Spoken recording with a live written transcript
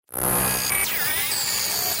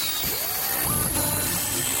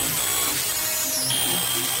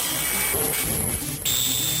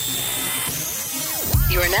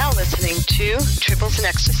are now listening to Tribbles and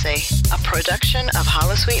Ecstasy, a production of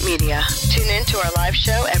Holosuite Media. Tune in to our live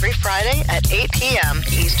show every Friday at 8 p.m.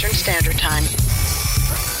 Eastern Standard Time.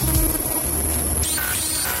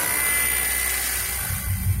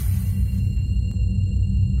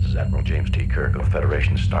 This is Admiral James T. Kirk of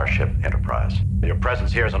Federation Starship Enterprise. Your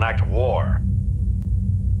presence here is an act of war.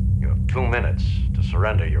 You have 2 minutes to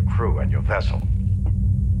surrender your crew and your vessel,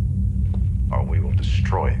 or we will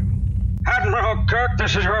destroy you. Admiral Kirk,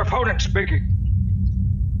 this is your opponent speaking.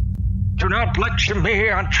 Do not lecture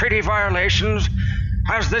me on treaty violations,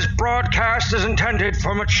 as this broadcast is intended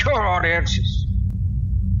for mature audiences.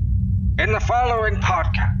 In the following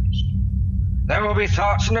podcast, there will be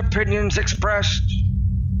thoughts and opinions expressed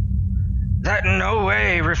that in no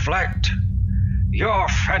way reflect your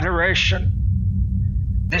Federation,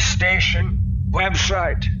 this station,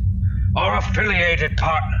 website, or affiliated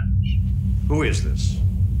partners. Who is this?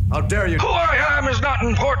 How dare you? Who I am is not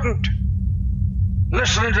important.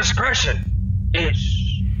 Listener discretion is.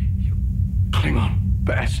 You Klingon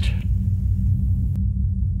bastard.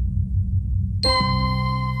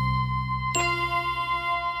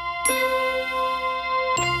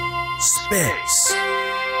 Space,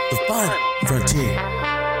 the final frontier.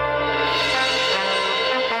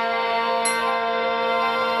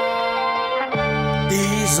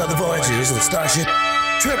 These are the voyages of the starship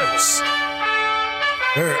Tribbles.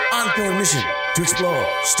 Her ongoing mission to explore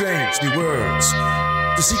strange new worlds,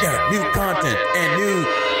 to seek out new content and new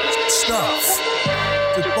stuff,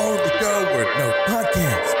 to boldly go where no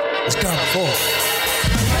podcast has gone before.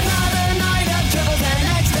 Another night of Tribbles and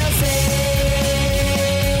Ecstasy.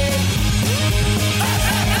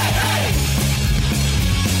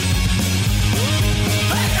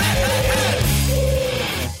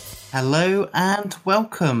 Hello and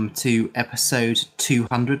welcome to episode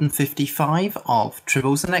 255 of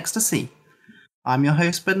Tribbles and Ecstasy. I'm your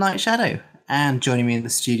host, Midnight Shadow, and joining me in the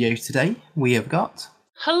studio today, we have got...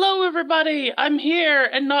 Hello everybody, I'm here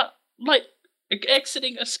and not,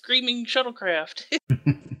 exiting a screaming shuttlecraft.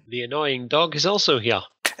 The annoying dog is also here.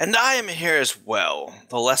 And I am here as well,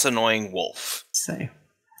 the less annoying wolf. So,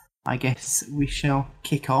 I guess we shall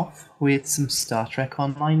kick off with some Star Trek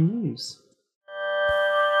Online news.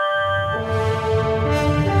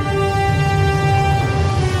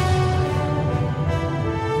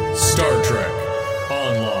 Star Trek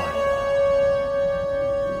Online.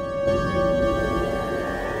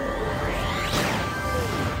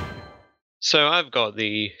 So I've got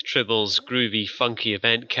the Tribbles groovy funky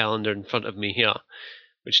event calendar in front of me here,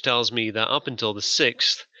 which tells me that up until the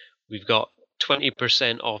 6th, we've got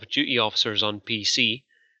 20% off duty officers on PC,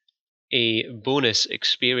 a bonus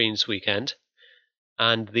experience weekend,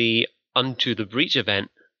 and the Unto the Breach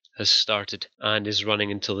event has started and is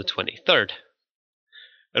running until the 23rd.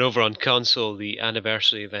 And over on console, the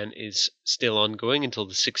anniversary event is still ongoing until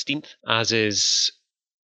the 16th, as is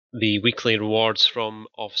the weekly rewards from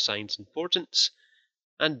Of Science and Portents,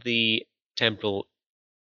 and the Temporal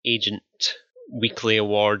Agent weekly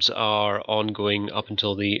awards are ongoing up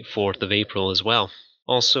until the 4th of April as well.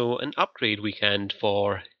 Also, an upgrade weekend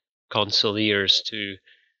for consoleers to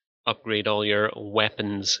upgrade all your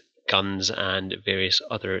weapons, guns, and various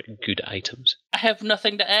other good items. I have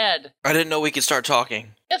nothing to add. I didn't know we could start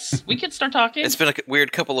talking. Yes, we can start talking. It's been a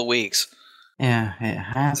weird couple of weeks. Yeah, it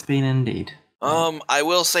has been indeed. I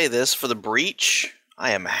will say this, for the Breach,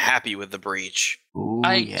 I am happy with the Breach. Ooh,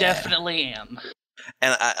 I definitely am.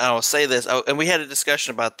 And I'll say this, and we had a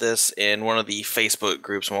discussion about this in one of the Facebook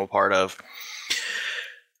groups I'm a part of.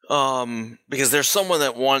 Because there's someone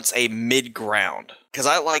that wants a mid-ground. Because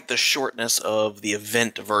I like the shortness of the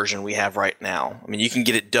event version we have right now. I mean, you can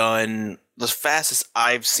get it done. The fastest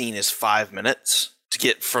I've seen is 5 minutes to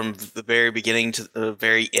get from the very beginning to the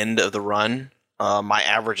very end of the run. My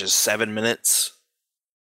average is 7 minutes,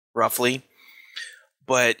 roughly.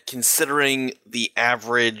 But considering the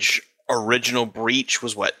average original Breach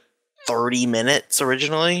was, 30 minutes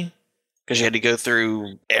originally? Because you had to go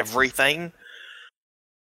through everything.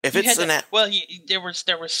 If it's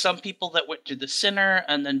there was some people that went through the center,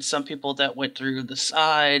 and then some people that went through the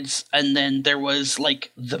sides, and then there was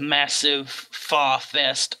the massive fa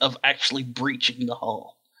fest of actually breaching the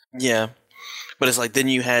hull. Yeah, but it's then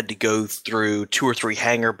you had to go through 2 or 3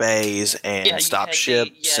 hangar bays and stop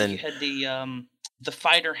ships, and you had the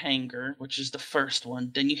fighter hangar, which is the first one.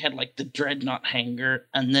 Then you had the dreadnought hangar,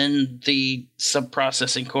 and then the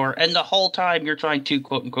sub-processing core, and the whole time you're trying to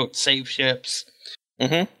quote unquote save ships.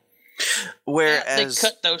 Mm-hmm. Whereas they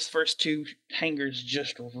cut those first 2 hangars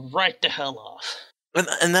just right the hell off.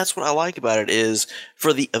 And that's what I like about it is,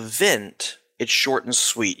 for the event, it's short and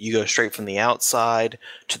sweet. You go straight from the outside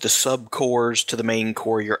to the sub-cores to the main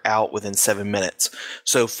core. You're out within 7 minutes.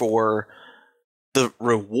 So for the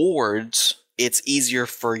rewards, it's easier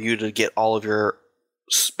for you to get all of your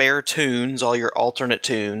spare tunes, all your alternate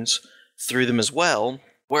tunes, through them as well.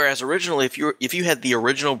 Whereas originally, if you had the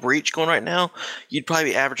original Breach going right now, you'd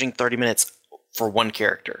probably be averaging 30 minutes for one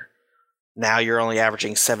character. Now you're only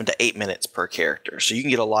averaging 7 to 8 minutes per character. So you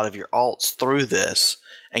can get a lot of your alts through this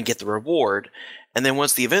and get the reward. And then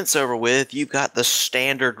once the event's over with, you've got the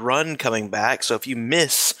standard run coming back. So if you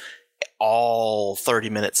miss all 30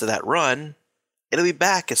 minutes of that run, it'll be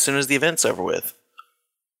back as soon as the event's over with.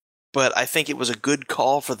 But I think it was a good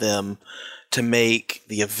call for them to make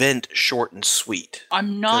the event short and sweet.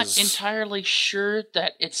 I'm not entirely sure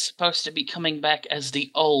that it's supposed to be coming back as the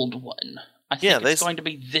old one. I think it's going to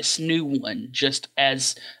be this new one, just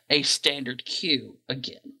as a standard queue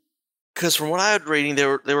again. Because from what I was reading, they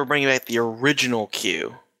were bringing back the original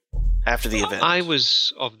queue after the event. I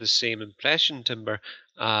was of the same impression, Timber.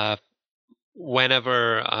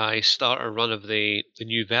 Whenever I start a run of the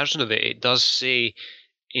new version of it, it does say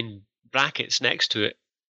in brackets next to it,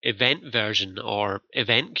 event version or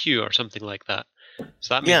event queue or something like that.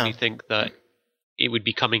 So that made me think that it would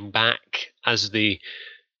be coming back as the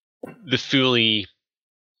fully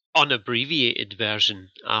unabbreviated version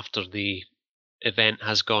after the event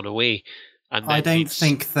has gone away. And I don't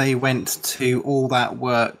think they went to all that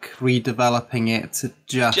work redeveloping it to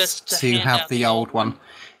just to have the old one.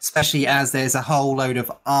 Especially as there's a whole load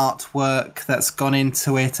of artwork that's gone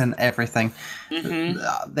into it and everything.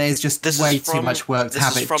 Mm-hmm. There's just way too much work to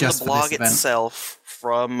have it just for this event. This is from the blog itself,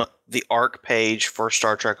 from the ARC page for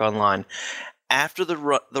Star Trek Online. After the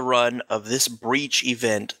run of this Breach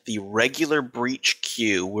event, the regular Breach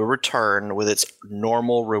queue will return with its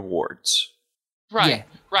normal rewards. Right.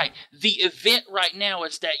 The event right now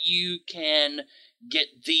is that you can get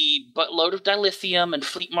the buttload of dilithium and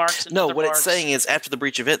fleet marks. And what it's saying is after the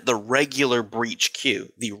Breach event, the regular Breach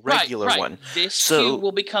queue, the regular one. This queue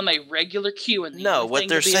will become a regular queue, and the what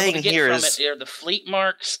they're saying here is are the fleet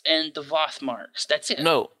marks and the Voth marks. That's it.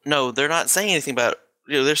 No, they're not saying anything about.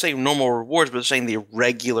 They're saying normal rewards, but they're saying the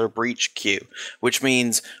regular Breach queue, which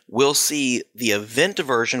means we'll see the event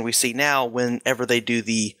version we see now whenever they do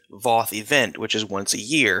the Voth event, which is once a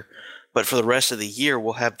year. But for the rest of the year,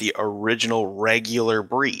 we'll have the original regular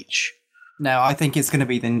Breach. No, I think it's going to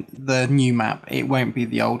be the new map. It won't be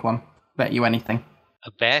the old one. Bet you anything. I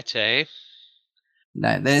bet, eh?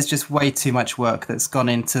 No, there's just way too much work that's gone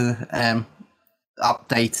into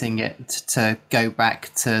updating it to go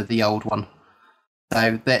back to the old one.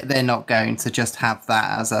 So they're not going to just have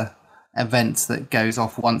that as a event that goes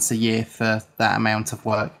off once a year for that amount of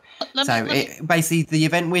work. Basically, the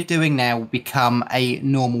event we're doing now will become a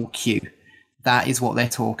normal queue. That is what they're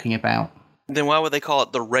talking about. Then why would they call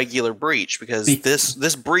it the regular Breach? Because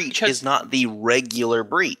this Breach is not the regular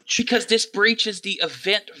Breach. Because this Breach is the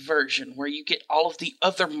event version, where you get all of the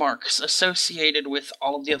other marks associated with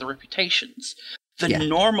all of the other reputations.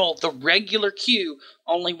 The regular queue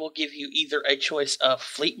only will give you either a choice of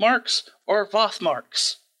fleet marks or Voth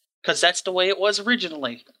marks. Because that's the way it was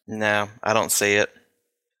originally. No, I don't see it.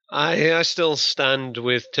 I still stand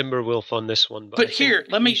with Timberwolf on this one. But here,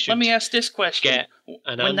 let me ask this question. Get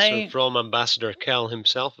an answer from Ambassador Kell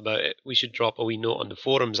himself about it. We should drop a wee note on the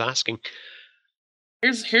forums asking.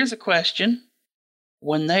 Here's a question.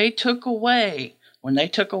 When they took away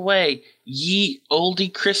ye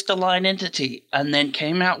oldie crystalline entity and then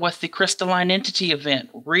came out with the crystalline entity event,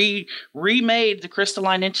 remade the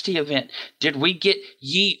crystalline entity event, did we get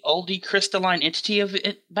ye oldie crystalline entity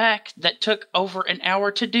event back that took over an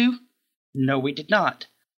hour to do? No, we did not.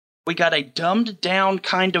 We got a dumbed down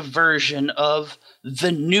kind of version of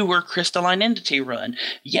the newer crystalline entity run.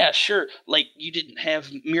 Yeah, sure, like you didn't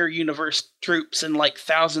have mirror universe troops and like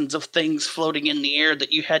thousands of things floating in the air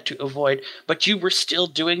that you had to avoid, but you were still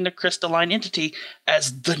doing the crystalline entity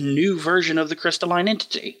as the new version of the crystalline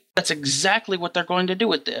entity. That's exactly what they're going to do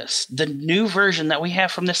with this. The new version that we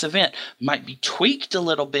have from this event might be tweaked a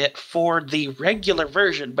little bit for the regular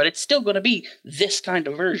version, but it's still going to be this kind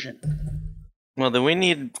of version. Well, then we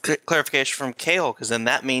need clarification from Kale, because then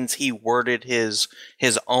that means he worded his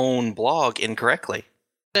own blog incorrectly.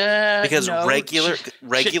 Because no, regular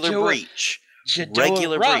Breach.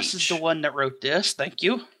 Regular Ross Breach is the one that wrote this. Thank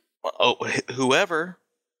you. Oh, whoever.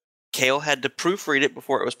 Kale had to proofread it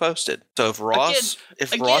before it was posted. So if Ross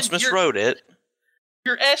miswrote it,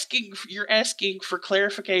 you're asking for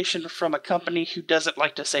clarification from a company who doesn't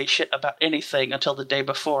like to say shit about anything until the day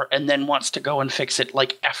before, and then wants to go and fix it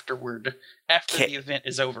like after the event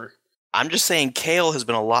is over. I'm just saying, Kale has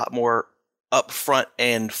been a lot more upfront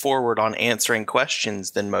and forward on answering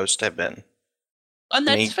questions than most have been. And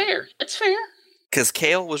that's fair. That's fair. Because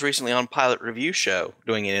Kale was recently on Pilot Review Show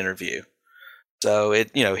doing an interview. So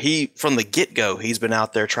he from the get-go, he's been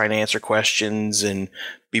out there trying to answer questions and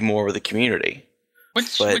be more with the community.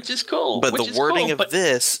 Which is cool. But the wording of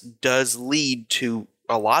this does lead to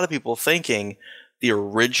a lot of people thinking the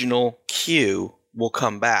original queue will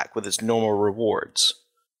come back with its normal rewards.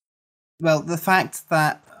 Well, the fact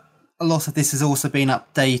that a lot of this has also been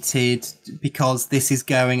updated because this is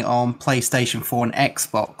going on PlayStation 4 and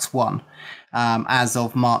Xbox One as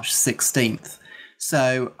of March 16th.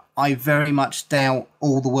 So I very much doubt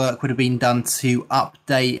all the work would have been done to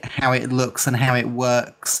update how it looks and how it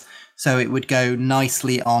works so it would go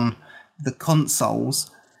nicely on the consoles,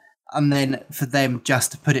 and then for them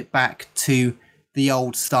just to put it back to the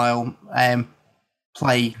old style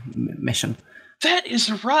play mission. That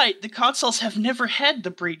is right. The consoles have never had the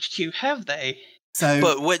breach queue, have they?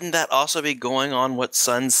 But wouldn't that also be going on what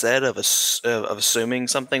Sun said of assuming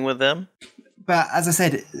something with them? But as I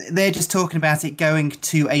said, they're just talking about it going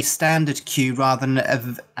to a standard queue rather than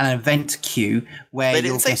an event queue where they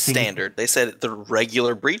didn't say standard. They said the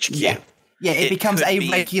regular breach queue. Yeah, it becomes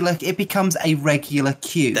a regular. It becomes a regular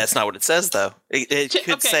queue. That's not what it says, though. It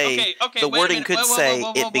could say the wording could say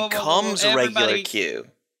it becomes a regular queue.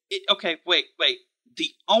 Wait.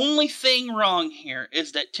 The only thing wrong here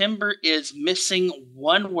is that Timber is missing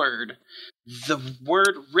one word. The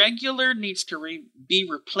word regular needs to be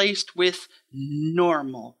replaced with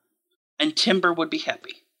normal, and Timber would be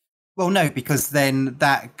happy. Well, no, because then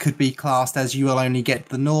that could be classed as you will only get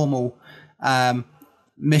the normal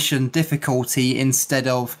mission difficulty instead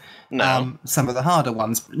of some of the harder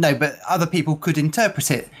ones. No, but other people could interpret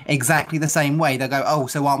it exactly the same way. They'll go, oh,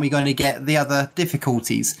 so aren't we going to get the other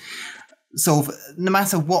difficulties? Sort of, no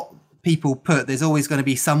matter what people put, there's always going to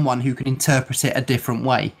be someone who can interpret it a different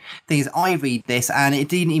way. Thing is, I read this and it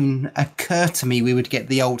didn't even occur to me we would get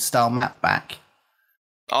the old style map back.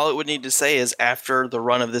 All it would need to say is after the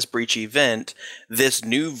run of this breach event, this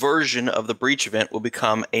new version of the breach event will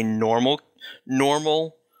become a normal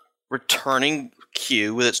returning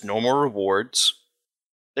queue with its normal rewards.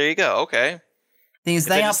 There you go. Okay. Thing is,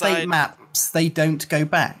 they update maps, they don't go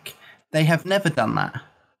back. They have never done that.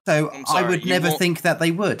 So I would never think that they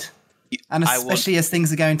would. And especially as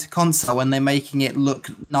things are going to console and they're making it look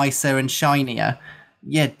nicer and shinier.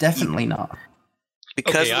 Yeah, definitely not.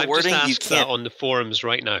 Because I've the wording, just asked you can't... that on the forums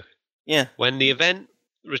right now. Yeah. When the event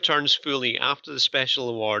returns fully after the special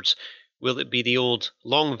awards, will it be the old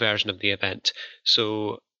long version of the event?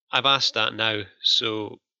 So I've asked that now,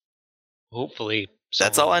 so hopefully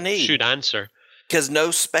that's all I need. Should answer. Because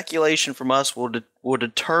no speculation from us will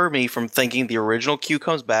deter me from thinking the original queue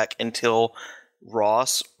comes back until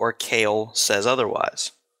Ross or Kale says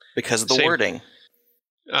otherwise. Because of the wording.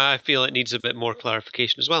 I feel it needs a bit more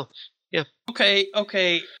clarification as well. Yeah. Okay.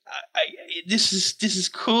 This is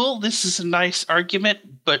cool. This is a nice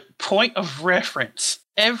argument, but point of reference.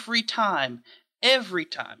 Every time,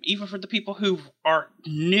 even for the people who are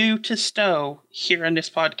new to Stowe here in this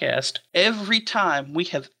podcast, every time we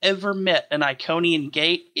have ever met an Iconian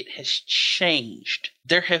gate, it has changed.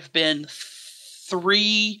 There have been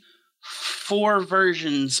 3-4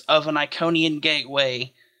 versions of an Iconian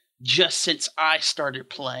gateway just since I started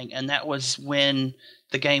playing, and that was when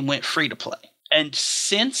the game went free to play. And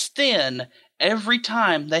since then, every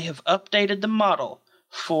time they have updated the model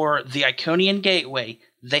for the Iconian gateway,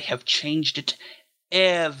 they have changed it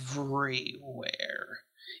everywhere.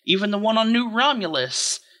 Even the one on New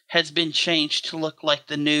Romulus has been changed to look like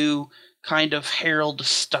the new kind of Herald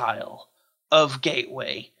style of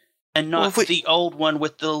gateway, and not the old one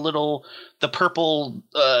with the purple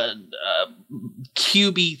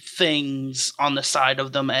cubey things on the side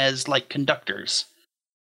of them as like conductors.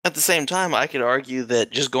 At the same time, I could argue that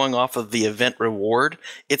just going off of the event reward,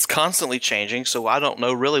 it's constantly changing, so I don't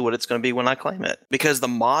know really what it's going to be when I claim it. Because the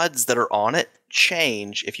mods that are on it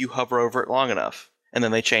change if you hover over it long enough, and then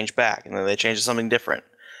they change back, and then they change to something different.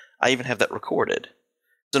 I even have that recorded.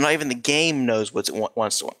 So not even the game knows what it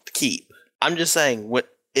wants to keep. I'm just saying,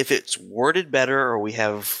 if it's worded better or we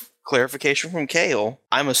have clarification from Kale,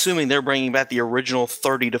 I'm assuming they're bringing back the original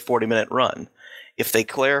 30 to 40 minute run. If they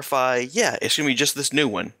clarify, yeah, it's going to be just this new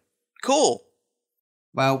one. Cool.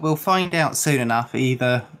 Well, we'll find out soon enough,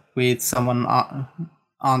 either with someone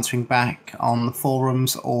answering back on the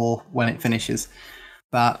forums or when it finishes.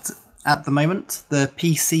 But at the moment, the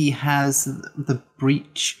PC has the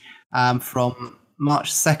breach from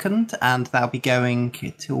March 2nd, and that'll be going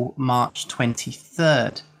till March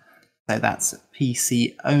 23rd. So that's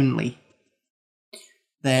PC only.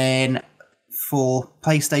 Then for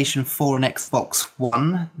PlayStation 4 and Xbox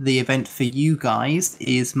One, the event for you guys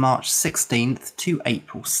is March 16th to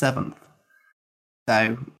April 7th.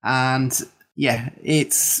 So, and yeah,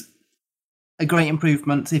 it's a great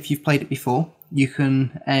improvement if you've played it before. You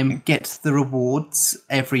can get the rewards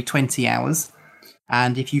every 20 hours.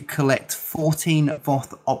 And if you collect 14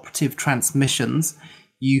 Voth operative transmissions,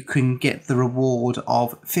 you can get the reward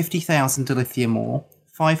of 50,000 dilithium ore,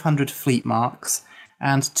 500 fleet marks,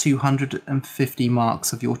 and 250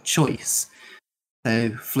 marks of your choice.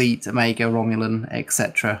 So Fleet, Omega, Romulan,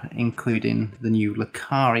 etc., including the new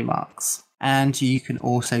Lakari marks. And you can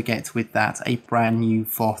also get with that a brand new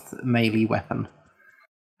Voth melee weapon.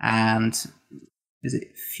 And is it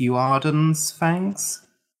Fuarden's Fangs?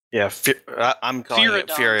 Yeah, I'm calling it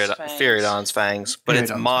Furiodon's Fangs, but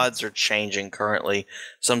its mods are changing currently.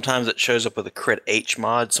 Sometimes it shows up with a crit H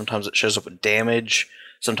mod, sometimes it shows up with damage,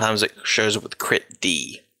 sometimes it shows up with crit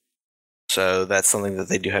D. So that's something that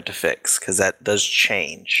they do have to fix, because that does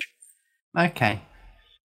change. Okay.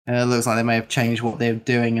 It looks like they may have changed what they're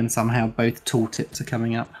doing, and somehow both tooltips are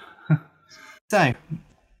coming up. So,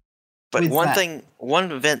 but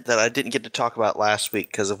one event that I didn't get to talk about last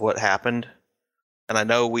week because of what happened, and I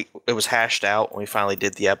know it was hashed out when we finally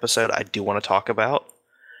did the episode, I do want to talk about.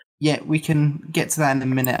 Yeah, we can get to that in a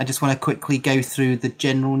minute. I just want to quickly go through the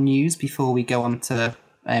general news before we go on to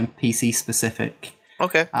PC specific.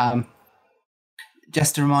 Okay.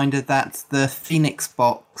 Just a reminder that the Phoenix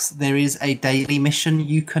box, there is a daily mission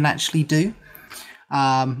you can actually do.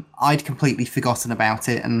 I'd completely forgotten about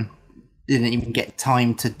it and didn't even get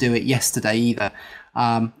time to do it yesterday either.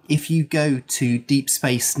 If you go to Deep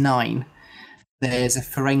Space Nine, there's a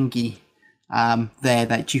Ferengi there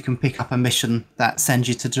that you can pick up a mission that sends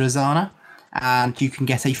you to Drazana, and you can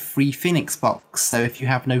get a free Phoenix box. So if you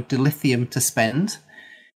have no dilithium to spend,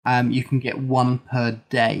 you can get one per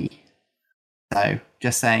day. So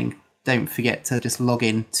just saying, don't forget to just log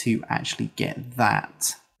in to actually get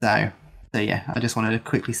that. So yeah, I just wanted to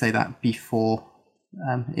quickly say that before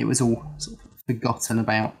it was all sort of forgotten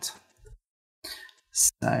about.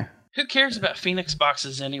 So who cares about Phoenix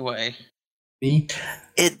boxes anyway? Me?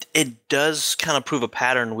 It does kind of prove a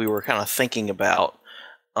pattern we were kind of thinking about,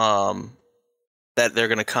 that they're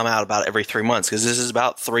going to come out about every 3 months, because this is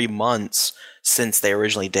about 3 months since they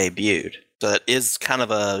originally debuted. So that is kind of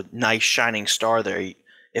a nice shining star there.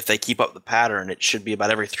 If they keep up the pattern, it should be about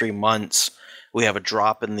every 3 months we have a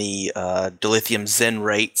drop in the dilithium Zen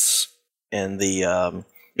rates in the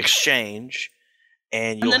exchange,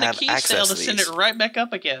 and you'll then have a key access sale to send it right back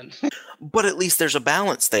up again. But at least there's a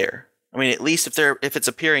balance there. I mean, at least if it's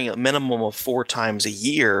appearing a minimum of 4 times a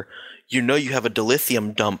year, you know you have a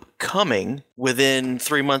dilithium dump coming within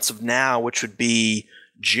 3 months of now, which would be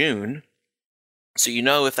June. So you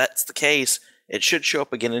know if that's the case, it should show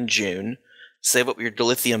up again in June. Save up your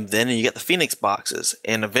dilithium then, and you get the Phoenix boxes.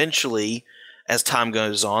 And eventually, as time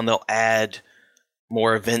goes on, they'll add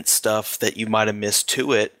more event stuff that you might have missed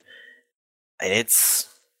to it. And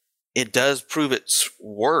it does prove its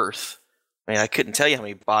worth. I mean, I couldn't tell you how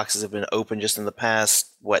many boxes have been opened just in the past,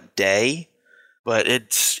 day? But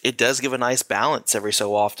it does give a nice balance every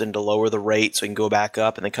so often to lower the rate so we can go back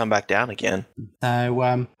up and then come back down again.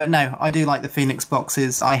 So, but no, I do like the Phoenix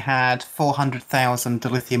boxes. I had 400,000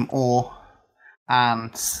 dilithium ore,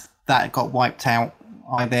 and that got wiped out.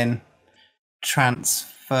 I then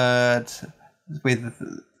transferred, with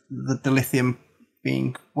the dilithium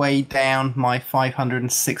being way down, my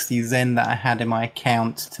 560 Zen that I had in my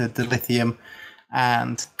account to dilithium,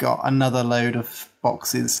 and got another load of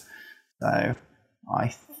boxes. So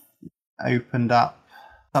I opened up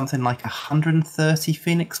something like 130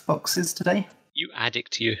 Phoenix boxes today. You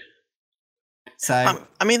addict, you. So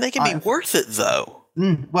I mean, they can be worth it, though.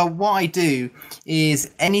 Well, what I do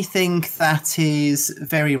is anything that is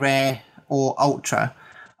very rare or ultra,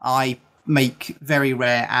 I make very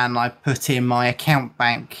rare and I put in my account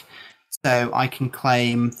bank so I can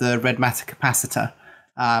claim the red matter capacitor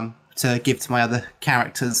to give to my other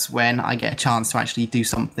characters when I get a chance to actually do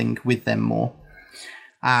something with them more.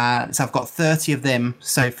 So I've got 30 of them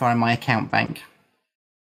so far in my account bank.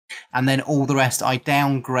 And then all the rest I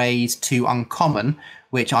downgrade to uncommon,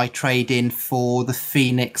 which I trade in for the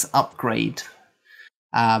Phoenix upgrade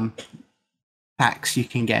packs you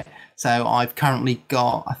can get. So I've currently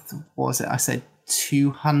got, what was it? I said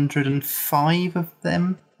 205 of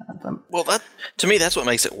them. Well, to me, that's what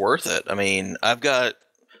makes it worth it. I mean,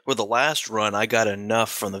 with the last run, I got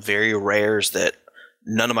enough from the very rares that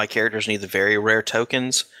none of my characters need the very rare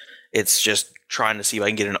tokens. It's just trying to see if I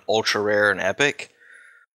can get an ultra rare and epic.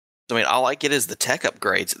 I mean, all I get is the tech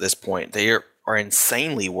upgrades at this point. They are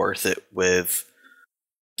insanely worth it with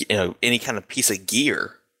any kind of piece of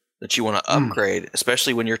gear that you want to upgrade,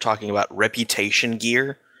 especially when you're talking about reputation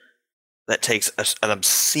gear that takes an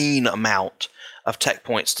obscene amount of tech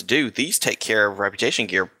points to do. These take care of reputation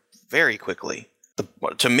gear very quickly.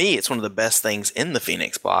 To me, it's one of the best things in the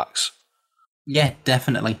Phoenix box. Yeah,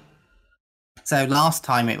 definitely. So last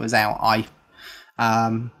time it was out, I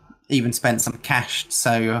even spent some cash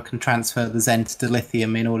so I can transfer the Zen to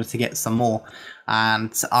Dilithium in order to get some more.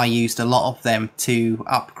 And I used a lot of them to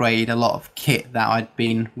upgrade a lot of kit that I'd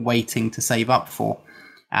been waiting to save up for.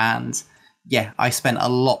 And yeah, I spent a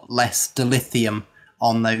lot less dilithium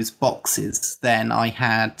on those boxes than I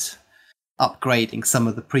had upgrading some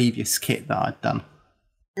of the previous kit that I'd done.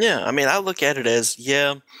 Yeah, I mean, I look at it as,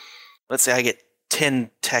 let's say I get 10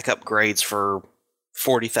 tech upgrades for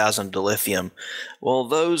 40,000 dilithium. Well,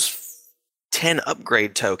 those 10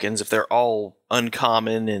 upgrade tokens, if they're all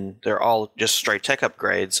uncommon and they're all just straight tech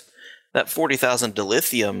upgrades, that 40,000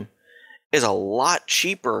 dilithium is a lot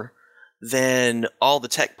cheaper than all the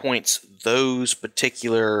tech points those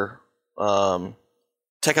particular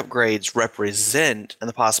tech upgrades represent and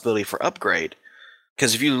the possibility for upgrade.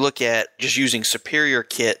 Because if you look at just using superior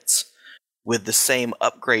kits with the same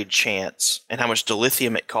upgrade chance and how much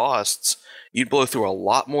dilithium it costs, you'd blow through a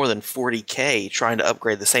lot more than 40k trying to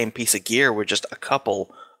upgrade the same piece of gear with just a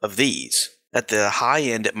couple of these. At the high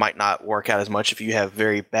end, it might not work out as much if you have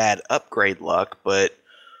very bad upgrade luck, but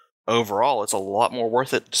overall, it's a lot more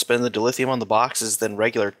worth it to spend the dilithium on the boxes than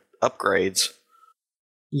regular upgrades.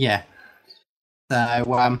 Yeah.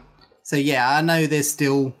 So yeah, I know there's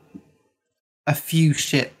still a few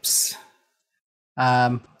ships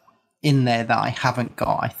in there that I haven't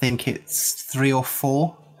got. I think it's 3 or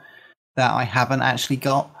 4 that I haven't actually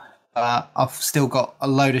got. I've still got a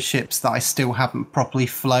load of ships that I still haven't properly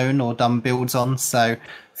flown or done builds on. So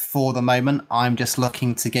for the moment, I'm just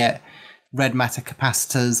looking to get red matter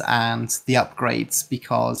capacitors and the upgrades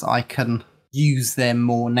because I can use them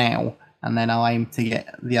more now. And then I'll aim to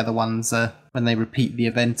get the other ones when they repeat the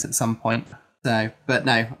event at some point. So, but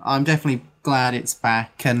no, I'm definitely glad it's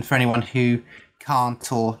back. And for anyone who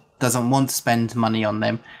can't or doesn't want to spend money on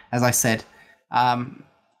them, as I said,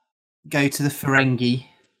 go to the Ferengi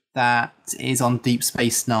that is on Deep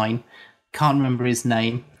Space Nine. Can't remember his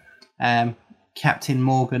name. Captain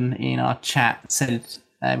Morgan in our chat said,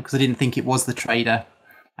 because I didn't think it was the trader,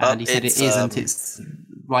 and he said it isn't. It's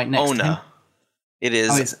right next to him. It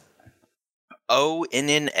is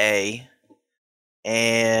ONNA.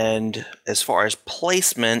 And as far as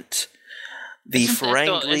placement, the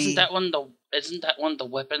Ferengi... Isn't that one the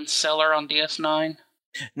weapons seller on DS9?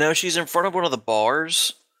 No, she's in front of one of the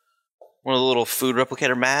bars. One of the little food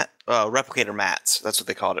replicator mats. That's what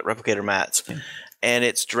they called it, replicator mats. Yeah. And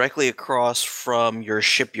it's directly across from your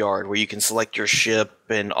shipyard where you can select your ship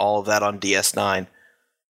and all of that on DS9.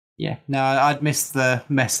 Yeah, no, I'd missed the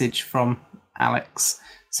message from Alex.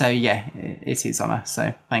 So yeah, it is on her.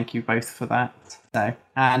 So thank you both for that. So,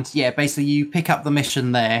 and yeah, basically you pick up the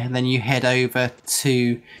mission there, and then you head over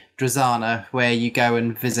to Drazana where you go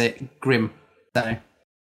and visit Grim.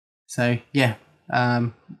 So yeah,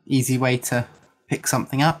 easy way to pick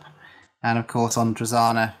something up. And of course on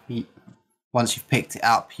Drazana, once you've picked it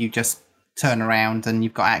up, you just turn around and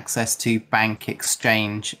you've got access to bank,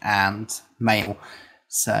 exchange, and mail.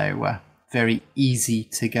 So very easy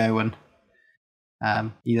to go and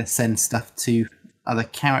either send stuff to other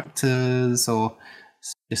characters or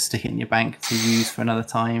just stick it in your bank to use for another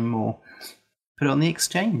time or put it on the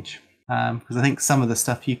exchange. Because I think some of the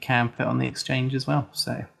stuff you can put on the exchange as well.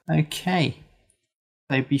 So, okay.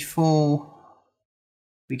 So before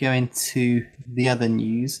we go into the other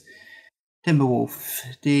news, Timberwolf,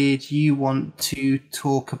 did you want to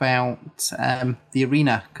talk about the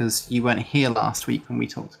arena? Because you weren't here last week when we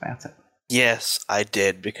talked about it. Yes, I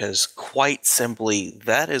did, because quite simply,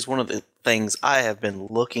 that is one of the things I have been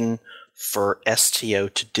looking for STO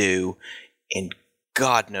to do in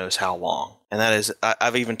God knows how long. And that is,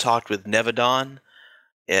 I've even talked with Nevedon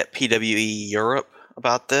at PWE Europe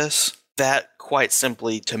about this. That, quite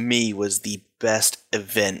simply, to me, was the best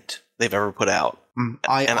event they've ever put out.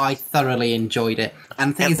 I thoroughly enjoyed it.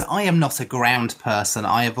 And the thing is, I am not a ground person.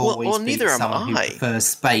 I have always been someone who prefers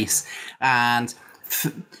space. And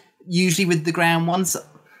usually with the ground ones,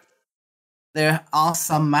 there are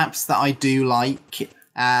some maps that I do like.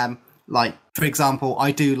 Like, for example,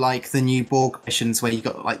 I do like the new Borg missions where you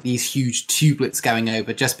got like these huge tubelets going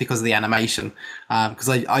over just because of the animation. Because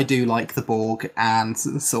I do like the Borg, and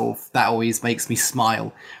sort of that always makes me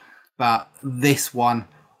smile. But this one,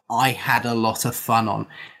 I had a lot of fun on.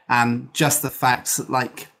 And just the fact,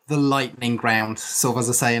 like, the lightning ground, sort of as I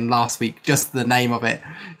was saying last week, just the name of it.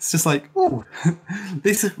 It's just like, oh,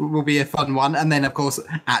 this will be a fun one. And then, of course,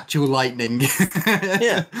 actual lightning.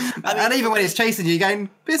 Yeah. And even when it's chasing you, you're going,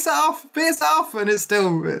 piss off. And it's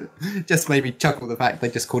still just made me chuckle the fact they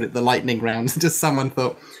just called it the lightning ground. Just someone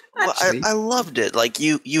thought, actually. Well, I loved it. Like,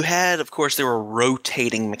 you had, of course, there were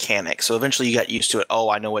rotating mechanics. So eventually you got used to it. Oh,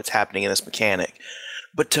 I know what's happening in this mechanic.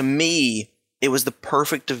 But to me, it was the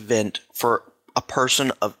perfect event for a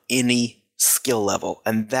person of any skill level.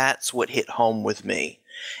 And that's what hit home with me.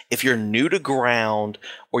 If you're new to ground,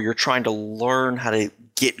 or you're trying to learn how to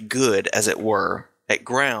get good, as it were, at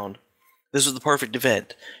ground, this is the perfect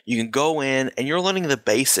event. You can go in and you're learning the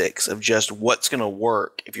basics of just what's going to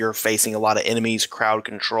work. If you're facing a lot of enemies, crowd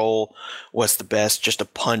control, what's the best just to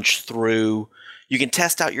punch through. You can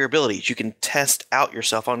test out your abilities. You can test out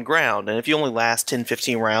yourself on ground. And if you only last 10,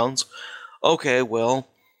 15 rounds, okay, well,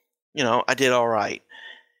 I did all right.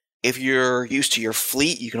 If you're used to your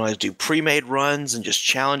fleet, you can always do pre-made runs and just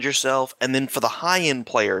challenge yourself. And then for the high-end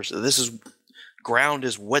players, ground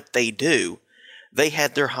is what they do. They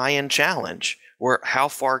had their high-end challenge, where how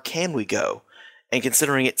far can we go? And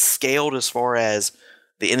considering it's scaled as far as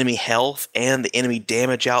the enemy health and the enemy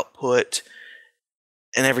damage output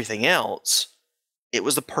and everything else, it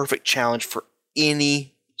was the perfect challenge for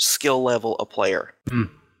any skill level of player.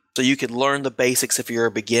 So you could learn the basics if you're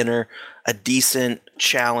a beginner, a decent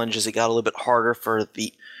challenge as it got a little bit harder for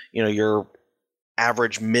the, your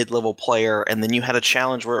average mid-level player, and then you had a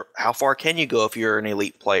challenge where how far can you go if you're an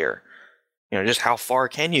elite player? Just how far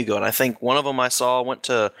can you go? And I think one of them I saw went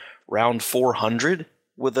to round 400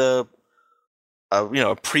 with a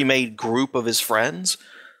pre-made group of his friends.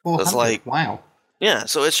 It's like, wow. Yeah,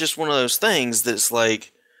 so it's just one of those things that's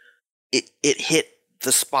like, it hit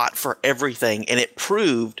the spot for everything, and it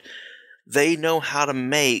proved they know how to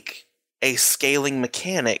make a scaling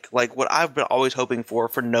mechanic like what I've been always hoping for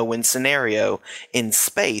no-win scenario in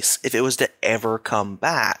space if it was to ever come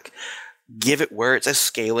back. Give it where it's a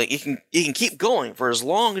scaling. You can keep going for as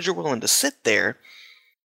long as you're willing to sit there,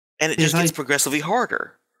 and it just gets progressively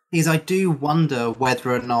harder. Because I do wonder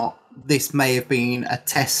whether or not this may have been a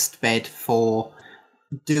test bed for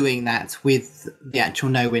doing that with the actual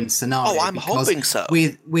no-win scenario. Oh, I'm hoping so.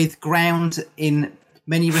 With ground, in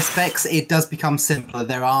many respects, it does become simpler.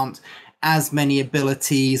 There aren't as many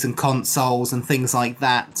abilities and consoles and things like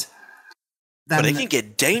that. But it can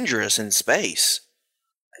get dangerous in space.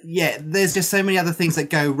 Yeah, there's just so many other things that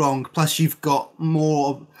go wrong. Plus, you've got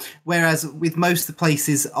more. Whereas with most of the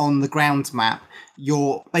places on the ground map,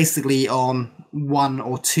 you're basically on 1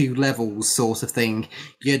 or 2 levels, sort of thing.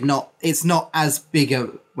 It's not as big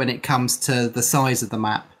when it comes to the size of the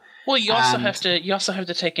map. Well, you also have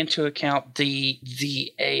to take into account the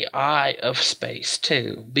AI of space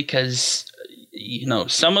too, because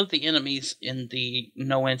some of the enemies in the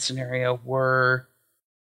no-win scenario were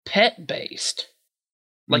pet based.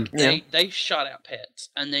 Like, they shot out pets,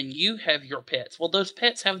 and then you have your pets. Well, those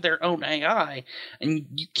pets have their own AI, and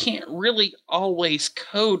you can't really always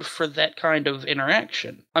code for that kind of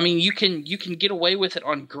interaction. I mean, you can get away with it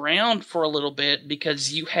on ground for a little bit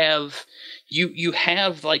because you have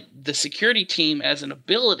like the security team as an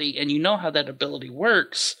ability, and you know how that ability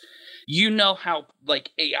works. You know how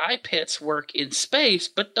like AI pets work in space,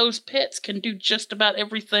 but those pets can do just about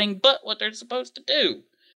everything but what they're supposed to do.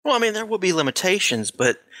 Well, I mean, there will be limitations,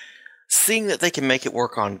 but seeing that they can make it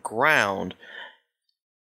work on ground,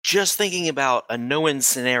 just thinking about a no-win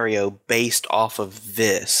scenario based off of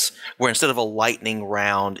this, where instead of a lightning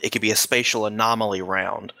round, it could be a spatial anomaly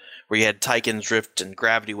round, where you had Tychon's Drift and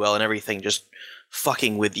Gravity Well and everything just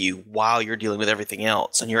fucking with you while you're dealing with everything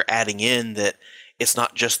else, and you're adding in that it's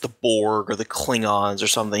not just the Borg or the Klingons or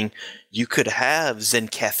something. You could have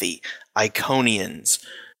Zenkethi, Iconians,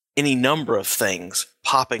 any number of things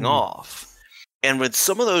popping off. And with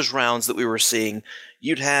some of those rounds that we were seeing,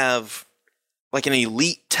 you'd have like an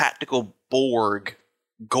elite tactical Borg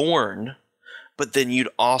Gorn, but then you'd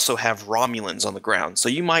also have Romulans on the ground. So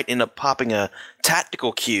you might end up popping a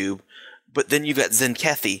tactical cube, but then you've got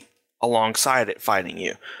Zenkethi alongside it fighting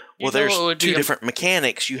you. Well, there's 2 different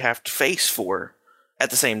mechanics you have to face for at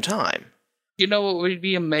the same time. You know what would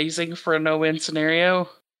be amazing for a no-win scenario?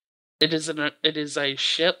 It is a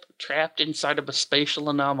ship trapped inside of a spatial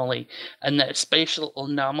anomaly, and that spatial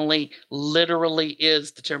anomaly literally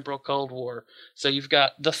is the temporal Cold War. So you've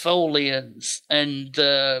got the Tholians and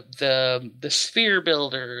the sphere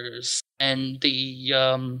builders and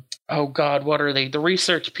the oh god, what are they? The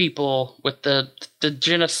research people with the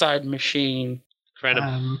genocide machine.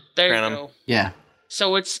 Krenim. There Krenim. you go. Yeah.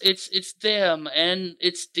 So it's them, and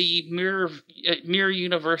it's the mirror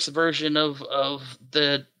universe version of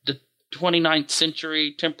the 29th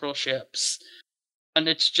century temporal ships, and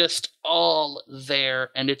it's just all there,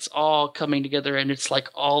 and it's all coming together, and it's like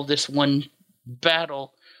all this one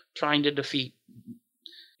battle trying to defeat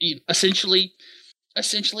essentially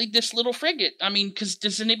this little frigate. I mean, because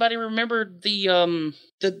does anybody remember the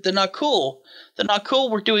Nakul? The Nakul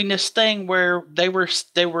were doing this thing where they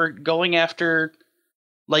were going after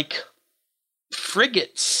like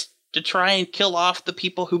frigates to try and kill off the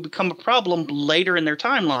people who become a problem later in their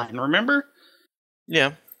timeline. Remember?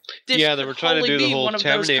 Yeah. Yeah, they were trying to do the whole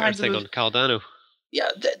Terminator thing on Caldano.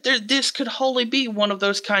 Yeah, this could wholly be one of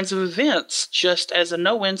those kinds of events, just as a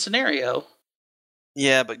no-win scenario.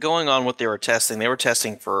 Yeah, but going on what they were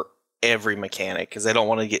testing for every mechanic because they don't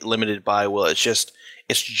want to get limited by, well, it's just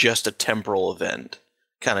a temporal event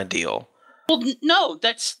kind of deal. Well, no,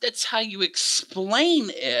 that's how you explain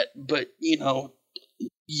it, but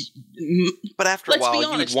but after a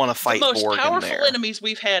while, you'd want to fight Borg in there. The most powerful enemies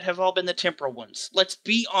we've had have all been the temporal ones. Let's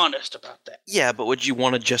be honest about that. Yeah, but would you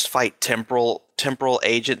want to just fight temporal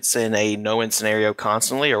agents in a no-win scenario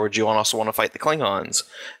constantly, or would you also want to fight the Klingons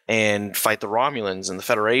and fight the Romulans and the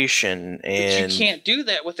Federation? And but you can't do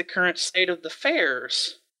that with the current state of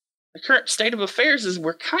affairs. The current state of affairs is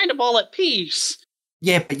we're kind of all at peace.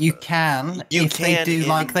 Yeah, but you can if they do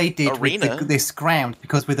like they did Arena. with this ground,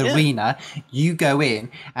 because with Arena, you go in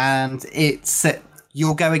and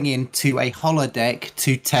you're going into a holodeck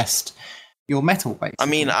to test your metal base. I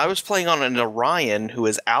mean, I was playing on an Orion who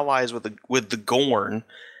is allies with the Gorn,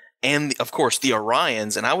 and of course the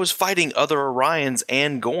Orions, and I was fighting other Orions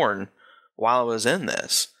and Gorn while I was in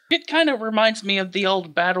this. It kind of reminds me of the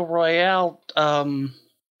old Battle Royale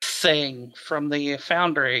thing from the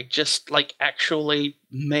Foundry, just like actually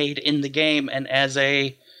made in the game and as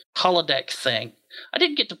a holodeck thing. I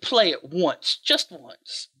didn't get to play it just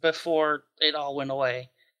once, before it all went away.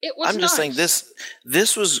 It was I'm just saying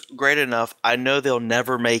this was great enough. I know they'll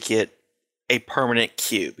never make it a permanent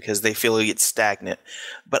queue because they feel it gets stagnant,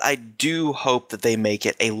 but I do hope that they make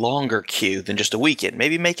it a longer queue than just a weekend.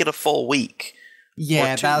 Maybe make it a full week.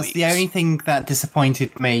 Yeah, that's the only thing that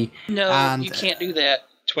disappointed me. No, you can't do that.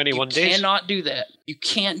 21 days? You cannot do that. You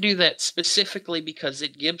can't do that specifically because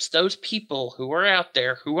it gives those people who are out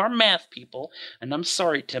there, who are math people, and I'm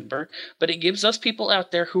sorry, Timber, but it gives us people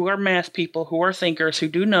out there who are math people, who are thinkers, who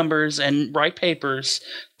do numbers and write papers,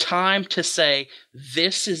 time to say,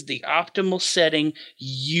 this is the optimal setting,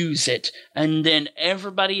 use it. And then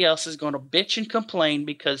everybody else is going to bitch and complain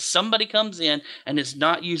because somebody comes in and is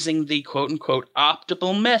not using the quote-unquote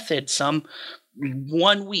optimal method some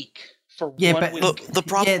 1 week. The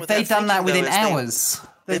problem with they've done that within hours.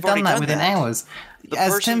 They've done that within hours.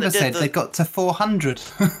 As Timber said, they got to 400.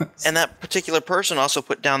 And that particular person also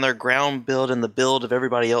put down their ground build and the build of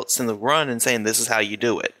everybody else in the run and saying this is how you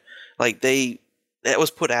do it. Like that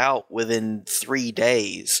was put out within 3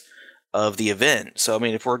 days of the event. So I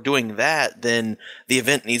mean, if we're doing that, then the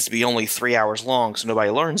event needs to be only 3 hours long so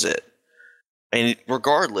nobody learns it. And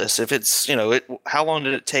regardless, if it's how long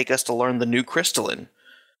did it take us to learn the new crystalline?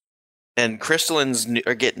 And crystallines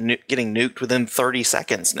are getting nuked within 30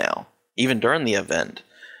 seconds now, even during the event.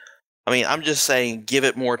 I mean, I'm just saying give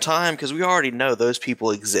it more time because we already know those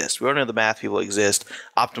people exist. We already know the math people exist,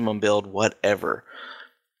 optimum build, whatever.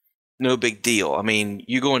 No big deal. I mean,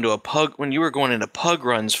 when you were going into pug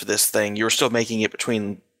runs for this thing, you were still making it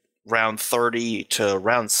between round 30 to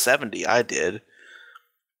round 70. I did.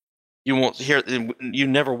 You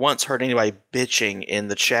never once heard anybody bitching in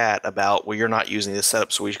the chat about, well, you're not using this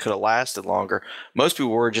setup, so we could have lasted longer. Most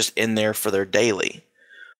people were just in there for their daily.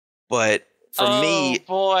 But for me...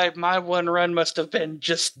 Oh, boy, my one run must have been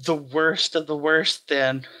just the worst of the worst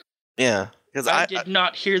then. Yeah. Because I did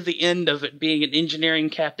not hear the end of it being an engineering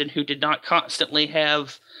captain who did not constantly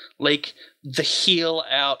have, like, the heal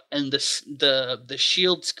out and the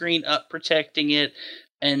shield screen up protecting it,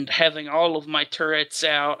 and having all of my turrets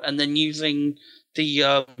out, and then using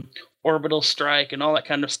the orbital strike and all that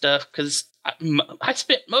kind of stuff, because I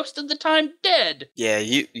spent most of the time dead. Yeah,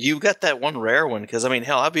 you got that one rare one, because, I mean,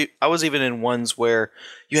 hell, I was even in ones where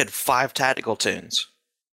you had 5 tactical tunes.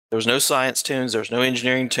 There was no science tunes, there was no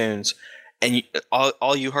engineering tunes, and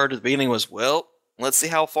all you heard at the beginning was, well, let's see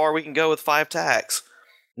how far we can go with 5 tacks.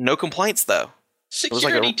 No complaints, though.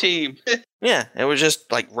 Security team. Yeah, it was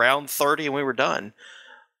just like round 30 and we were done.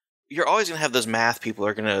 You're always going to have those math people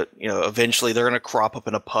are going to, eventually they're going to crop up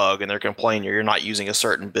in a pug and they're going to complain you're not using a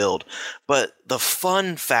certain build. But the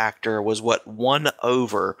fun factor was what won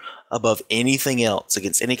over above anything else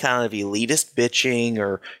against any kind of elitist bitching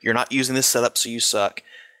or you're not using this setup so you suck.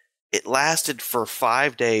 It lasted for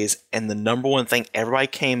 5 days, and the number one thing everybody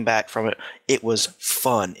came back from it, it was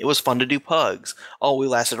fun. It was fun to do pugs. Oh, we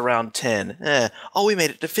lasted around 10. Oh, we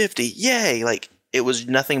made it to 50. Yay! Like, it was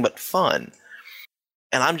nothing but fun.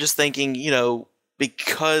 And I'm just thinking,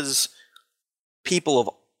 because people of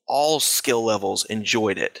all skill levels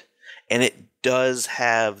enjoyed it, and it does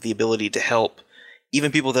have the ability to help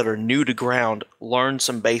even people that are new to ground learn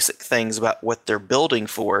some basic things about what they're building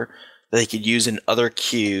for that they could use in other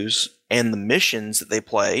queues and the missions that they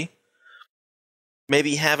play.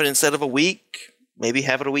 Maybe have it instead of a week, maybe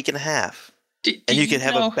have it a week and a half. And you could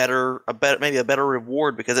have a better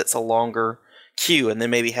reward because it's a longer queue, and then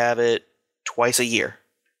maybe have it twice a year.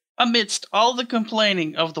 Amidst all the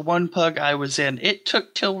complaining of the one pug I was in, it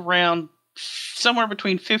took till round somewhere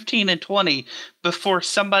between 15 and 20 before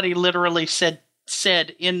somebody literally said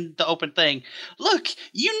in the open thing, "Look,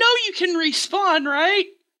 you can respawn, right?"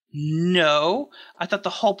 No. I thought the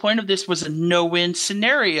whole point of this was a no-win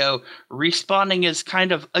scenario. Respawning is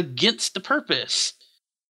kind of against the purpose.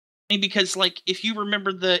 I mean, because, like, if you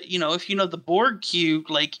remember if you know the Borg queue,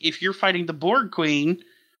 like, if you're fighting the Borg Queen,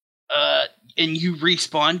 and you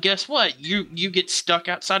respawn, guess what? You get stuck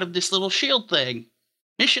outside of this little shield thing.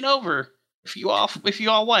 Mission over. If you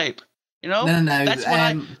all wipe. No. That's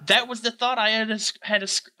what that was the thought I had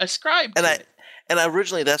ascribed to it. And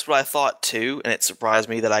originally that's what I thought too, and it surprised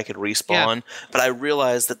me that I could respawn. Yeah. But I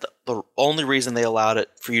realized that the only reason they allowed it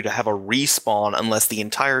for you to have a respawn unless the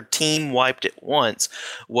entire team wiped it once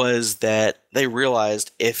was that they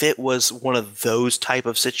realized if it was one of those type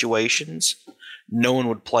of situations, no one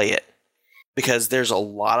would play it. Because there's a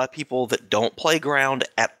lot of people that don't play ground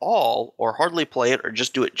at all, or hardly play it, or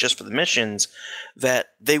just do it just for the missions, that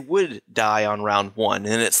they would die on round 1.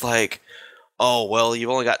 And it's like, oh, well, you've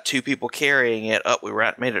only got 2 people carrying it. We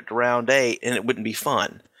made it to round 8, and it wouldn't be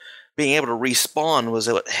fun. Being able to respawn was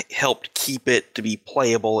what helped keep it to be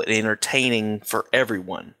playable and entertaining for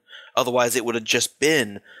everyone. Otherwise, it would have just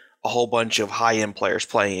been a whole bunch of high-end players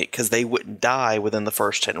playing it, because they wouldn't die within the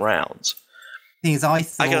first 10 rounds. I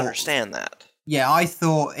can understand that. Yeah, I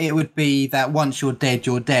thought it would be that once you're dead,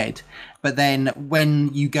 you're dead. But then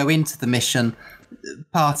when you go into the mission,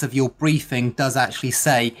 part of your briefing does actually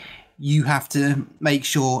say you have to make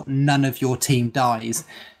sure none of your team dies.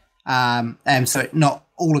 So not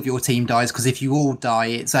all of your team dies, because if you all die,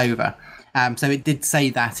 it's over. So it did say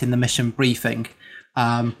that in the mission briefing.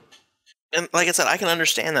 And like I said, I can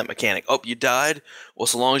understand that mechanic. Oh, you died? Well,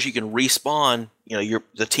 so long as you can respawn,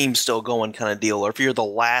 the team's still going kind of deal. Or if you're the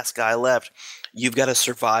last guy left, you've got to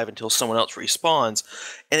survive until someone else respawns.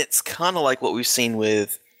 And it's kind of like what we've seen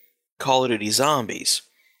with Call of Duty Zombies.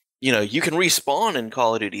 You can respawn in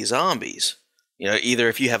Call of Duty Zombies. Either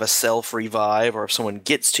if you have a self-revive or if someone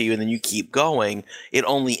gets to you and then you keep going, it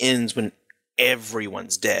only ends when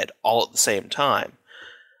everyone's dead all at the same time.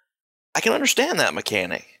 I can understand that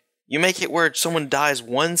mechanic. You make it where someone dies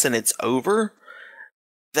once and it's over,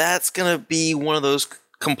 that's going to be one of those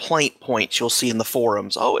complaint points you'll see in the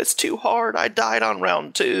forums. Oh, it's too hard. I died on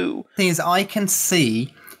round 2. The thing is, I can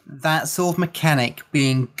see that sort of mechanic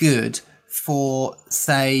being good for,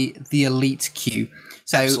 say, the elite queue.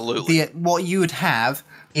 So absolutely. What you would have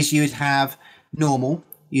is you'd have normal,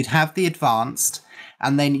 you'd have the advanced,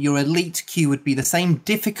 and then your elite queue would be the same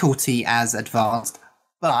difficulty as advanced,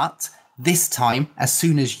 but this time, as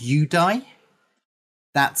soon as you die,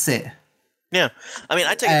 that's it. Yeah. I mean,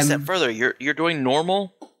 I take it a step further. You're doing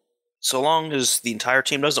normal, so long as the entire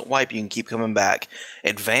team doesn't wipe, you can keep coming back.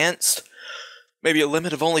 Advanced, maybe a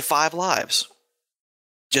limit of only 5 lives.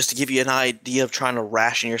 Just to give you an idea of trying to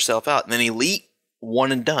ration yourself out. And then elite,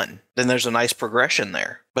 1 and done. Then there's a nice progression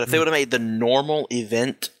there. But if they would have made the normal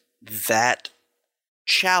event that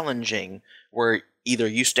challenging, where either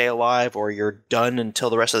you stay alive or you're done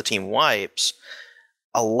until the rest of the team wipes,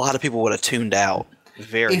 a lot of people would have tuned out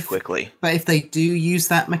very quickly. But if they do use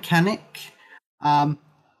that mechanic,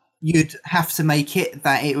 you'd have to make it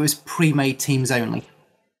that it was pre-made teams only.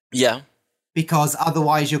 Yeah. Because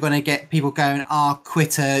otherwise you're going to get people going,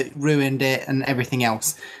 quitter, ruined it, and everything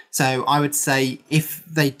else. So I would say if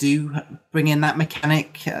they do bring in that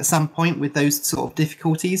mechanic at some point with those sort of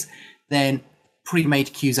difficulties, then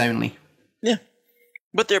pre-made queues only. Yeah.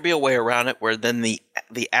 But there'd be a way around it where then the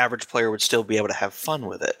average player would still be able to have fun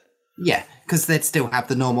with it. Yeah, because they'd still have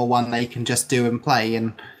the normal one they can just do and play.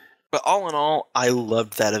 But all in all, I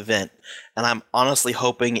loved that event. And I'm honestly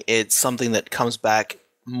hoping it's something that comes back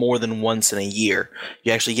more than once in a year.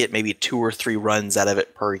 You actually get maybe 2 or 3 runs out of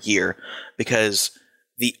it per year. Because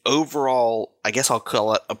the overall, I guess I'll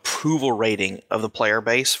call it, approval rating of the player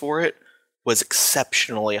base for it was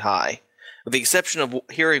exceptionally high. With the exception of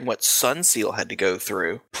hearing what Sunseal had to go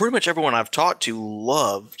through, pretty much everyone I've talked to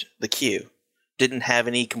loved the queue. Didn't have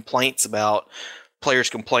any complaints about players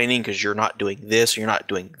complaining because you're not doing this or you're not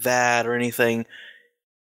doing that or anything.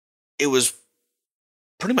 It was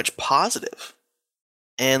pretty much positive.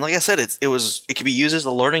 And like I said, it could be used as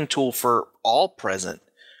a learning tool for all present.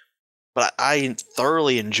 But I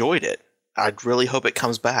thoroughly enjoyed it. I really hope it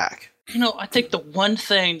comes back. I think the one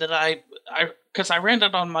thing that because I ran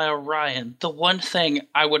it on my Orion, the one thing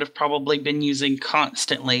I would have probably been using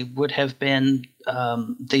constantly would have been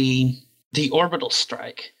the orbital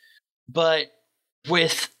strike. But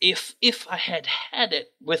if I had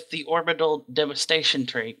it with the orbital devastation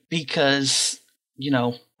trait, because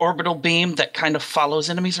orbital beam that kind of follows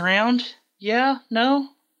enemies around. Yeah, no.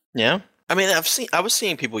 Yeah, I mean, I was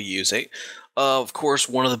seeing people use it. Of course,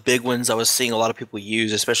 one of the big ones I was seeing a lot of people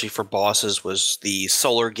use, especially for bosses, was the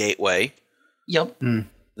Solar Gateway. Yep.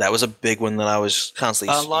 That was a big one that I was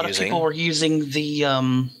constantly using. A lot of people were using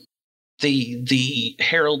the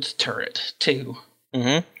Herald turret too.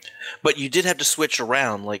 Mm-hmm. But you did have to switch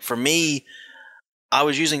around. Like for me, I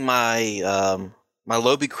was using my my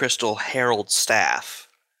Lobby Crystal Herald staff,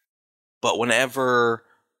 but whenever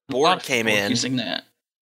Borg came in, using that.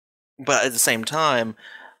 But at the same time,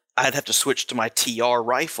 I'd have to switch to my TR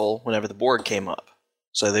rifle whenever the Borg came up,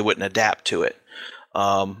 so they wouldn't adapt to it.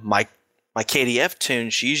 My KDF tune,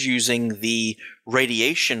 she's using the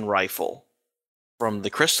radiation rifle from the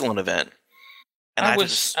Crystalline event. And I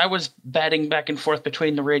was batting back and forth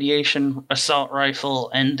between the radiation assault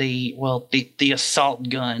rifle and the assault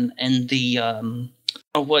gun and the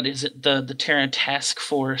what is it, the Terran Task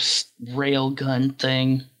Force rail gun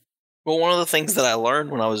thing. Well, one of the things that I learned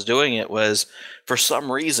when I was doing it was, for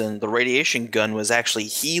some reason, the radiation gun was actually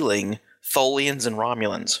healing Tholians and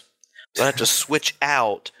Romulans. So I had to switch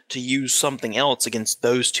out to use something else against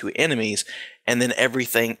those two enemies, and then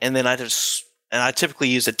I typically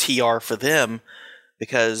use a TR for them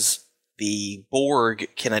because the Borg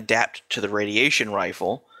can adapt to the radiation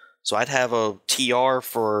rifle. So I'd have a TR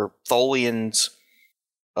for Tholians,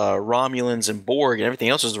 Romulans, and Borg, and everything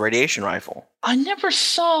else was the radiation rifle. I never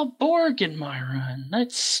saw Borg in my run.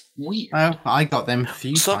 That's weird. Oh, I got them a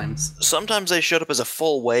few times. Sometimes they showed up as a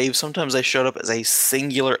full wave. Sometimes they showed up as a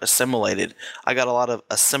singular assimilated. I got a lot of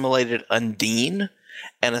assimilated Undine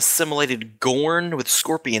and assimilated Gorn with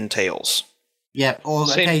scorpion tails. Yeah, or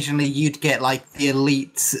occasionally you'd get like the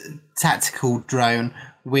elite tactical drone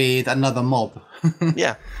with another mob.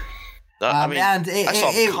 Yeah. I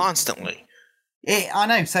saw them constantly. I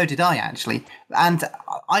know, so did I actually. And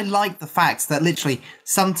I like the fact that literally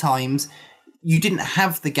sometimes you didn't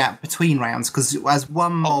have the gap between rounds because as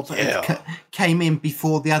one mob came in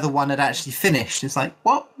before the other one had actually finished, it's like,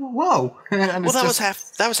 what? Whoa. That was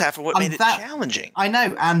half of what made it challenging. I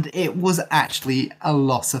know, and it was actually a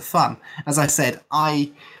lot of fun. As I said,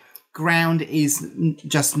 ground is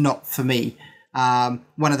just not for me.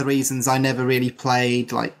 One of the reasons I never really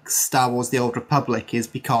played like Star Wars The Old Republic is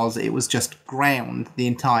because it was just ground the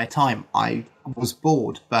entire time. I was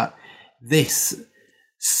bored, but this,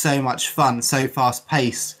 so much fun, so fast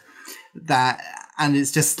paced, and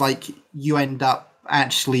it's just like you end up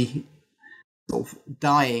actually sort of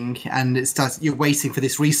dying, and you're waiting for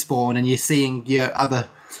this respawn, and you're seeing your other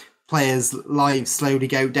players' lives slowly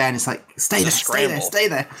go down. It's like, stay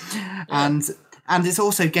there. Yeah. And it's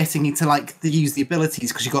also getting into like use the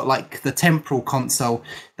abilities, because you've got like the temporal console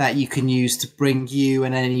that you can use to bring you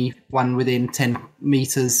and anyone within 10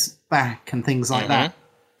 meters back and things like that.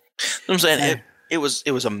 I'm saying it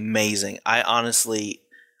was amazing. I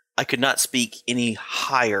could not speak any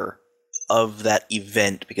higher of that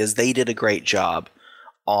event because they did a great job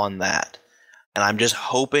on that. And I'm just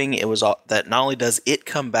hoping that not only does it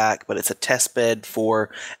come back, but it's a test bed for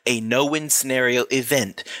a no-win scenario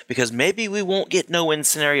event. Because maybe we won't get no-win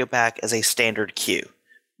scenario back as a standard queue.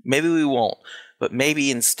 Maybe we won't. But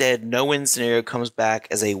maybe instead no-win scenario comes back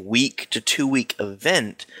as a week to 2 week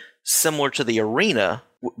event, similar to the arena,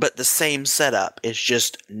 but the same setup. It's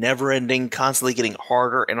just never-ending, constantly getting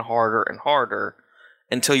harder and harder and harder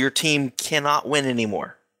until your team cannot win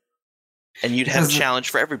anymore. And you'd have a challenge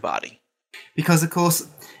for everybody. Because, of course,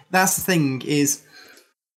 that's the thing is,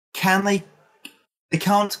 they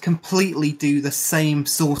can't completely do the same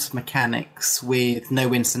sort of mechanics with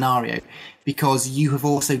no-win scenario, because you have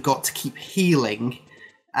also got to keep healing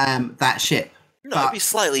that ship. No, it'd be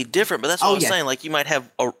slightly different, but that's what I'm saying. Like, you might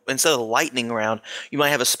have, instead of a lightning round, you might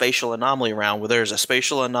have a spatial anomaly round where there's a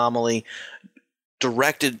spatial anomaly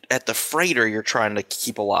directed at the freighter you're trying to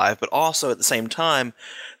keep alive, but also at the same time,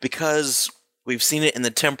 because we've seen it in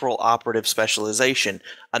the temporal operative specialization,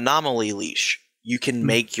 anomaly leash. you can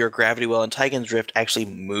make your Gravity Well and Tychon's Rift actually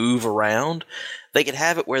move around. They could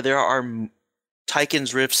have it where there are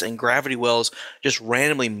Tychon's Rifts and Gravity Wells just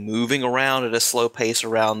randomly moving around at a slow pace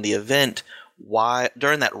around the event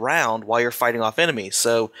during that round while you're fighting off enemies.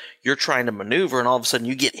 So you're trying to maneuver, and all of a sudden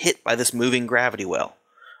you get hit by this moving Gravity Well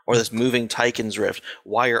or this moving Tychon's Rift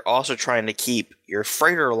while you're also trying to keep your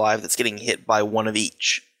freighter alive that's getting hit by one of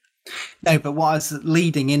each. No, but what I was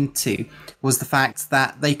leading into was the fact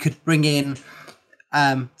that they could bring in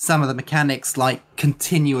some of the mechanics like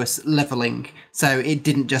continuous leveling, so it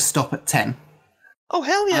didn't just stop at 10. Oh,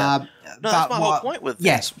 hell yeah. No, that's my whole point with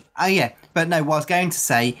this. Yeah. But no, what I was going to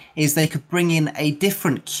say is they could bring in a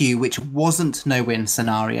different queue which wasn't no-win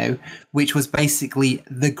scenario, which was basically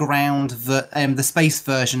the ground, the space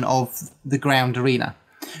version of the ground arena,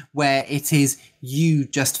 where it is you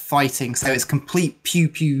just fighting. So it's complete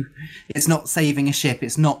pew-pew. It's not saving a ship.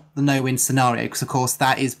 It's not the no-win scenario, because, of course,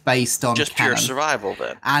 that is based on just canon. Pure survival,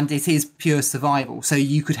 then. And it is pure survival. So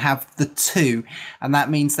you could have the two, and that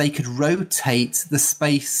means they could rotate the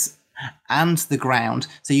space and the ground.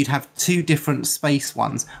 So you'd have two different space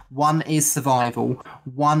ones. One is survival,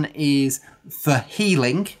 one is for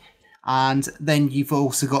healing, and then you've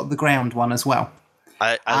also got the ground one as well.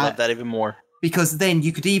 I love that even more. Because then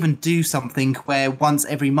you could even do something where once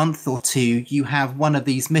every month or two you have one of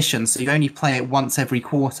these missions, so you only play it once every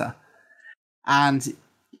quarter. And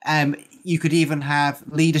you could even have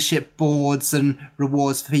leadership boards and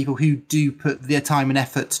rewards for people who do put their time and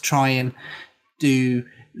effort to try and do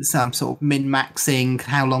some sort of min-maxing,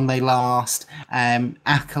 how long they last,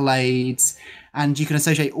 accolades, and you can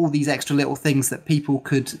associate all these extra little things that people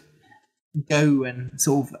could go and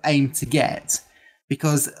sort of aim to get.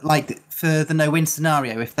 Because, like, for the no-win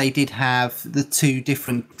scenario, if they did have the two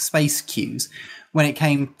different space queues, when it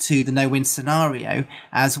came to the no-win scenario,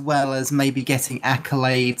 as well as maybe getting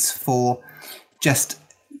accolades for just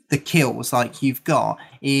the kills like you've got,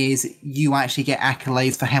 is you actually get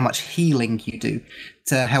accolades for how much healing you do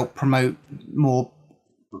to help promote more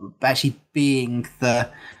actually being the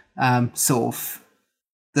sort of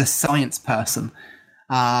the science person.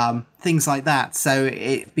 Things like that. So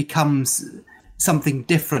it becomes something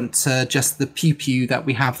different to just the pew-pew that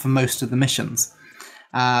we have for most of the missions.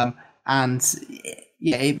 And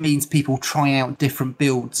yeah, it means people try out different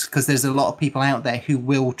builds, because there's a lot of people out there who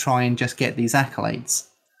will try and just get these accolades.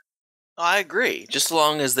 I agree. Just as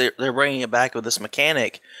long as they're bringing it back with this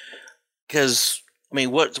mechanic, because I mean,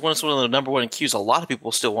 what's one of the number one cues a lot of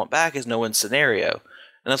people still want back is no-win scenario,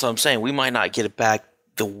 and that's what I'm saying. We might not get it back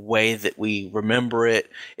the way that we remember it.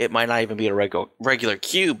 It might not even be a regular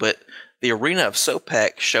queue, but the Arena of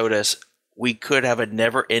Sopek showed us we could have a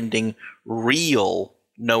never-ending real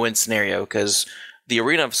no-win scenario, because the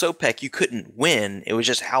Arena of Sopek, you couldn't win. It was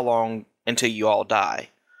just how long until you all die.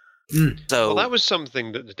 So, well, that was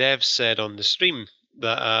something that the devs said on the stream,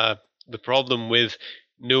 that the problem with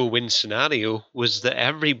no-win scenario was that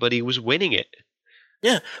everybody was winning it.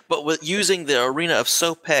 Yeah, but with using the Arena of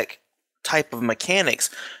Sopek type of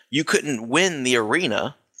mechanics, you couldn't win the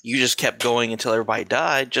arena. You just kept going until everybody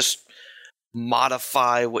died. Just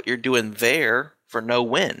modify what you're doing there for no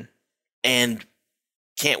win, and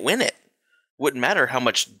can't win it. Wouldn't matter how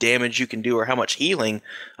much damage you can do or how much healing.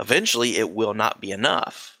 Eventually, it will not be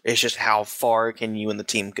enough. It's just how far can you and the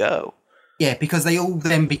team go. Yeah, because they all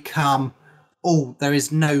then become, there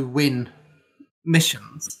is no win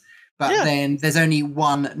missions. But then there's only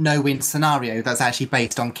one no-win scenario that's actually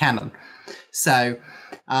based on canon. So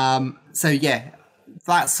yeah,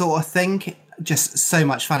 that sort of thing, just so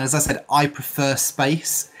much fun. As I said, I prefer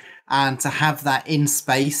space, and to have that in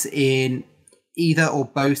space in either or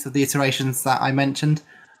both of the iterations that I mentioned,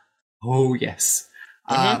 oh yes.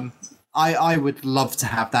 Mm-hmm. I would love to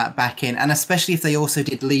have that back in, and especially if they also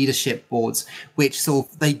did leadership boards, which sort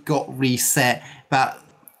of they got reset, but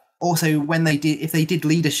also if they did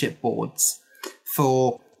leadership boards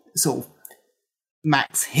for sort of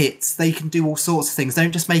max hits, they can do all sorts of things.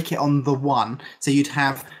 Don't just make it on the one. So you'd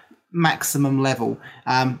have maximum level,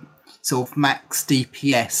 sort of max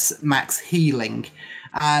DPS, max healing,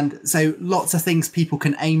 and so lots of things people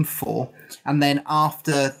can aim for. And then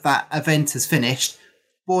after that event is finished,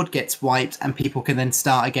 board gets wiped and people can then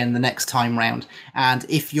start again the next time round. And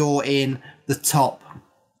if you're in the top,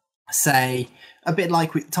 say, a bit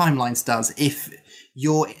like Timelines does, if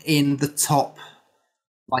you're in the top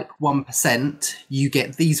like 1%, you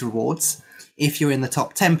get these rewards. If you're in the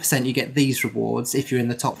top 10%, you get these rewards. If you're in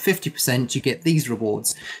the top 50%, you get these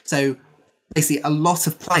rewards. So basically, a lot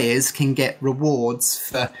of players can get rewards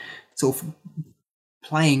for sort of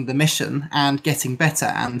playing the mission and getting better.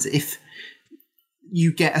 And if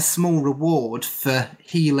you get a small reward for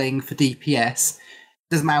healing, for DPS.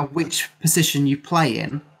 Doesn't matter which position you play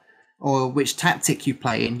in or which tactic you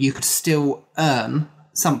play in, you could still earn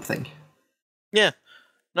something. Yeah.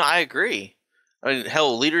 No, I agree. I mean,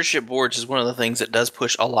 hell, leadership boards is one of the things that does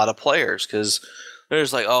push a lot of players, because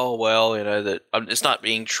there's like, oh, well, that it's not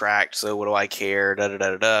being tracked, so what do I care,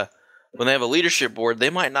 da-da-da-da-da. When they have a leadership board, they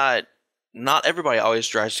might not everybody always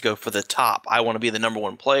tries to go for the top. I want to be the number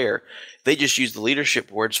one player. They just use the leadership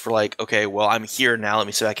boards for like, okay, well, I'm here now, let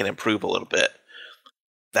me see if I can improve a little bit.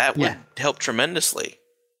 That would help tremendously.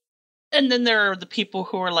 And then there are the people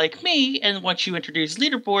who are like me, and once you introduce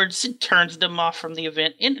leaderboards, it turns them off from the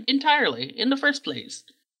event entirely in the first place.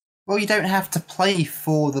 Well, you don't have to play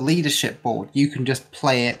for the leadership board. You can just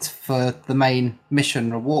play it for the main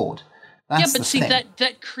mission reward. That's but see, thing.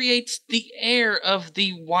 that creates the air of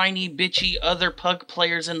the whiny, bitchy other pug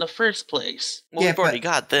players in the first place. Well, we've already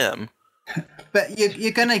got them. But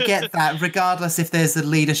you're going to get that regardless if there's a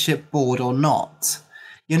leadership board or not.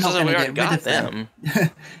 You're not going to get rid of them.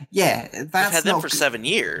 Yeah, We've had them for 7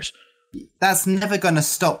 years. That's never going to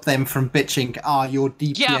stop them from bitching, your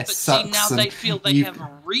DPS sucks. See, now they feel they have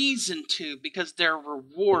a reason to, because there are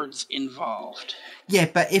rewards involved. Yeah,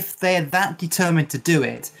 but if they're that determined to do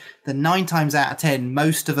it, then 9 times out of 10,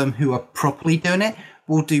 most of them who are properly doing it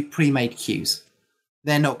will do pre-made queues.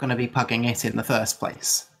 They're not going to be pugging it in the first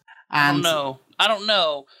place. And I don't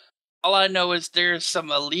know. All I know is there's some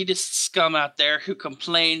elitist scum out there who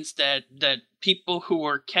complains that people who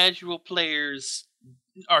are casual players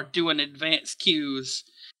are doing advanced queues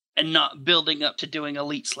and not building up to doing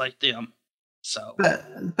elites like them. So,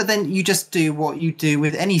 but then you just do what you do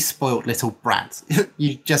with any spoiled little brat.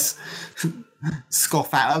 You just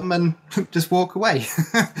scoff at them and just walk away.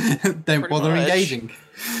 Don't bother engaging,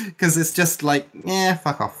 because it's just like,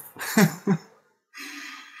 fuck off.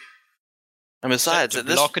 And besides,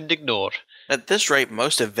 block and ignore. At this rate,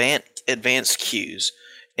 most advanced queues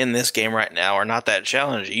in this game right now are not that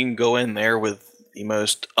challenging. You can go in there with the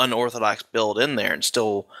most unorthodox build in there and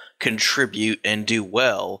still contribute and do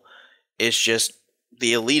well. It's just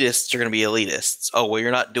the elitists are going to be elitists. Oh, well,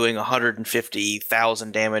 you're not doing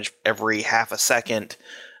 150,000 damage every half a second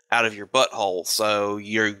out of your butthole, so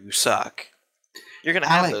you suck. You're going to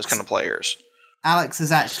have those kind of players. Alex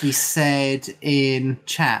has actually said in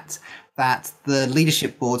chat that the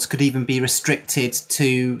leadership boards could even be restricted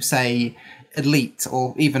to, say, elite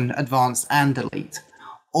or even advanced and elite.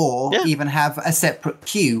 Or even have a separate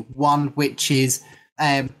queue, one which is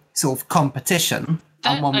sort of competition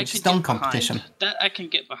and one which is non-competition. That I can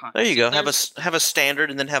get behind. There you go. Have a standard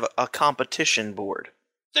and then have a competition board.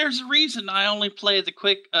 There's a reason I only play the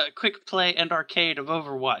quick play and arcade of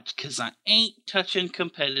Overwatch, because I ain't touching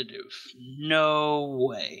competitive. No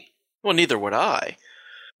way. Well, neither would I.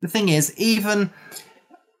 The thing is, even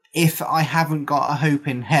if I haven't got a hope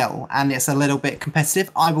in hell and it's a little bit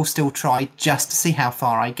competitive, I will still try just to see how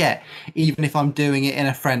far I get, even if I'm doing it in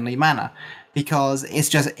a friendly manner, because it's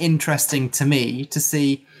just interesting to me to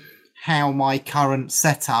see how my current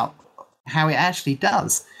setup, how it actually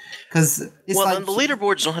does. Because it's and the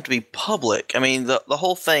leaderboards don't have to be public. I mean, the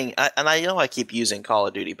whole thing, and I know I keep using Call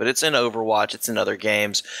of Duty, but it's in Overwatch, it's in other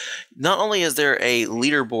games. Not only is there a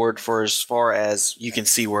leaderboard for as far as you can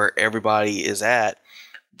see where everybody is at,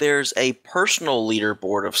 there's a personal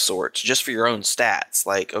leaderboard of sorts just for your own stats.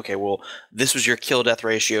 Like, okay, well, this was your kill-death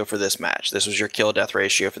ratio for this match. This was your kill-death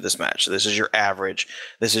ratio for this match. So this is your average.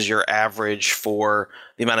 This is your average for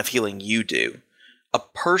the amount of healing you do. A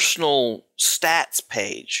personal stats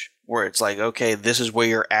page where it's like, okay, this is where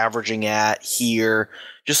you're averaging at here,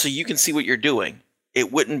 just so you can see what you're doing.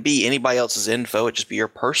 It wouldn't be anybody else's info. It'd just be your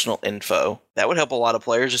personal info. That would help a lot of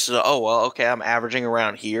players just to know, oh, well, okay, I'm averaging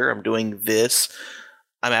around here. I'm doing this.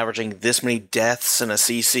 I'm averaging this many deaths in a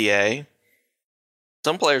CCA.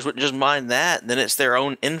 Some players wouldn't just mind that. Then it's their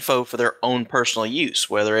own info for their own personal use,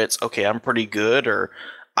 whether it's, okay, I'm pretty good or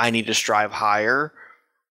I need to strive higher.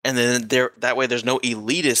 And then that way there's no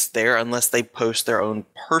elitists there unless they post their own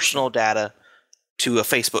personal data to a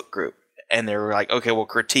Facebook group. And they're like, okay, well,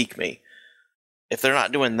 critique me. If they're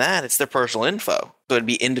not doing that, it's their personal info. So it'd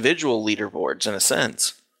be individual leaderboards in a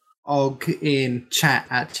sense. Og in chat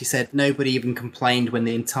actually said nobody even complained when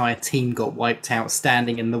the entire team got wiped out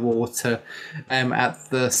standing in the water at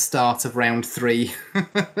the start of round 3.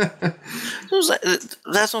 That's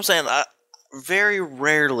what I'm saying. Very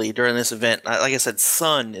rarely during this event, like I said,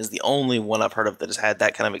 Sun is the only one I've heard of that has had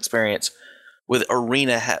that kind of experience with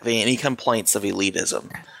Arena having any complaints of elitism.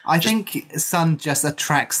 I think Sun just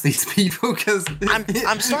attracts these people because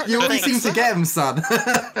I'm starting you to always think seem to get them, Sun.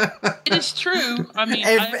 It is true. I mean,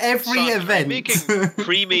 every event. Making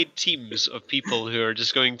pre-made teams of people who are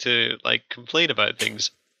just going to like complain about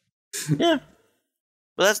things. Yeah,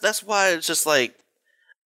 but that's why it's just like,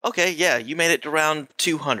 okay, yeah, you made it to round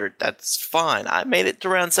 200. That's fine. I made it to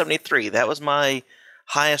round 73. That was my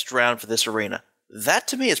highest round for this arena. That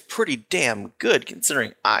to me is pretty damn good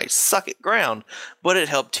considering I suck at ground, but it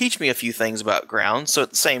helped teach me a few things about ground, so at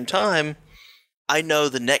the same time, I know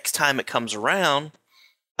the next time it comes around,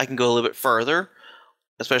 I can go a little bit further,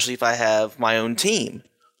 especially if I have my own team.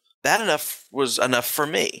 That was enough for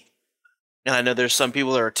me. And I know there's some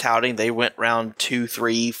people that are touting they went round 2,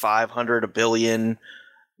 3, 500, a billion,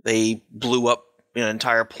 they blew up an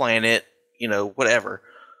entire planet, whatever.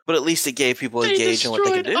 But at least it gave people a gauge on what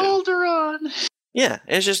they could do. Alderaan. Yeah,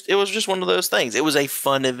 it was just one of those things. It was a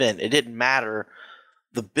fun event. It didn't matter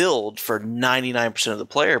the build for 99% of the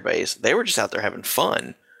player base. They were just out there having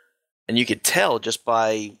fun. And you could tell just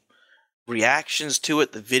by reactions to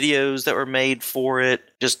it, the videos that were made for it,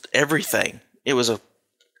 just everything. It was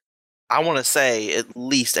I want to say, at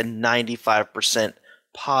least a 95%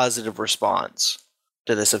 positive response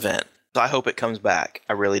to this event. So I hope it comes back.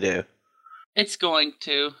 I really do. It's going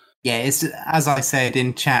to. Yeah, it's as I said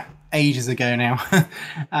in chat ages ago now,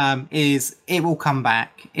 is it will come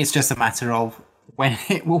back. It's just a matter of when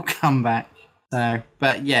it will come back. So,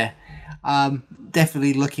 but yeah,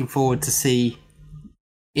 definitely looking forward to see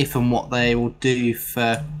if and what they will do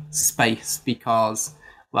for space because,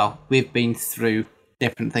 well, we've been through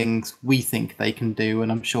different things we think they can do,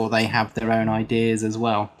 and I'm sure they have their own ideas as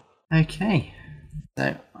well. Okay,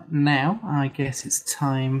 so now I guess it's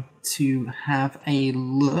time to have a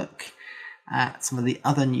look at some of the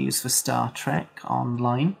other news for Star Trek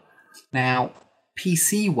Online. Now,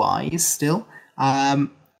 PC-wise still,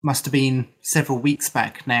 must have been several weeks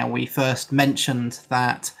back now, we first mentioned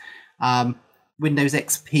that Windows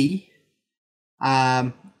XP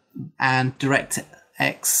and DirectX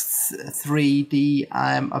 3D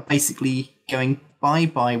are basically going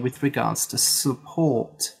bye-bye with regards to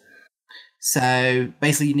support. So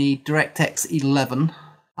basically you need DirectX 11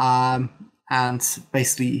 and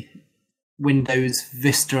basically Windows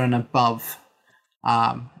Vista and above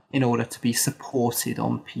in order to be supported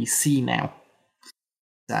on PC now.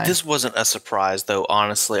 So. This wasn't a surprise, though,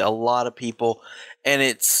 honestly. A lot of people, and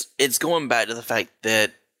it's going back to the fact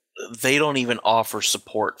that they don't even offer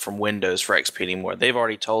support from Windows for XP anymore. They've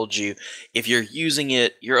already told you, if you're using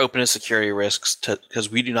it, you're open to security risks because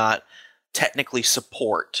we do not technically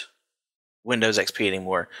support Windows XP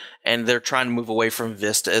anymore. And they're trying to move away from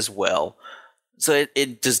Vista as well. So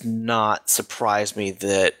it does not surprise me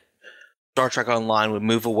that Star Trek Online would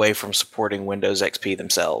move away from supporting Windows XP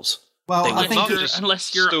themselves. Well, I think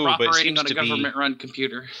unless you're operating on a government-run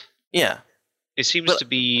computer. Yeah. It seems to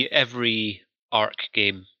be every ARC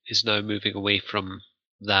game is now moving away from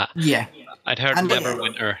that. Yeah. I'd heard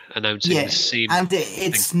Neverwinter announcing the same and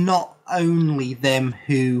it's not only them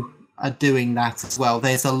who are doing that as well.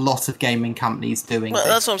 There's a lot of gaming companies doing Well,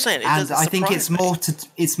 this. that's what I'm saying. And I think it's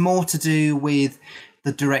more to do with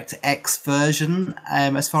the DirectX version,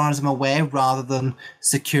 as far as I'm aware, rather than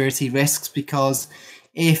security risks, because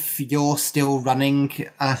if you're still running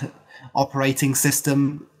an operating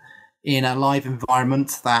system in a live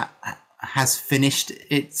environment that has finished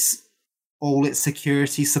all its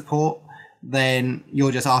security support, then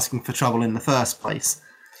you're just asking for trouble in the first place.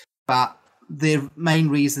 But the main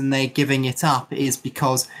reason they're giving it up is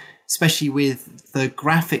because, especially with the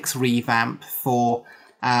graphics revamp for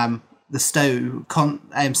the Stow on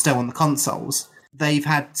the consoles, they've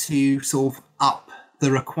had to sort of up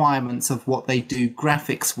the requirements of what they do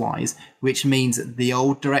graphics-wise, which means that the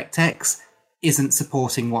old DirectX isn't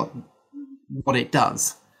supporting what it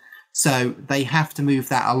does. So they have to move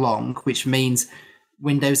that along, which means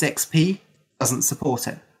Windows XP doesn't support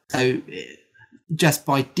it. So just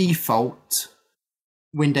by default,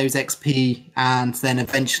 Windows XP and then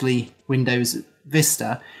eventually Windows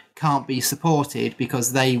Vista can't be supported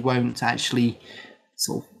because they won't actually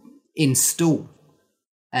sort of install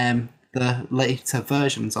the later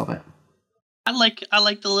versions of it. I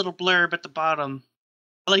like the little blurb at the bottom.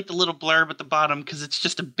 I like the little blurb at the bottom because it's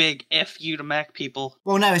just a big F you to Mac people.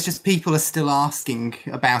 Well, no, it's just people are still asking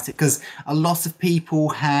about it because a lot of people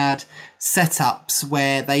had setups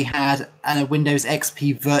where they had a Windows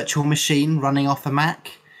XP virtual machine running off a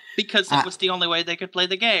Mac. Because it was the only way they could play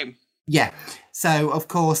the game. Yeah. So, of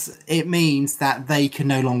course, it means that they can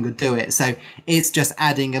no longer do it. So it's just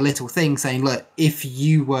adding a little thing saying, look, if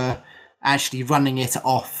you were actually running it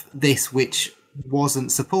off this which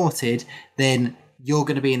wasn't supported, then you're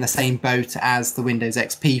going to be in the same boat as the Windows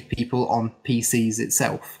XP people on PCs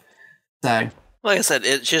itself. So, like I said,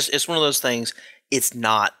 it's one of those things. It's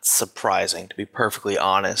not surprising, to be perfectly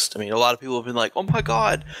honest. I mean, a lot of people have been like, "Oh my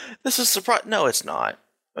god, this is surprising." No, it's not.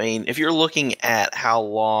 I mean, if you're looking at how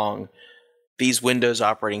long these Windows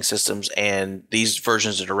operating systems and these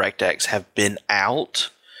versions of DirectX have been out,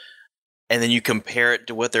 and then you compare it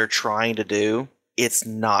to what they're trying to do, it's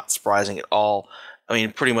not surprising at all. I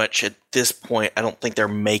mean, pretty much at this point, I don't think they're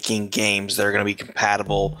making games that are going to be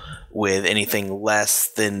compatible with anything less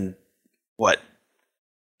than,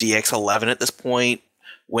 DX11 at this point,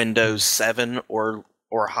 Windows 7 or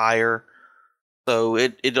higher. So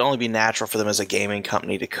it'd only be natural for them as a gaming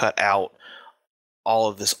company to cut out all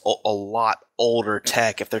of this a lot older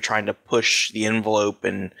tech if they're trying to push the envelope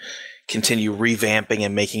and continue revamping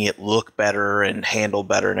and making it look better and handle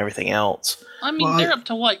better and everything else. I mean, they're up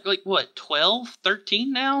to what, 12,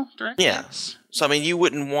 13 now? DirectX? Yeah. So I mean, you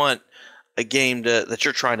wouldn't want a game that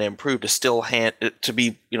you're trying to improve to still to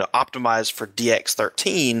be optimized for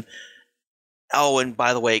DX13. Oh, and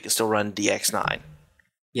by the way, it can still run DX9.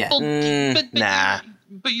 Yeah. Well, nah.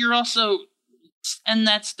 But you're also, and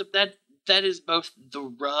that is both the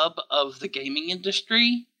rub of the gaming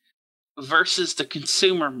industry versus the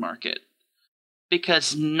consumer market,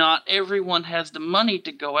 because not everyone has the money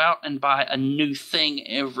to go out and buy a new thing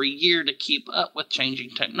every year to keep up with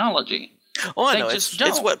changing technology. Oh, I know.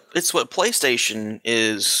 It's what PlayStation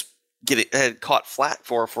had caught flat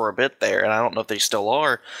for a bit there, and I don't know if they still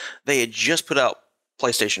are. They had just put out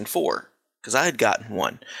PlayStation 4 because I had gotten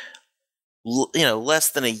one. Less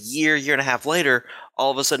than a year and a half later,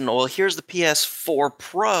 all of a sudden, well, here's the PS4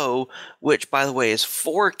 Pro, which, by the way, is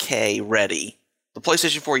 4K ready. The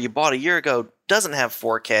PlayStation 4 you bought a year ago doesn't have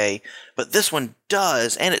 4K, but this one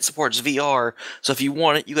does, and it supports VR. So if you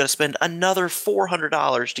want it, you got to spend another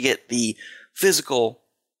 $400 to get the physical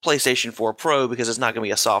PlayStation 4 Pro because it's not going to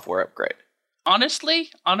be a software upgrade.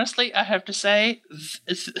 Honestly, I have to say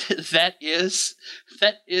that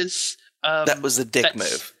was a dick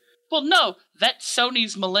move. Well, no, that's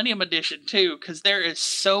Sony's Millennium Edition too, because there is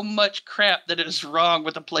so much crap that is wrong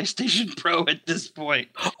with the PlayStation Pro at this point.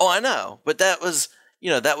 Oh, I know, but that was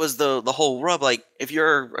the whole rub. Like, if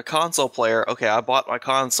you're a console player, okay, I bought my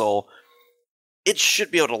console. It should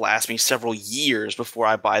be able to last me several years before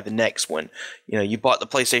I buy the next one. You bought the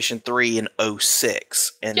PlayStation 3 in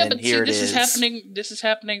 2006, and then here it is. This is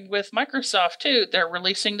happening with Microsoft too. They're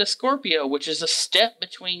releasing the Scorpio, which is a step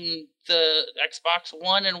between the Xbox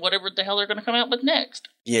One and whatever the hell they're going to come out with next.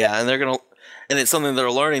 Yeah, and it's something they're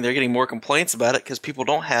learning. They're getting more complaints about it because people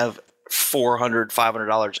don't have $400,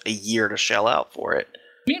 $500 a year to shell out for it.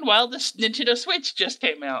 Meanwhile, this Nintendo Switch just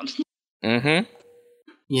came out. Mm-hmm.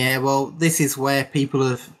 Yeah, well, this is where people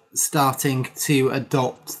are starting to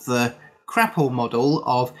adopt the Crapple model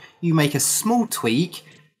of you make a small tweak,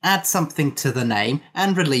 add something to the name,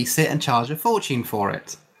 and release it and charge a fortune for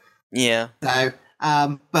it. Yeah. So,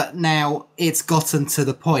 but now it's gotten to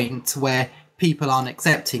the point where people aren't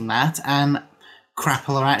accepting that, and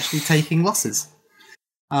Crapple are actually taking losses.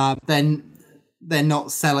 Then they're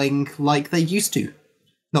not selling like they used to.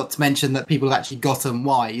 Not to mention that people have actually gotten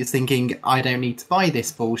wise, thinking, I don't need to buy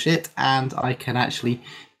this bullshit, and I can actually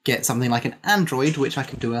get something like an Android, which I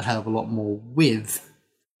can do a hell of a lot more with.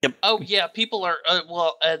 Yep. Oh, yeah, people are,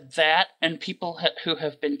 that, and people who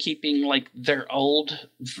have been keeping, their old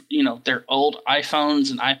iPhones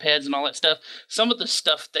and iPads and all that stuff. Some of the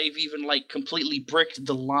stuff they've even, completely bricked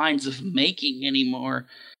the lines of making anymore.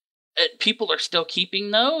 People are still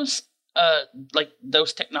keeping those,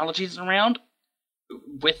 those technologies around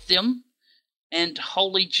with them, and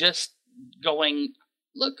wholly just going,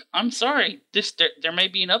 look, I'm sorry, there may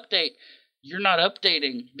be an update. You're not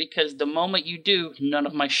updating, because the moment you do, none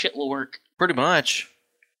of my shit will work. Pretty much.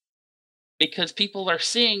 Because people are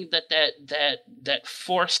seeing that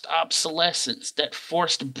forced obsolescence, that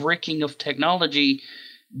forced bricking of technology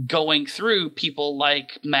going through people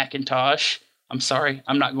like Macintosh. I'm sorry,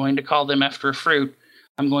 I'm not going to call them after a fruit.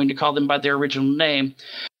 I'm going to call them by their original name.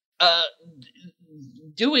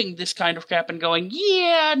 Doing this kind of crap and going,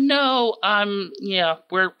 we're not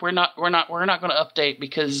going to update,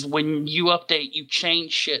 because when you update, you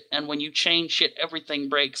change shit, and when you change shit, everything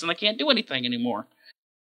breaks, and I can't do anything anymore.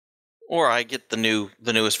 Or I get the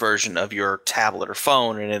newest version of your tablet or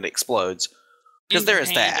phone and it explodes. Because there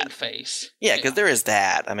is that. Face. Yeah, because there is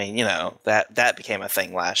that. I mean, that became a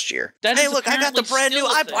thing last year. Hey, look, I got the brand new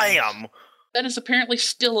iPlam! That is apparently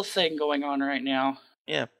still a thing going on right now.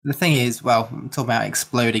 Yeah. The thing is, well, I'm talking about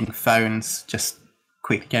exploding phones, just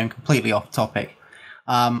quickly going completely off topic.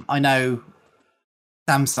 I know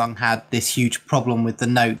Samsung had this huge problem with the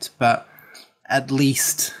Note, but at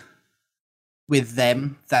least with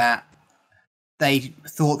them, that they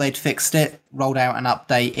thought they'd fixed it, rolled out an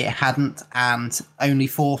update, it hadn't, and only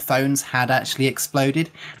 4 phones had actually exploded,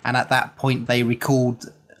 and at that point they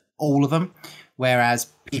recalled all of them, whereas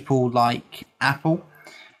people like Apple,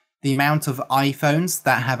 the amount of iPhones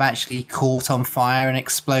that have actually caught on fire and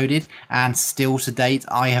exploded, and still to date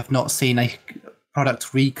I have not seen a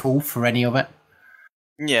product recall for any of it.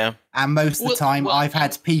 Yeah. And most of the time, I've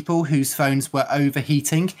had people whose phones were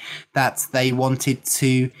overheating that they wanted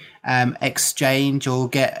to exchange or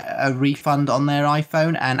get a refund on their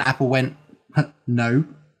iPhone, and Apple went, no.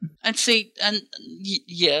 And see,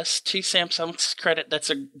 yes, to Samsung's credit,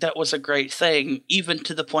 that was a great thing, even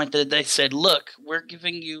to the point that they said, look, we're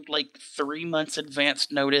giving you like 3 months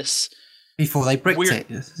advance notice. Before they bricked it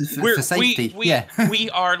for safety. We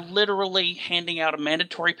are literally handing out a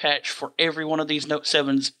mandatory patch for every one of these Note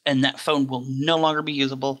 7s, and that phone will no longer be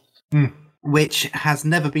usable. Which has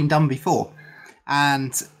never been done before.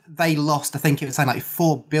 And they lost, I think it was something like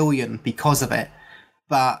 $4 billion because of it.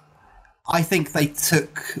 But I think they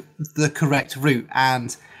took the correct route,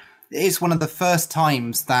 and it's one of the first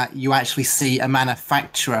times that you actually see a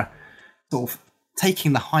manufacturer sort of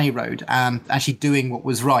taking the high road and actually doing what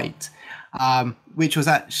was right. Which was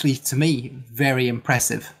actually, to me, very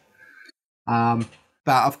impressive. But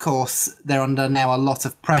of course, they're under now a lot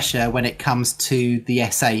of pressure when it comes to the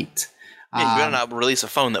S8. Yeah, you better not release a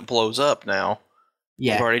phone that blows up now.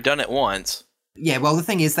 Yeah. You've already done it once. Yeah, well, the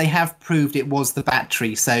thing is, they have proved it was the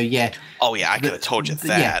battery, so yeah. Oh, yeah, I could have told you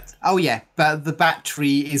that. Yeah. Oh, yeah, but the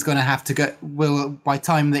battery is going to have to go... Well, by the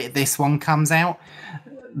time that this one comes out,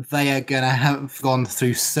 they are going to have gone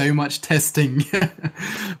through so much testing.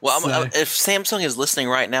 Well, if Samsung is listening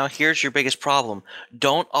right now, here's your biggest problem.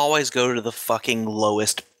 Don't always go to the fucking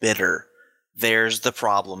lowest bidder. There's the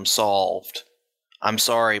problem solved. I'm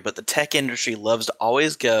sorry, but the tech industry loves to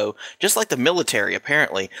always go, just like the military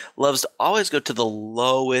apparently, loves to always go to the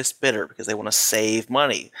lowest bidder because they want to save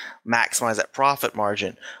money, maximize that profit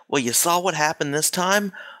margin. Well, you saw what happened this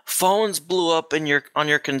time? Phones blew up on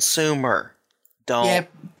your consumer. Don't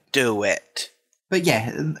do it. But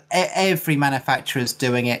yeah, every manufacturer's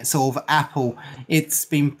doing it. Sort of Apple, it's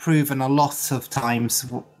been proven a lot of times,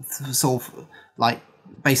 sort of like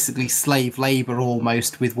basically slave labor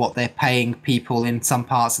almost with what they're paying people in some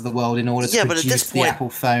parts of the world in order to produce the Apple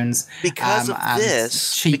phones. Because of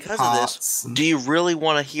this, do you really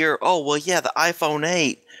want to hear, oh, well, yeah, the iPhone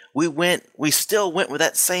 8, we still went with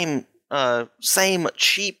that same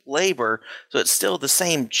cheap labor, so it's still the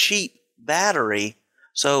same cheap battery,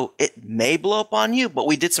 so it may blow up on you, but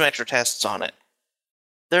we did some extra tests on it.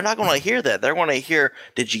 They're not going to hear that. They're going to hear,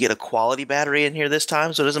 did you get a quality battery in here this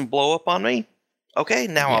time so it doesn't blow up on me? Okay,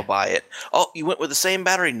 now I'll buy it. Oh, you went with the same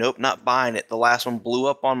battery? Nope, not buying it. The last one blew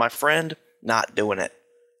up on my friend? Not doing it.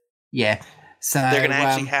 Yeah. So they're going to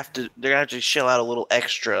actually they're going to actually shell out a little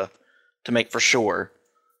extra to make for sure.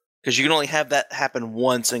 Because you can only have that happen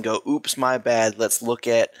once and go, oops, my bad, let's look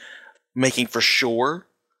at making for sure.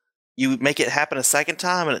 You make it happen a second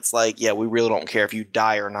time, and it's like, yeah, we really don't care if you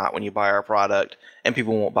die or not when you buy our product, and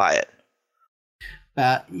people won't buy it.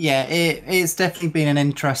 But yeah, it's definitely been an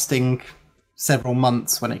interesting several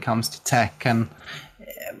months when it comes to tech, and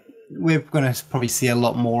we're going to probably see a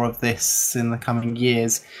lot more of this in the coming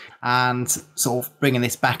years. And sort of bringing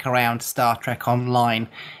this back around to Star Trek Online,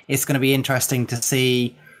 it's going to be interesting to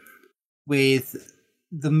see with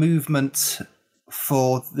the movement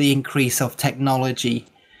for the increase of technology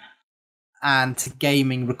and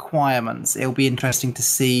gaming requirements. It'll be interesting to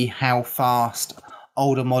see how fast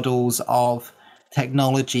older models of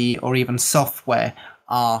technology or even software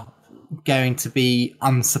are going to be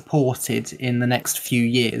unsupported in the next few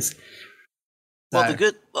years. Well,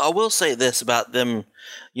 I will say this about them,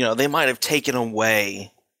 they might have taken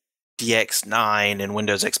away DX9 and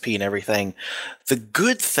Windows XP and everything. The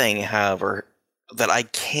good thing, however, that I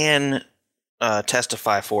can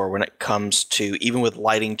testify for when it comes to, even with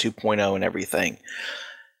Lighting 2.0 and everything,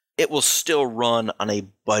 it will still run on a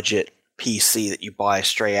budget PC that you buy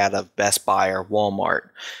straight out of Best Buy or Walmart.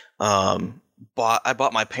 I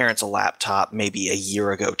bought my parents a laptop maybe a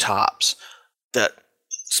year ago tops that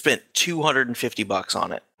spent $250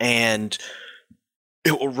 on it, and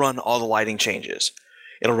it will run all the lighting changes.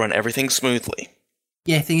 It'll run everything smoothly.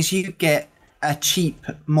 Yeah, things you get a cheap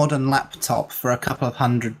modern laptop for a couple of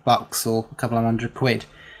 $100 or a couple of £100.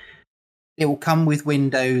 It will come with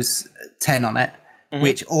Windows 10 on it,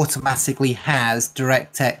 which automatically has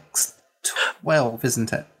DirectX 12,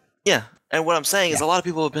 isn't it? Yeah, and what I'm saying is a lot of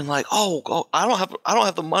people have been like, "Oh, I don't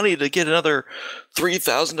have the money to get another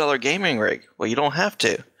 $3,000 gaming rig." Well, you don't have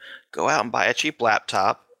to. Go out and buy a cheap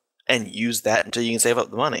laptop and use that until you can save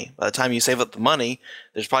up the money. By the time you save up the money,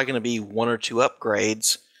 there's probably going to be 1 or 2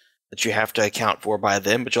 upgrades that you have to account for by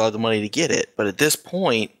then, but you'll have the money to get it. But at this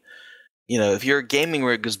point, if your gaming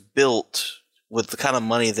rig is built with the kind of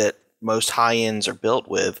money that most high-ends are built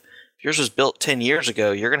with, if yours was built 10 years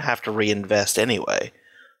ago, you're going to have to reinvest anyway.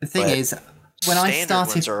 The thing is, when I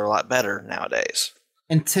started, ones are a lot better nowadays.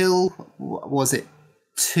 Until, was it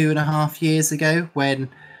 2.5 years ago, when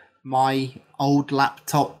my old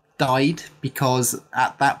laptop died, because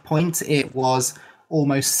at that point it was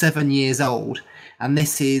almost 7 years old, and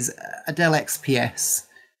this is a Dell XPS,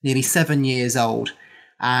 nearly 7 years old,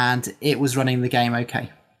 and it was running the game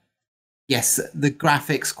okay. Yes, the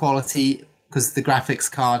graphics quality, because the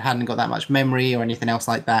graphics card hadn't got that much memory or anything else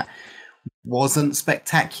like that, wasn't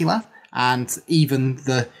spectacular, and even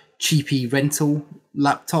the cheapy rental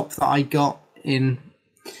laptop that I got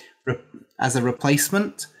as a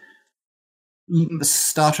replacement,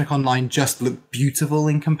 Star Trek Online just looked beautiful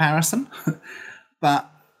in comparison. But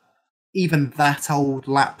even that old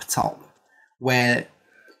laptop, where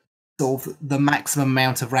sort of the maximum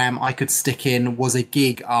amount of RAM I could stick in was a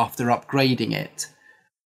gig after upgrading it,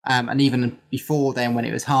 and even before then, when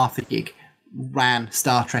it was half a gig, ran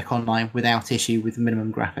Star Trek Online without issue with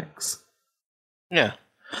minimum graphics. Yeah.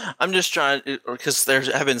 I'm just trying, because there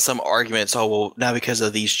have been some arguments, now because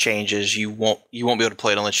of these changes, you won't be able to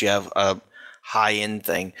play it unless you have a high-end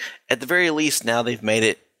thing. At the very least, now they've made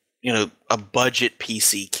it, a budget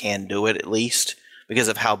PC can do it, at least, because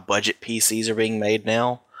of how budget PCs are being made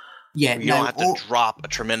now. Yeah, you don't have to drop a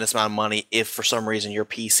tremendous amount of money if for some reason your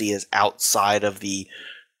PC is outside of the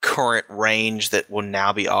current range that will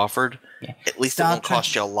now be offered. Yeah. At least it won't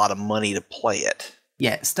cost you a lot of money to play it.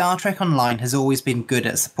 Yeah, Star Trek Online has always been good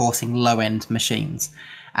at supporting low-end machines.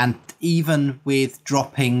 And even with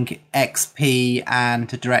dropping XP and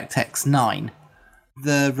DirectX 9,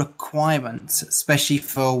 the requirements, especially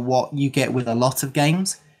for what you get with a lot of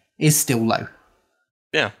games, is still low.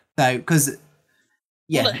 Yeah. So, because...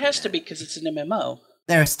 Yeah, well, it has to be because it's an MMO.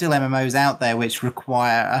 There are still MMOs out there which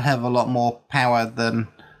require a hell of a lot more power than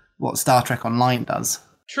what Star Trek Online does.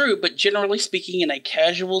 True, but generally speaking, in a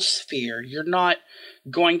casual sphere, you're not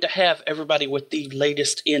going to have everybody with the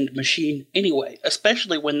latest end machine anyway,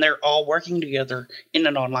 especially when they're all working together in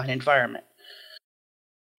an online environment.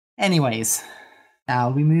 Anyways, now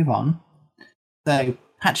we move on. So,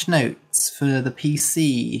 patch notes for the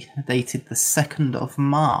PC dated the 2nd of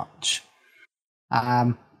March.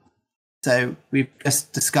 So we've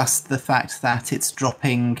just discussed the fact that it's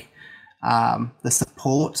dropping the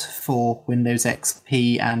support for Windows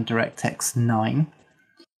XP and DirectX 9.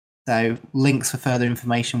 So links for further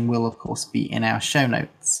information will, of course, be in our show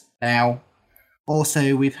notes. Now,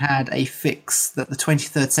 also, we've had a fix that the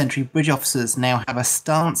 23rd Century Bridge officers now have a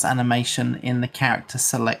stance animation in the character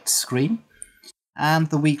select screen. And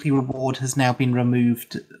the weekly reward has now been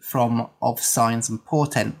removed from of signs and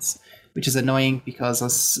portents, which is annoying because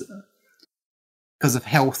of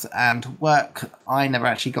health and work, I never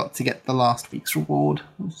actually got to get the last week's reward.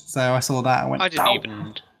 So I saw that and went, I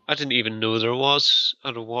didn't even know there was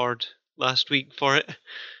a reward last week for it.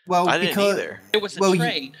 Well, I didn't either. It was a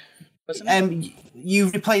trade, wasn't it? You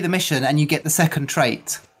replay the mission and you get the second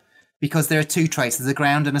trait, because there are 2 traits. There's a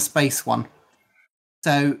ground and a space one.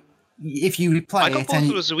 So if you replay I got both of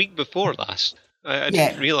those a week before last. I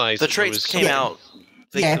didn't realise the traits came out.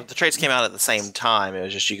 The traits came out at the same time. It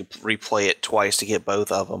was just you could replay it twice to get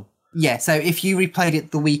both of them. Yeah, so if you replayed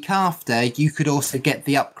it the week after, you could also get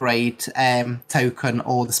the upgrade token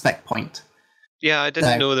or the spec point. Yeah, I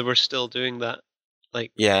didn't know they were still doing that.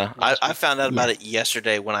 I found out about it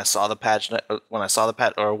yesterday when I saw the patch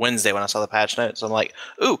or Wednesday when I saw the patch notes. I'm like,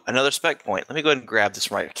 ooh, another spec point. Let me go ahead and grab this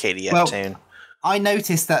from my KDF tune. I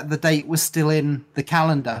noticed that the date was still in the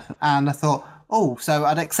calendar, and I thought, oh, so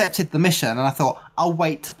I'd accepted the mission, and I thought, I'll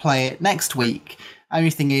wait to play it next week. Only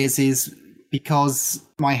thing is because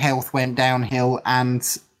my health went downhill and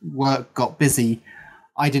work got busy,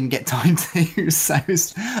 I didn't get time to. So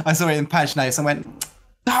I saw it in patch notes and went,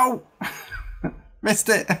 no! Missed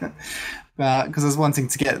it. But because I was wanting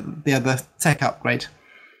to get the other tech upgrade,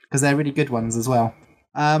 because they're really good ones as well.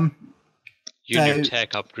 Junior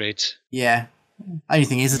tech upgrades. Yeah. Only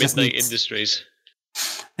thing is, Midnight Industries.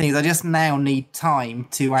 I just now need time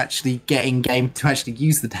to actually get in game to actually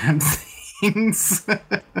use the damn things.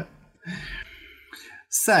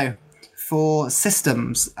 So, for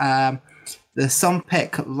systems, the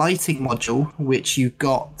Sompek lighting module, which you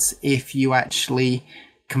got if you actually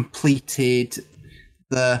completed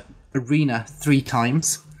the arena 3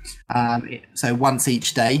 times, so once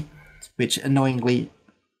each day, which annoyingly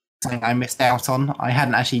something I missed out on. I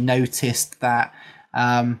hadn't actually noticed that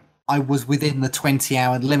I was within the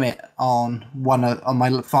 20-hour limit on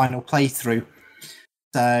my final playthrough.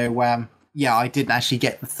 So yeah, I didn't actually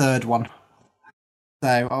get the third one.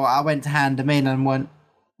 So I went to hand them in and went,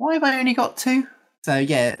 why have I only got 2? So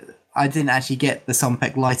yeah, I didn't actually get the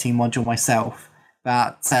Sompek lighting module myself,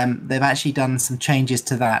 but they've actually done some changes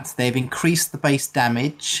to that. They've increased the base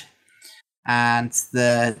damage and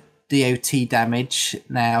the DOT damage.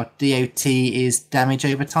 Now, DOT is damage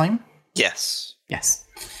over time? Yes. Yes.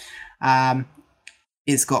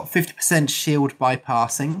 It's got 50% shield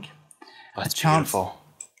bypassing. That's beautiful.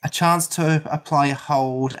 A chance to apply a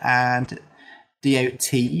hold, and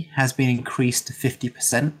DOT has been increased to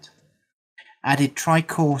 50%. Added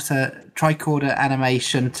tricorder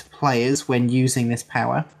animation to players when using this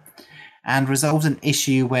power, and resolved an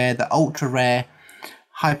issue where the ultra rare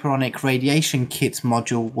hyperonic radiation kit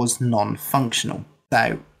module was non-functional.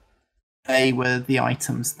 So they were the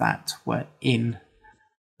items that were in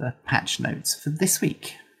the patch notes for this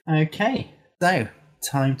week. Okay, so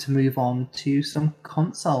time to move on to some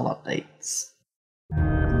console updates.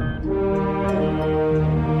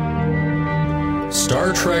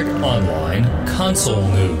 Star Trek Online console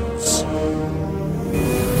news.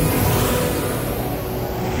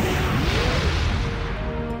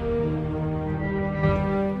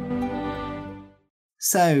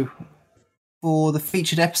 So, for the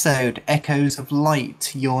featured episode, Echoes of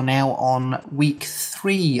Light, you're now on week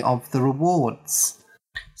 3 of the rewards.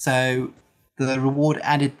 So, the reward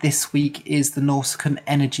added this week is the Nausicaan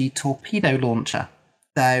Energy Torpedo Launcher.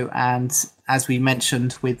 So, and as we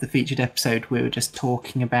mentioned with the featured episode, we were just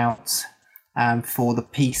talking about for the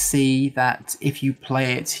PC that if you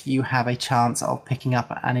play it, you have a chance of picking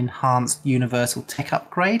up an enhanced universal tech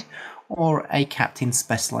upgrade or a captain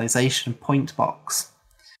specialization point box.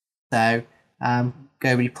 So, go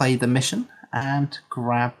replay the mission and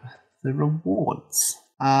grab the rewards.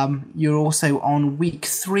 You're also on week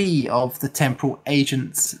 3 of the Temporal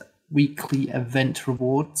Agents weekly event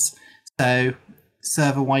rewards. So,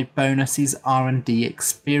 server-wide bonus is R&D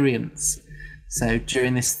experience. So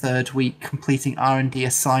during this 3rd week, completing R&D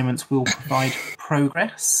assignments will provide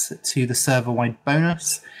progress to the server-wide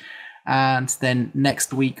bonus. And then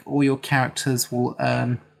next week, all your characters will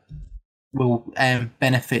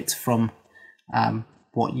benefit from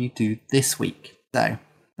what you do this week. So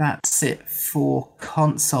that's it for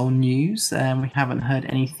console news. We haven't heard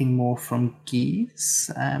anything more from Geese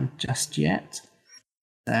just yet.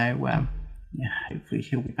 So yeah, hopefully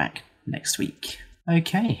he'll be back next week.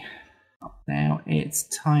 Okay, now it's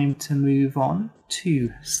time to move on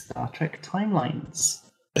to Star Trek Timelines.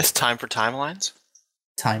 It's time for timelines?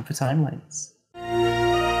 Time for Timelines.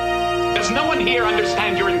 Does no one here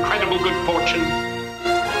understand your incredible good fortune?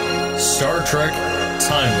 Star Trek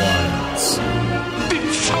Timelines.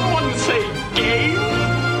 Did someone say game?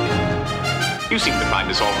 You seem to find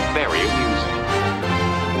this all very amusing.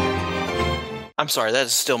 I'm sorry, that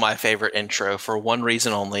is still my favorite intro for one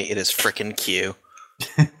reason only. It is frickin' Q.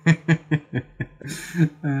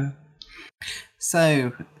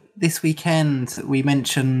 So, this weekend, we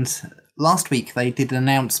mentioned last week they did an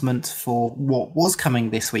announcement for what was coming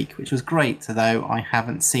this week, which was great, though I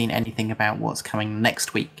haven't seen anything about what's coming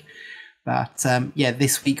next week. But yeah,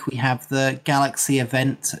 this week we have the Galaxy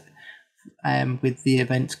event with the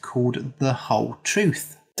event called The Whole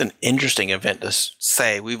Truth. It's an interesting event to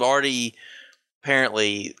say. We've already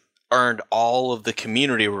apparently earned all of the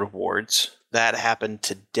community rewards. That happened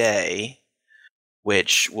today,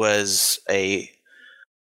 which was a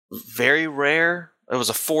very rare. It was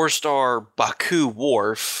a 4-star Baku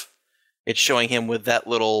Wharf. It's showing him with that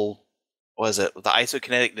little, the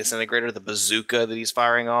isokinetic disintegrator, the bazooka that he's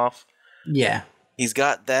firing off. Yeah. He's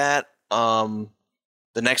got that. The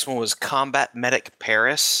next one was Combat Medic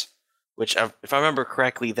Paris, which, if I remember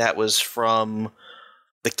correctly, that was from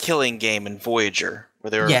the Killing game in Voyager.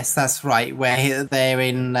 Where they were, yes, that's right. Where they're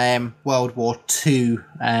in World War II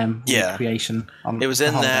recreation. It was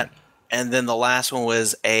in that. And then the last one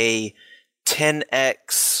was a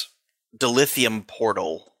 10x dilithium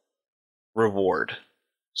portal reward.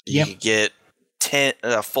 So you could get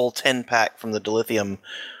a full 10 pack from the dilithium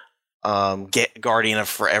Guardian of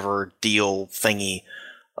Forever deal thingy.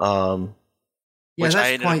 I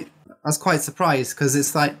was quite surprised because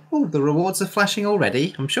it's like, oh, the rewards are flashing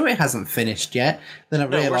already. I'm sure it hasn't finished yet. Then I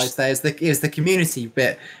realised there's the community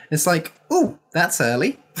bit. It's like, oh, that's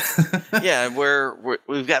early. Yeah,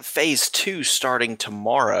 we've got phase 2 starting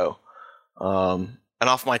tomorrow. And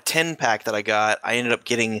off my 10 pack that I got, I ended up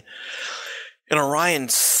getting an Orion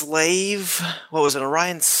slave. What was it?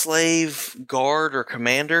 Orion slave guard or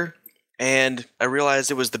commander? And I realized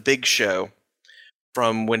it was the Big Show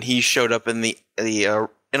from when he showed up in the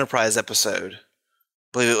Enterprise episode. I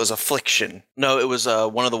believe it was Affliction. No, it was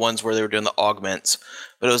one of the ones where they were doing the augments,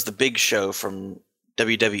 but it was the Big Show from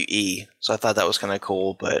WWE. So I thought that was kind of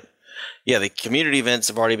cool. But yeah, the community events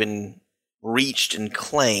have already been reached and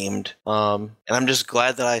claimed, and I'm just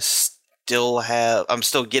glad that I'm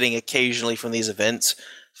still getting occasionally from these events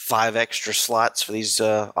 5 extra slots for these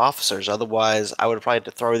officers. Otherwise, I would have probably had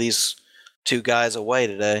to throw these 2 guys away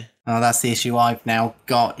today. Oh, that's the issue I've now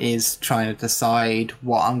got, is trying to decide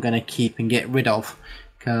what I'm going to keep and get rid of,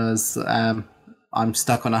 because I'm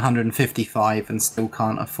stuck on 155 and still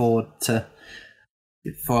can't afford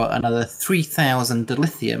for another 3,000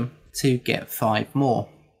 dilithium to get 5 more.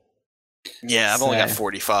 Yeah, I've only got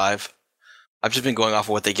 45. I've just been going off of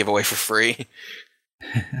what they give away for free.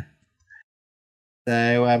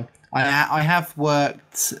 So I have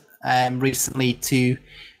worked recently to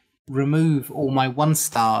remove all my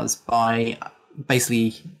 1-stars by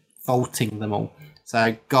basically vaulting them all. So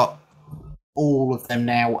I got all of them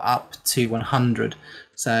now up to 100.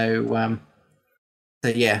 So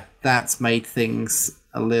yeah, that's made things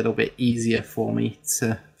a little bit easier for me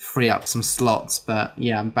to free up some slots. But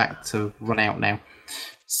yeah, I'm back to run out now.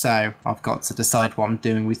 So I've got to decide what I'm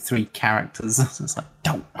doing with 3 characters. So it's like,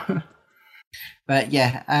 don't. But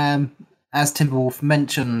yeah, as Timberwolf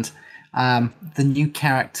mentioned, the new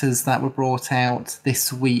characters that were brought out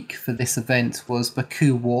this week for this event was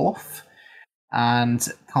Baku Worf and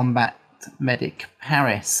Combat Medic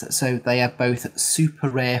Paris. So they are both super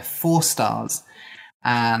rare 4-stars.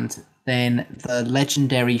 And then the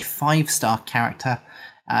legendary 5-star character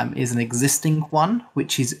is an existing one,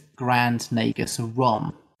 which is Grand Nagus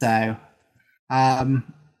Rom.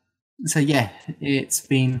 So yeah, it's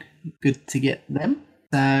been good to get them.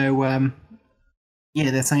 So yeah,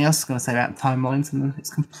 there's something else I was going to say about timelines, and it's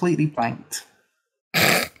completely blanked.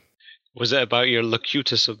 Was it about your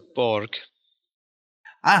Locutus of Borg?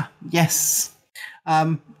 Ah, yes.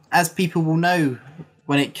 As people will know,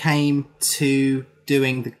 when it came to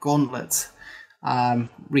doing the gauntlet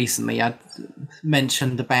recently, I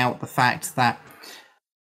mentioned about the fact that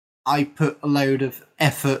I put a load of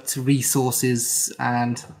effort, resources,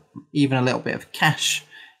 and even a little bit of cash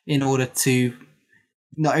in order to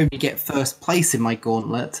not only get first place in my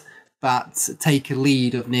gauntlet, but take a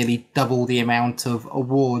lead of nearly double the amount of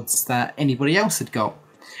awards that anybody else had got,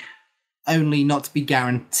 only not to be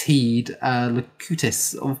guaranteed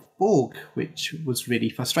Locutus of Borg, which was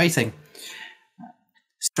really frustrating.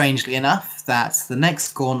 Strangely enough, that the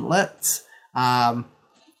next gauntlet,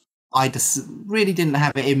 I just really didn't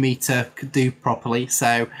have it in me to do properly,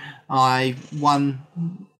 so I won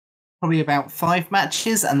probably about 5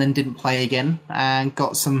 matches and then didn't play again and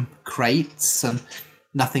got some crates and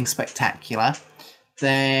nothing spectacular.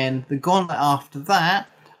 Then the gauntlet after that,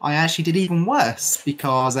 I actually did even worse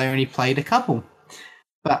because I only played a couple.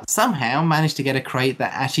 But somehow managed to get a crate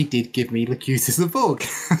that actually did give me Locutus of Borg.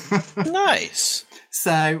 Nice.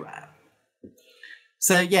 So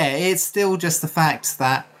yeah, it's still just the fact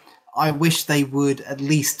that I wish they would, at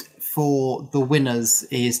least for the winners,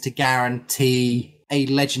 is to guarantee a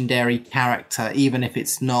legendary character, even if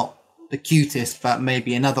it's not the cutest, but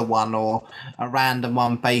maybe another one or a random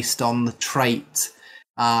one based on the trait.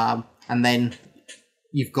 And then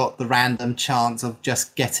you've got the random chance of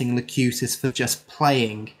just getting Locutus for just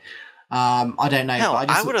playing. I don't know. Hell, but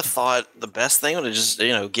I would have thought the best thing would have just,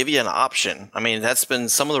 give you an option. I mean, that's been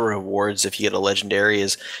some of the rewards if you get a legendary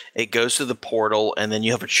is it goes through the portal and then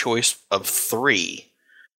you have a choice of 3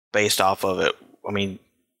 based off of it. I mean,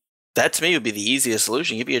 that to me would be the easiest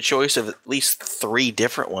solution. Give you a choice of at least 3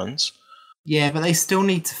 different ones. Yeah, but they still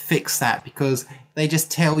need to fix that because they just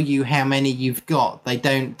tell you how many you've got. They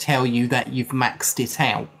don't tell you that you've maxed it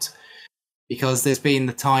out. Because there's been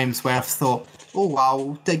the times where I've thought, oh,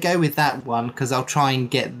 I'll go with that one because I'll try and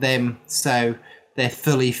get them so they're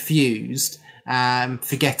fully fused,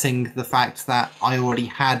 forgetting the fact that I already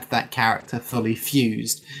had that character fully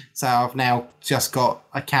fused. So I've now just got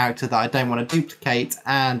a character that I don't want to duplicate,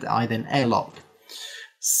 and I then airlock.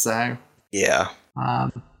 So yeah.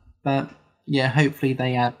 But yeah, hopefully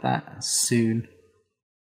they add that soon.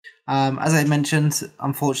 As I mentioned,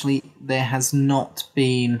 unfortunately, there has not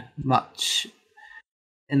been much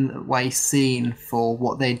in the way seen for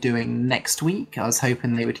what they're doing next week. I was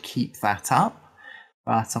hoping they would keep that up,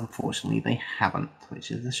 but unfortunately they haven't,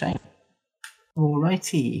 which is a shame.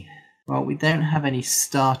 Alrighty. Well, we don't have any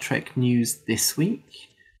Star Trek news this week,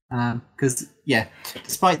 because,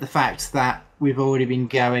 despite the fact that we've already been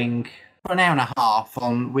going for an hour and a half,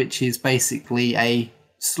 on which is basically a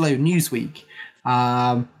slow news week.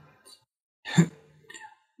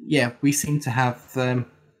 Yeah, we seem to have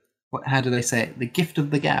how do they say it? The gift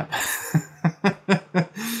of the gab.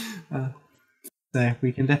 So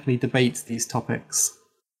we can definitely debate these topics.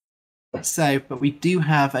 But we do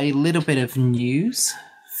have a little bit of news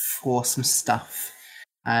for some stuff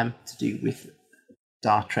to do with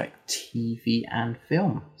Star Trek TV and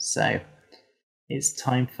film. So it's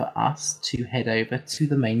time for us to head over to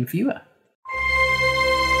the main viewer.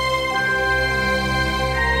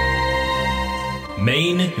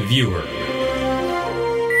 Main viewer.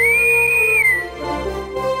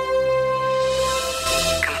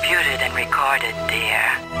 Computed and recorded, dear.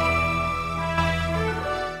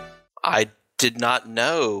 I did not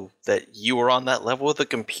know that you were on that level with a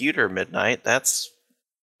computer, Midnight. That's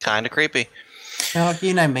kind of creepy. Well,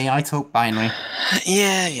 you know me, I talk binary.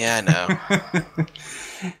 Yeah, I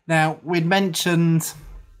know. Now, we'd mentioned,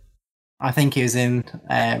 I think it was in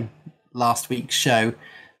last week's show,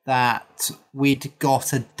 that we'd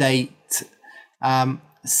got a date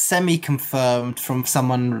semi-confirmed from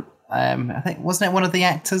someone, I think, wasn't it one of the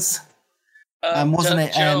actors? Wasn't Doug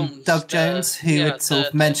it Jones, Doug Jones, who had sort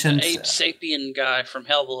of mentioned... the Abe Sapien guy from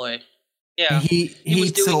Hellboy. Yeah, he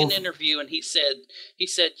was doing sort an of, interview, and he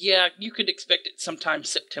said, yeah, you could expect it sometime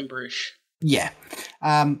September-ish. Yeah.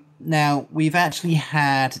 Now, we've actually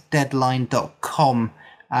had Deadline.com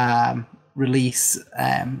release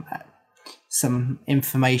some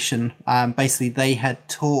information. Basically, they had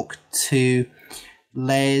talked to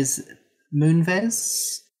Les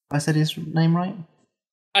Moonves. I said his name right?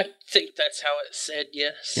 I think that's how it's said,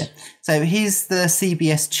 yes. Yeah. So he's the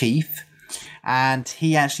CBS chief, and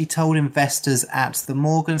he actually told investors at the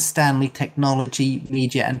Morgan Stanley Technology,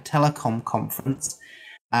 Media and Telecom Conference,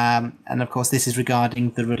 and of course this is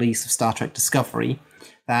regarding the release of Star Trek Discovery,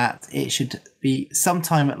 that it should be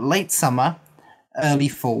sometime late summer, early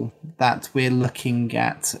fall, that we're looking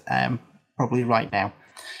at probably right now.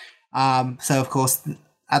 So of course,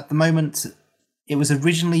 at the moment, it was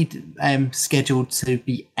originally scheduled to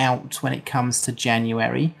be out when it comes to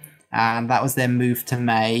January, and that was then moved to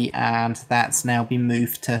May, and that's now been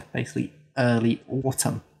moved to basically early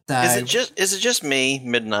autumn. So, is it just me,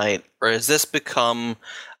 Midnight, or has this become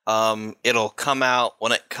it'll come out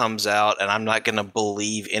when it comes out, and I'm not going to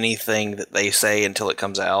believe anything that they say until it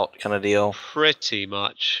comes out, kind of deal? Pretty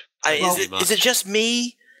much. Is it just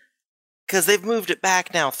me? Because they've moved it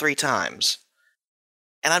back now 3 times,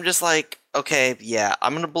 and I'm just like, okay, yeah,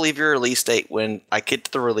 I'm going to believe your release date when I get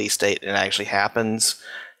to the release date and it actually happens.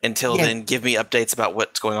 Until then, give me updates about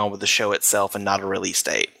what's going on with the show itself and not a release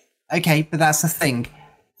date. Okay, but that's the thing.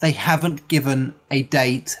 They haven't given a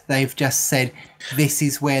date. They've just said this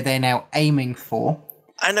is where they're now aiming for.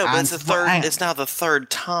 I know, but it's now the third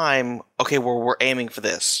time. Okay, we're aiming for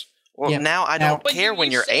this. Well, now I don't care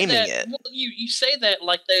when you're aiming it. Well, you say that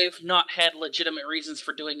like they've not had legitimate reasons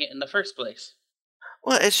for doing it in the first place.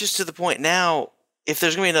 Well, it's just to the point now, if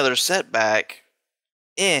there's going to be another setback,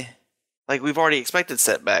 like, we've already expected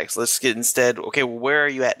setbacks. Let's get instead, okay, well, where are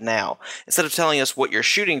you at now? Instead of telling us what you're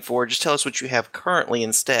shooting for, just tell us what you have currently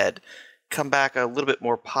instead. Come back a little bit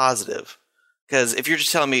more positive. Because if you're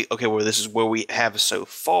just telling me, okay, well, this is where we have so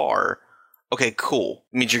far, okay, cool.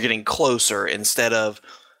 It means you're getting closer instead of,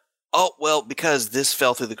 oh, well, because this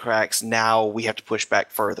fell through the cracks, now we have to push back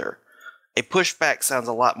further. A pushback sounds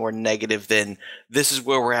a lot more negative than this is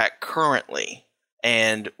where we're at currently,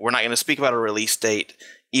 and we're not going to speak about a release date,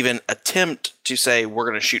 even attempt to say we're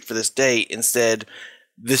going to shoot for this date. Instead,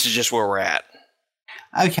 this is just where we're at.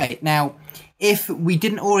 Okay, now, if we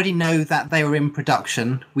didn't already know that they were in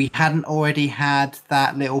production, we hadn't already had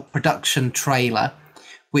that little production trailer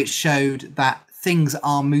which showed that things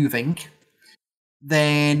are moving,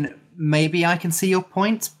 then maybe I can see your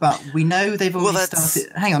point, but we know they've already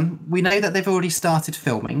started... Hang on. We know that they've already started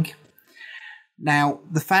filming. Now,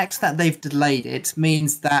 the fact that they've delayed it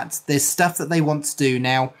means that there's stuff that they want to do.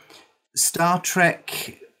 Now, Star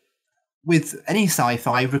Trek, with any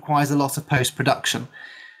sci-fi, requires a lot of post-production.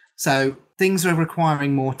 So things are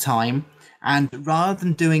requiring more time, and rather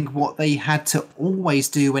than doing what they had to always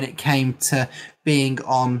do when it came to being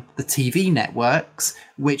on the TV networks,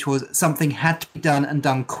 which was something had to be done and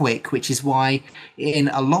done quick, which is why in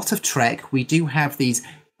a lot of Trek we do have these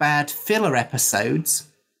bad filler episodes,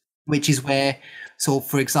 which is where, so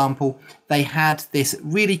for example, they had this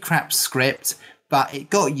really crap script, but it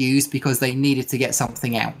got used because they needed to get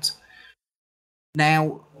something out.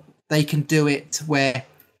 Now they can do it where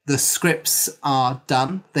the scripts are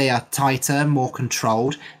done, they are tighter, more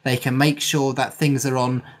controlled, they can make sure that things are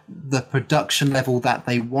on the production level that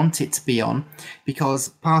they want it to be on, because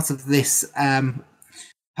part of this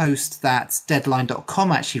post that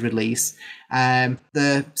Deadline.com actually released,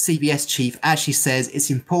 the CBS chief actually says it's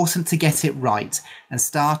important to get it right, and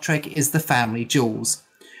Star Trek is the family jewels.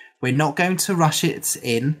 We're not going to rush it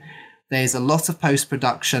in. There's a lot of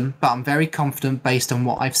post-production, but I'm very confident based on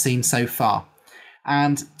what I've seen so far.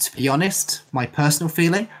 And to be honest, my personal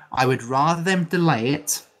feeling, I would rather them delay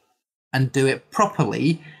it and do it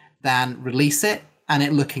properly than release it and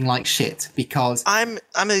it looking like shit, because I'm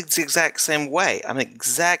the exact same way. I'm the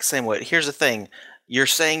exact same way. Here's the thing. You're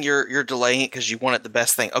saying you're delaying it because you want it the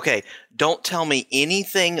best thing. Okay, don't tell me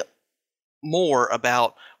anything more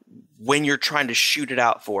about when you're trying to shoot it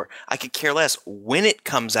out for. I could care less when it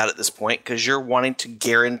comes out at this point because you're wanting to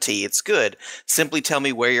guarantee it's good. Simply tell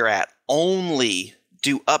me where you're at. Only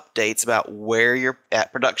do updates about where you're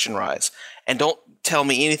at production-wise. And don't tell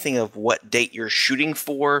me anything of what date you're shooting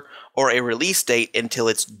for or a release date until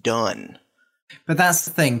it's done. But that's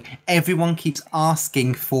the thing. Everyone keeps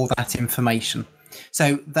asking for that information.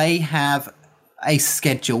 So they have a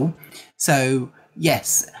schedule. So,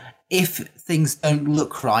 yes, if things don't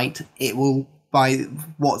look right, it will, by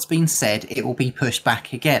what's been said, it will be pushed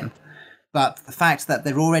back again. But the fact that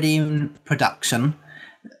they're already in production,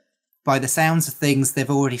 by the sounds of things, they've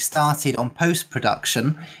already started on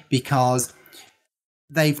post-production because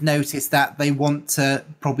they've noticed that they want to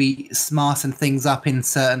probably smarten things up in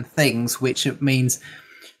certain things, which means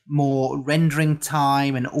more rendering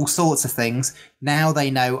time and all sorts of things. Now they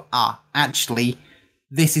know, actually,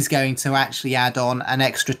 this is going to actually add on an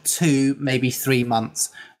extra 2, maybe 3 months.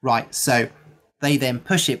 Right, so they then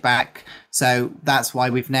push it back. So that's why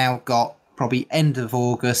we've now got probably end of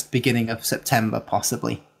August, beginning of September,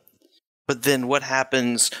 possibly. But then what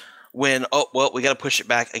happens when, we got to push it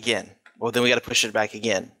back again? Well, then we got to push it back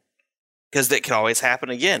again. Because that can always happen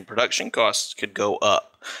again. Production costs could go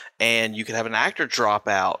up. And you could have an actor drop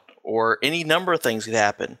out. Or any number of things could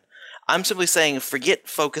happen. I'm simply saying forget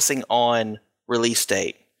focusing on release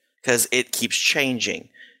date. Because it keeps changing.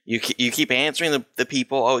 You keep answering the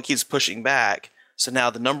people, it keeps pushing back. So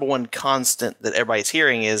now the number one constant that everybody's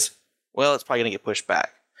hearing is, well, it's probably going to get pushed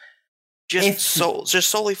back. Just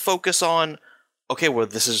solely focus on, okay, well,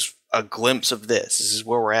 this is a glimpse of this. This is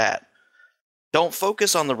where we're at. Don't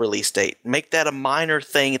focus on the release date. Make that a minor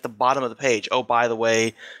thing at the bottom of the page. Oh, by the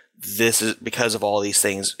way, this is because of all these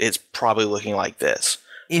things. It's probably looking like this.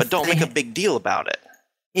 But don't make a big deal about it.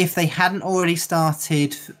 If they hadn't already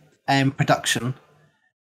started production,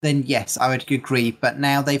 then yes, I would agree. But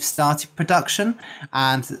now they've started production,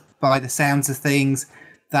 and by the sounds of things,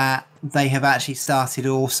 that they have actually started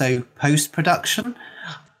also post-production.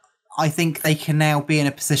 I think they can now be in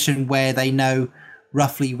a position where they know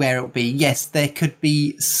roughly where it will be. Yes, there could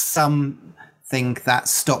be something that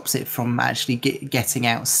stops it from actually getting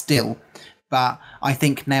out still. But I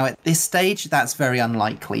think now at this stage, that's very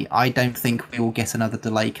unlikely. I don't think we will get another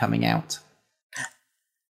delay coming out.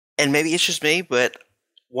 And maybe it's just me, but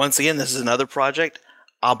once again, this is another project.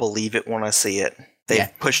 I'll believe it when I see it.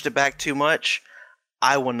 They've pushed it back too much.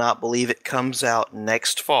 I will not believe it comes out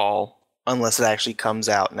next fall unless it actually comes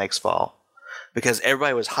out next fall. Because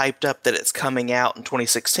everybody was hyped up that it's coming out in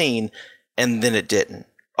 2016, and then it didn't.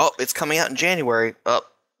 Oh, it's coming out in January. Oh,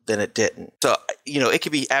 then it didn't. So, it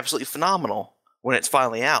could be absolutely phenomenal when it's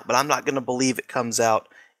finally out, but I'm not going to believe it comes out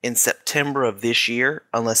in September of this year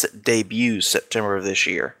unless it debuts September of this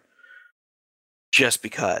year. Just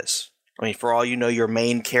because. I mean, for all you know, your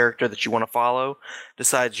main character that you want to follow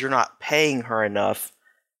decides you're not paying her enough,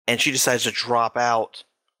 and she decides to drop out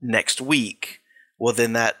next week. Well,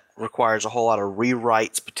 then that requires a whole lot of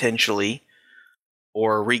rewrites potentially,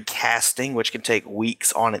 or recasting, which can take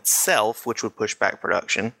weeks on itself, which would push back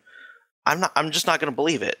production. I'm just not going to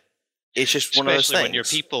believe it. It's just one of those things. Especially when your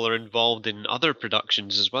people are involved in other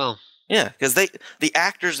productions as well. Yeah, because the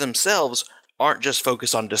actors themselves aren't just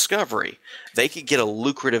focused on Discovery. They could get a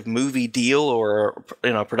lucrative movie deal or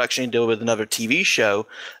production deal with another TV show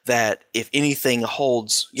that if anything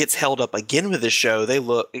gets held up again with this show, they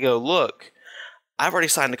go, look, I've already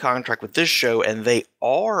signed a contract with this show and they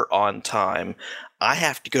are on time. I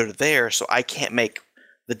have to go to there, so I can't make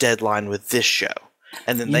the deadline with this show.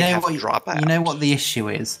 And then they have to drop out. You know what the issue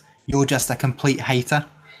is? You're just a complete hater.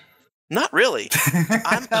 Not really.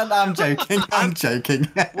 I'm joking. I'm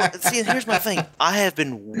joking. Well, see, here's my thing. I have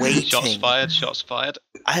been waiting. Shots fired.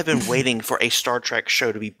 I have been waiting for a Star Trek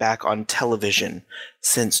show to be back on television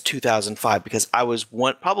since 2005 because I was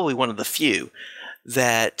probably one of the few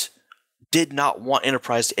that did not want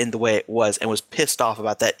Enterprise to end the way it was and was pissed off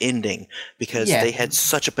about that ending because they had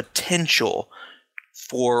such a potential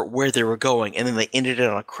for where they were going, and then they ended it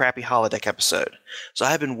on a crappy holodeck episode. So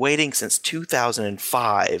I've been waiting since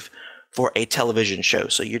 2005 for a television show.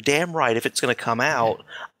 So you're damn right, if it's going to come out,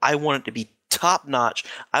 I want it to be top notch.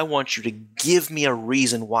 I want you to give me a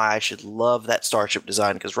reason why I should love that starship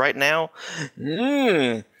design, because right now,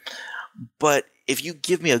 but if you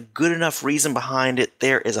give me a good enough reason behind it,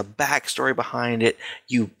 there is a backstory behind it,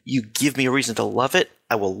 you give me a reason to love it,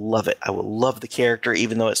 I will love it. I will love the character,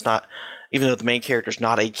 even though the main character is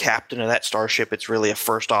not a captain of that starship, it's really a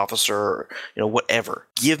first officer, or, whatever.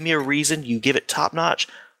 Give me a reason, you give it top notch,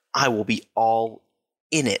 I will be all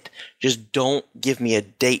in it. Just don't give me a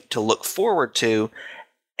date to look forward to,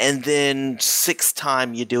 and then sixth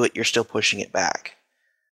time you do it, you're still pushing it back.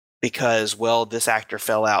 Because, well, this actor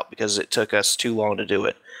fell out because it took us too long to do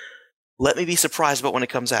it. Let me be surprised about when it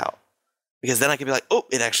comes out. Because then I can be like, oh,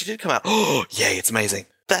 it actually did come out. Oh, yay, it's amazing.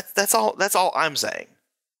 That's all I'm saying.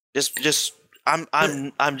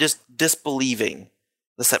 I'm just disbelieving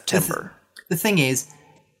the September. The thing is,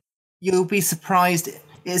 you'll be surprised.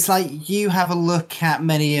 It's like you have a look at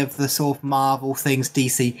many of the sort of Marvel things,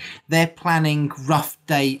 DC. They're planning rough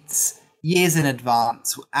dates years in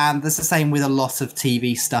advance, and that's the same with a lot of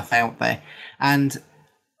TV stuff out there. And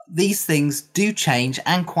these things do change,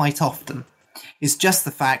 and quite often. It's just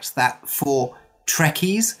the fact that for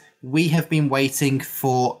Trekkies, we have been waiting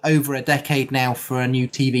for over a decade now for a new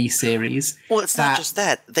TV series. Well, it's not just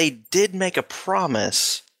that. They did make a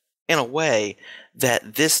promise, in a way,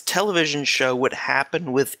 that this television show would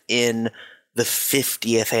happen within the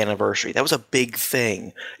 50th anniversary. That was a big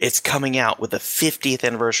thing. It's coming out with the 50th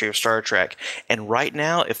anniversary of Star Trek. And right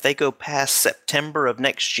now, if they go past September of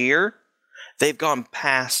next year, they've gone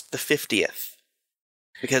past the 50th.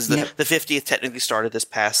 Because the 50th technically started this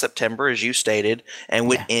past September, as you stated, and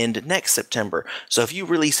would end next September. So if you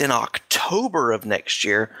release in October of next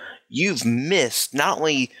year, you've missed not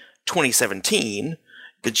only 2017,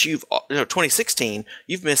 but 2016,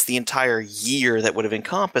 you've missed the entire year that would have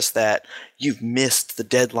encompassed that. You've missed the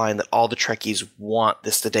deadline that all the Trekkies want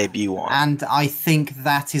this to debut on. And I think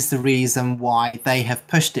that is the reason why they have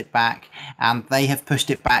pushed it back, and they have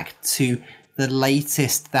pushed it back to the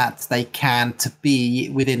latest that they can to be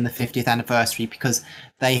within the 50th anniversary, because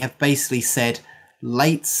they have basically said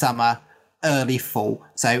late summer, early fall.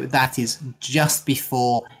 So that is just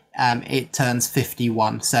before it turns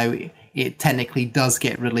 51. So it technically does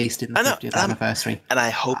get released in the 50th anniversary. And I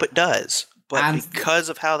hope it does. But because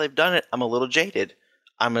of how they've done it, I'm a little jaded.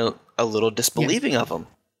 I'm a little disbelieving of them.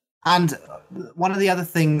 And one of the other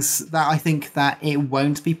things that I think that it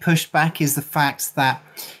won't be pushed back is the fact that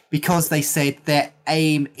because they said their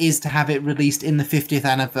aim is to have it released in the 50th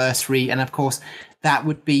anniversary, and of course that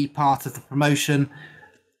would be part of the promotion,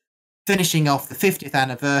 finishing off the 50th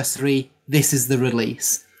anniversary, this is the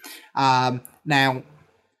release. Now,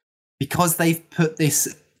 because they've put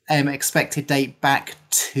this expected date back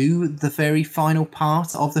to the very final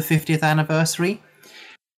part of the 50th anniversary,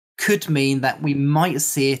 could mean that we might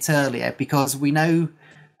see it earlier, because we know,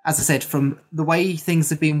 as I said, from the way things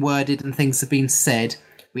have been worded and things have been said,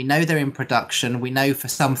 we know they're in production. We know for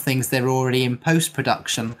some things they're already in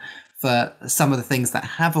post-production for some of the things that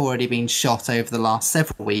have already been shot over the last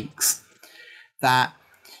several weeks, that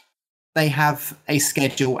they have a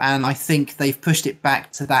schedule, and I think they've pushed it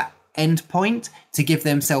back to that end point to give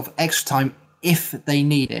themselves extra time if they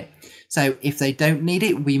need it. So if they don't need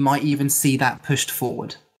it, we might even see that pushed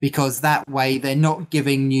forward, because that way they're not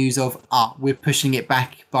giving news of, we're pushing it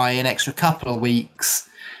back by an extra couple of weeks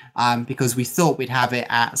because we thought we'd have it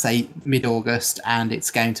at, say, mid-August and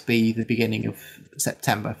it's going to be the beginning of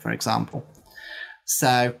September, for example.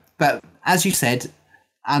 So, but as you said,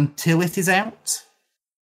 until it is out,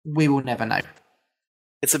 we will never know.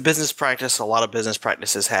 It's a business practice a lot of business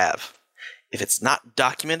practices have. If it's not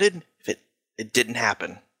documented, if it didn't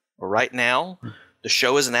happen. But right now, the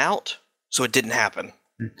show isn't out, so it didn't happen.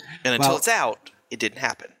 And until it's out, it didn't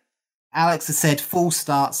happen. Alex has said fall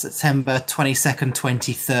starts September 22nd,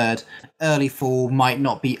 23rd. Early fall might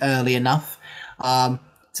not be early enough.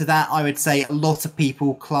 To that, I would say a lot of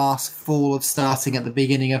people class fall of starting at the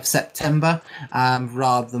beginning of September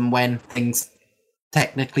rather than when things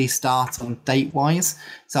technically start on date-wise.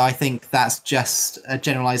 So I think that's just a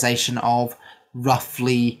generalization of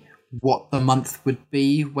roughly what the month would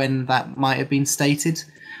be when that might have been stated.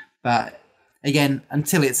 But again,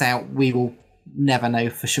 until it's out, we will never know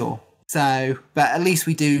for sure. So, but at least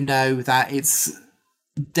we do know that it's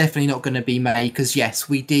definitely not going to be May, because yes,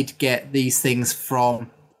 we did get these things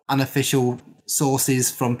from unofficial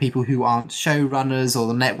sources, from people who aren't showrunners or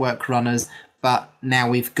the network runners, but now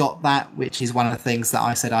we've got that, which is one of the things that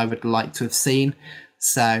I said I would like to have seen.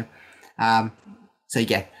 So So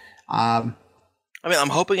yeah, I mean, I'm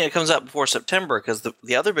hoping it comes out before September, because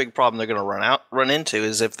the other big problem they're going to run into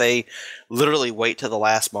is if they literally wait to the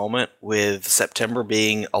last moment, with September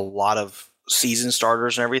being a lot of season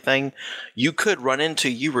starters and everything, you could run into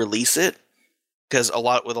you release it, because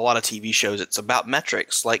with a lot of TV shows, it's about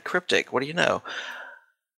metrics, like Cryptic. What do you know?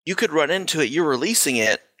 You could run into it, you're releasing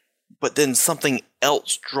it, but then something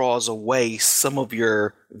else draws away some of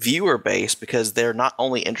your viewer base, because they're not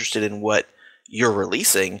only interested in what you're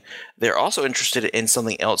releasing, they're also interested in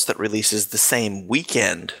something else that releases the same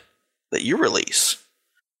weekend that you release.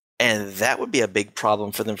 And that would be a big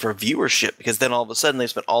problem for them for viewership, because then all of a sudden they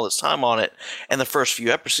spent all this time on it, and the first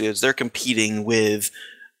few episodes they're competing with,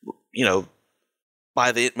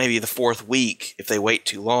 by maybe the fourth week, if they wait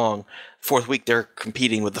too long, fourth week they're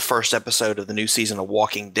competing with the first episode of the new season of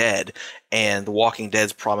Walking Dead, and The Walking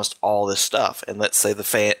Dead's promised all this stuff, and let's say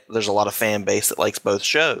there's a lot of fan base that likes both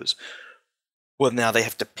shows. Well, now they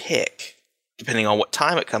have to pick, depending on what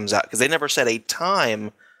time it comes out, because they never set a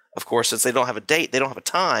time. Of course, since they don't have a date, they don't have a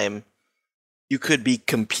time. You could be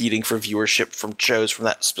competing for viewership from shows from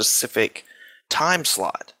that specific time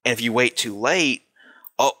slot. And if you wait too late,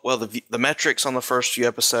 the metrics on the first few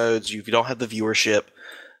episodes, if you don't have the viewership,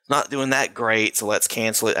 it's not doing that great, so let's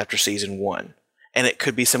cancel it after season 1. And it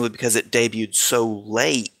could be simply because it debuted so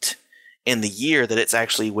late in the year that it's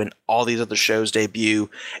actually when all these other shows debut,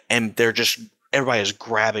 and everybody is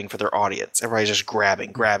grabbing for their audience. Everybody's just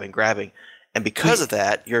grabbing. And because of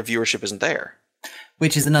that, your viewership isn't there.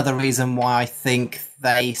 Which is another reason why I think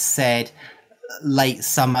they said late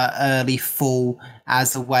summer, early fall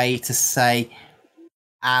as a way to say,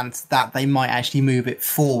 and that they might actually move it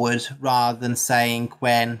forward rather than saying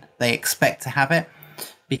when they expect to have it,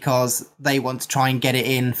 because they want to try and get it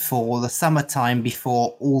in for the summertime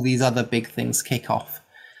before all these other big things kick off.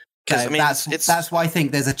 So that's why I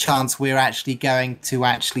think there's a chance we're actually going to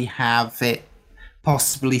actually have it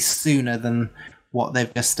possibly sooner than what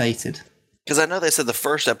they've just stated. Because I know they said the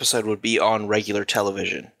first episode would be on regular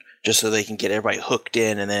television, just so they can get everybody hooked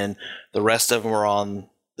in, and then the rest of them are on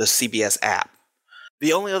the CBS app.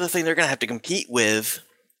 The only other thing they're going to have to compete with,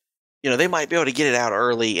 they might be able to get it out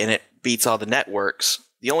early and it beats all the networks.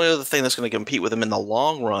 The only other thing that's going to compete with them in the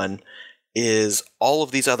long run is all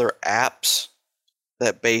of these other apps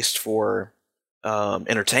that based for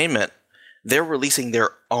entertainment. They're releasing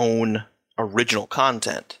their own original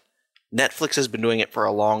content. Netflix has been doing it for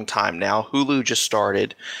a long time now. Hulu just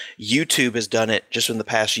started. YouTube has done it just in the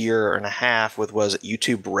past year and a half with,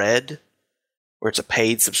 YouTube Red, where it's a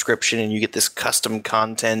paid subscription and you get this custom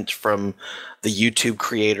content from the YouTube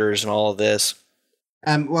creators and all of this.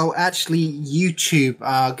 Well, actually, YouTube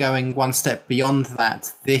are going one step beyond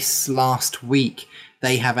that. This last week,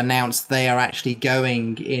 they have announced they are actually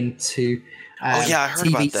going into I heard TV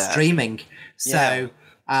about that. streaming. So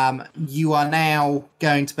you are now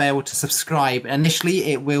going to be able to subscribe. Initially,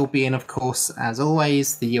 it will be in, of course, as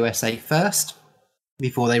always, the USA first,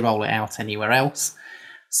 before they roll it out anywhere else.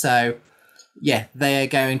 So, yeah, they are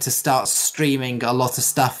going to start streaming a lot of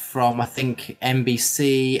stuff from, I think,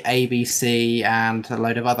 NBC, ABC, and a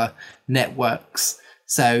load of other networks.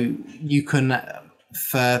 So you can,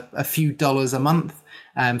 for a few dollars a month,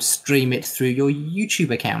 stream it through your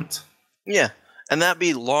YouTube account. Yeah, and that'd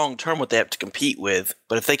be long-term what they have to compete with.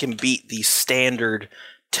 But if they can beat the standard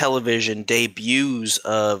television debuts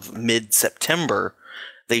of mid-September,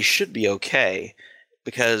 they should be okay.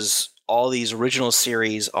 Because all these original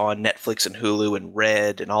series on Netflix and Hulu and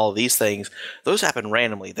Red and all of these things, those happen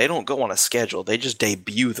randomly. They don't go on a schedule. They just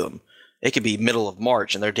debut them. It could be middle of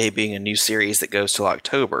March and they're debuting a new series that goes till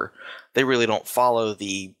October. They really don't follow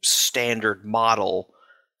the standard model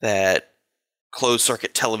that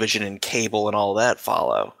closed-circuit television and cable and all that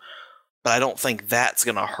follow. But I don't think that's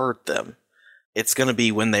going to hurt them. It's going to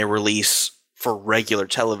be when they release for regular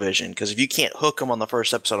television, because if you can't hook them on the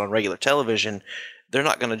first episode on regular television, they're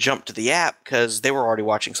not going to jump to the app because they were already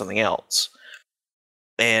watching something else.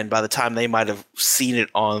 And by the time they might have seen it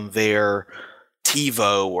on their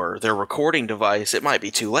TiVo or their recording device, it might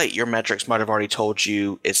be too late. Your metrics might have already told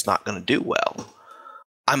you it's not going to do well.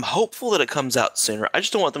 I'm hopeful that it comes out sooner. I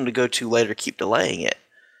just don't want them to go too late or keep delaying it.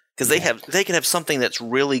 Because they can have something that's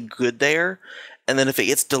really good there, and then if it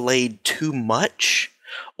gets delayed too much,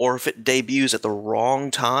 or if it debuts at the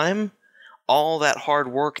wrong time, all that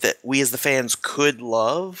hard work that we as the fans could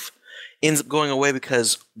love ends up going away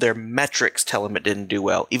because their metrics tell them it didn't do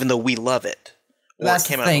well, even though we love it. Or That's it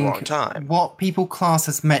came the out at thing. the wrong time. What people class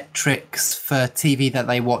as metrics for TV that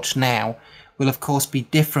they watch now will, of course, be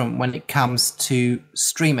different when it comes to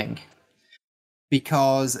streaming.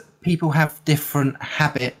 Because people have different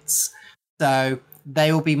habits. So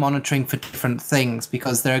they will be monitoring for different things,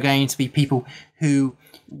 because there are going to be people who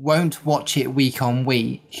won't watch it week on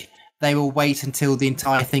week. They will wait until the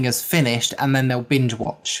entire thing is finished and then they'll binge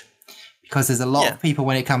watch. Because there's a lot of people,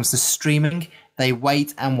 when it comes to streaming, they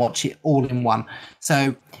wait and watch it all in one.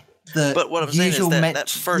 So but what I'm saying is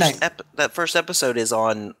that first episode is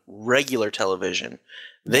on regular television.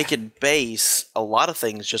 They could base a lot of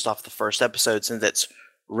things just off the first episode, since it's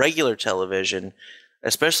regular television,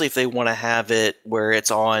 especially if they want to have it where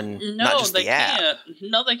it's on not just the app.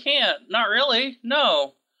 No, they can't. Not really.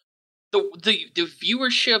 No. The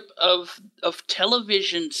viewership of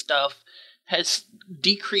television stuff has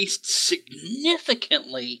decreased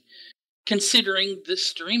significantly, considering the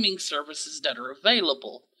streaming services that are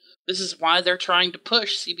available. This is why they're trying to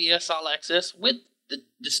push CBS All Access with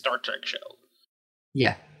the Star Trek show.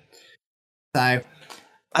 Yeah. So I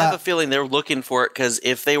have a feeling they're looking for it, because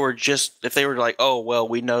if they were like, oh, well,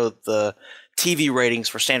 we know the TV ratings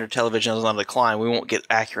for standard television is on decline, we won't get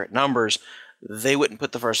accurate numbers, they wouldn't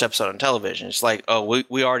put the first episode on television. It's like, oh,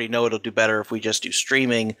 we already know it'll do better if we just do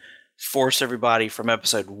streaming, force everybody from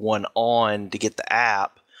episode 1 on to get the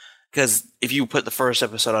app. Because if you put the first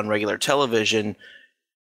episode on regular television,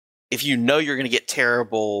 if you know you're going to get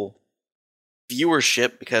terrible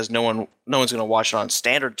viewership because no one's going to watch it on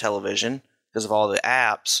standard television because of all the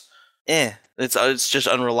apps, it's just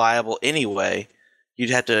unreliable anyway.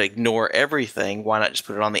 You'd have to ignore everything. Why not just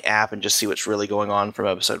put it on the app and just see what's really going on from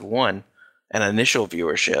episode 1 and initial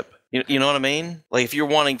viewership? You know what I mean? Like, if you're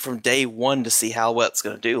wanting from day 1 to see how well it's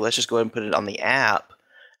going to do, let's just go ahead and put it on the app,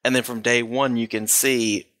 and then from day 1 you can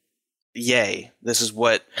see, yay, this is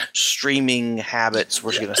what streaming habits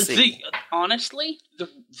we're going to see. Honestly,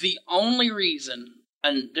 the only reason,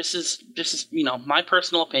 and this is my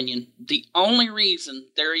personal opinion, the only reason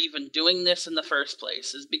they're even doing this in the first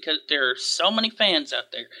place is because there are so many fans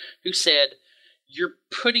out there who said, you're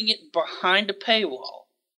putting it behind a paywall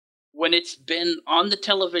when it's been on the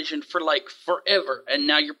television for like forever, and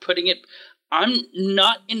now you're putting it. I'm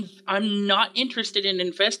not interested in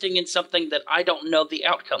investing in something that I don't know the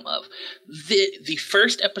outcome of. The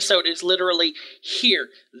first episode is literally, here,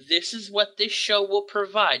 this is what this show will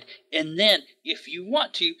provide, and then if you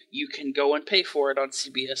want to, you can go and pay for it on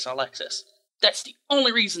CBS All Access. That's the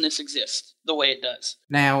only reason this exists the way it does.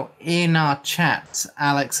 Now, in our chat,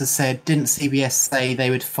 Alex has said, didn't CBS say they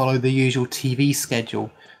would follow the usual TV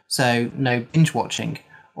schedule, so no binge watching?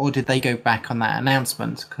 Or did they go back on that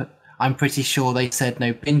announcement? I'm pretty sure they said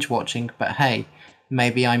no binge watching, but hey,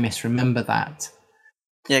 maybe I misremember that.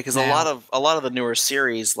 Yeah, because a lot of the newer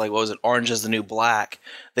series, like what was it, Orange is the New Black,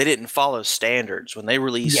 they didn't follow standards. When they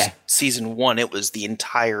released season 1, it was the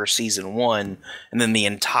entire season 1, and then the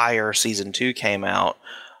entire season 2 came out.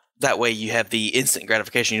 That way you have the instant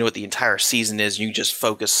gratification. You know what the entire season is. You just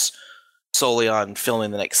focus solely on filming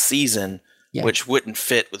the next season. Yeah. Which wouldn't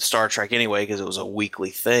fit with Star Trek anyway, because it was a weekly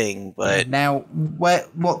thing. But now, with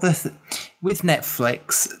Netflix,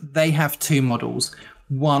 they have 2 models.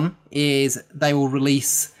 One is they will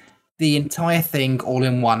release the entire thing all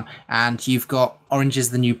in one, and you've got Orange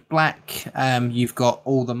is the New Black. You've got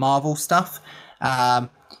all the Marvel stuff.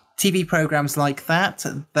 TV programs like that,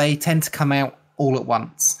 they tend to come out all at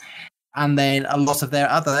once, and then a lot of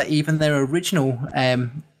even their original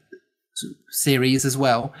series as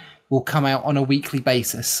well, will come out on a weekly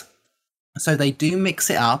basis. So they do mix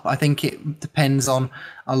it up. I think it depends on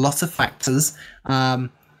a lot of factors.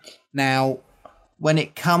 Now, when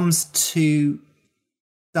it comes to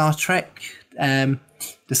Star Trek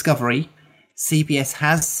Discovery, CBS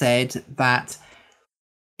has said that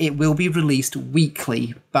it will be released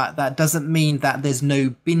weekly, but that doesn't mean that there's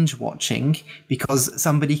no binge watching, because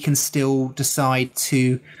somebody can still decide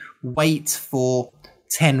to wait for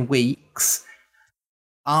 10 weeks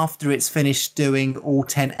after it's finished doing all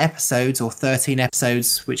 10 episodes or 13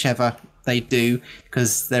 episodes, whichever they do,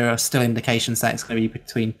 because there are still indications that it's going to be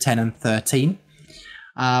between 10 and 13.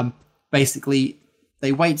 Basically,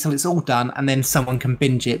 they wait till it's all done, and then someone can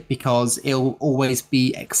binge it, because it'll always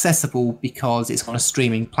be accessible because it's on a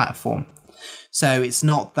streaming platform. So it's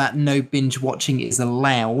not that no binge watching is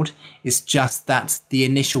allowed, it's just that the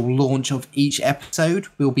initial launch of each episode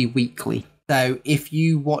will be weekly. So if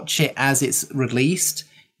you watch it as it's released,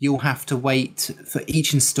 you'll have to wait for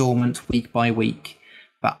each installment week by week.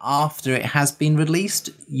 But after it has been released,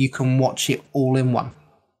 you can watch it all in one.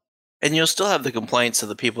 And you'll still have the complaints of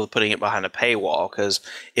the people putting it behind a paywall, because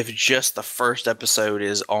if just the first episode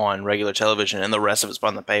is on regular television and the rest of it's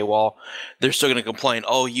behind the paywall, they're still going to complain,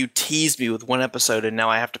 oh, you teased me with one episode and now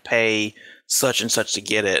I have to pay such and such to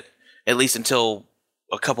get it. At least until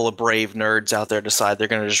a couple of brave nerds out there decide they're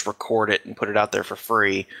going to just record it and put it out there for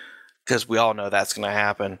free. Because we all know that's going to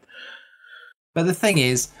happen. But the thing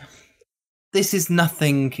is, this is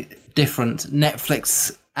nothing different.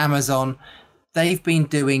 Netflix, Amazon, they've been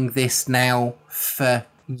doing this now for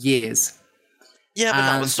years. Yeah, but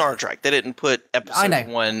not with Star Trek. They didn't put episode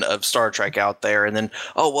 1 of Star Trek out there and then,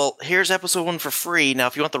 oh, well, here's episode 1 for free. Now,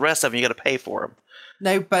 if you want the rest of them, you got to pay for them.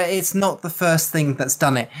 No, but it's not the first thing that's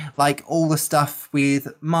done it. Like all the stuff with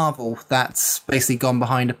Marvel, that's basically gone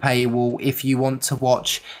behind a paywall. If you want to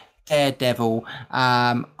watch Daredevil,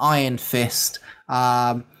 Iron Fist,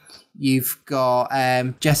 you've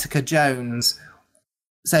got Jessica Jones.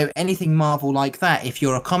 So anything Marvel like that, if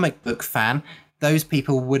you're a comic book fan, those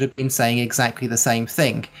people would have been saying exactly the same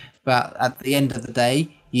thing. But at the end of the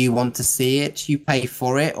day, you want to see it, you pay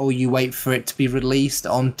for it, or you wait for it to be released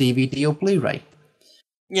on DVD or Blu-ray.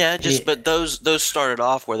 Yeah, but those started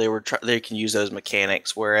off where they can use those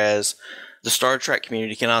mechanics, whereas the Star Trek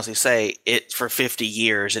community can honestly say it for 50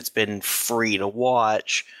 years it's been free to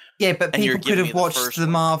watch. Yeah, but people could have watched the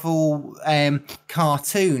Marvel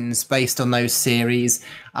cartoons based on those series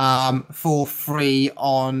for free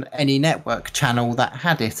on any network channel that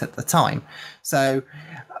had it at the time. So,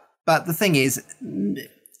 but the thing is,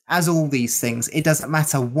 as all these things, it doesn't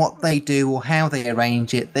matter what they do or how they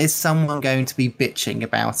arrange it, there's someone going to be bitching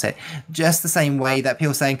about it. Just the same way that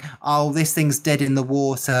people are saying, oh, this thing's dead in the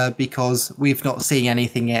water because we've not seen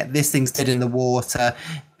anything yet. This thing's dead in the water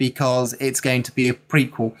because it's going to be a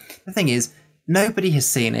prequel. The thing is, nobody has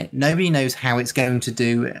seen it. Nobody knows how it's going to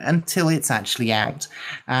do until it's actually out.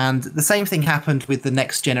 And the same thing happened with The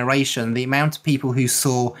Next Generation. The amount of people who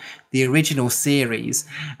saw the original series,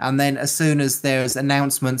 and then as soon as there's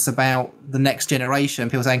announcements about The Next Generation,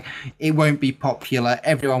 people saying, it won't be popular,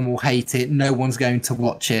 everyone will hate it, no one's going to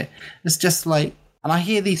watch it. It's just like, and I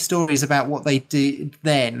hear these stories about what they did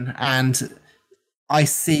then, and I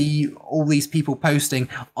see all these people posting,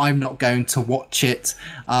 I'm not going to watch it,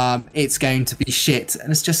 it's going to be shit.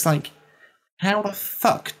 And it's just like, how the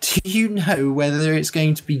fuck do you know whether it's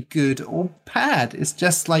going to be good or bad? It's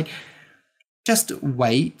just like, just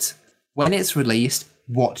wait. When it's released,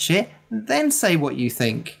 watch it, then say what you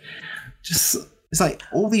think. It's like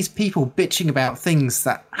all these people bitching about things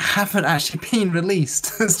that haven't actually been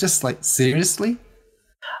released. It's just like, seriously?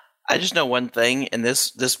 I just know one thing, and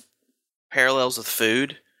this parallels with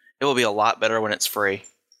food. It will be a lot better when it's free.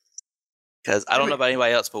 Because I don't know about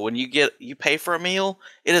anybody else, but when you pay for a meal,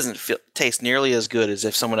 it doesn't taste nearly as good as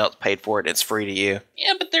if someone else paid for it and it's free to you.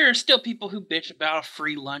 Yeah, but there are still people who bitch about a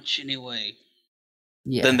free lunch anyway.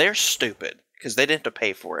 Yeah. Then they're stupid because they didn't have to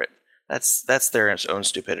pay for it. That's their own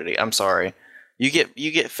stupidity. I'm sorry. You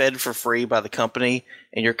get fed for free by the company,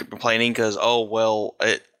 and you're complaining because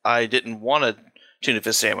I didn't want a tuna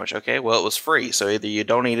fish sandwich. Okay, well it was free, so either you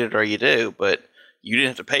don't eat it or you do, but you didn't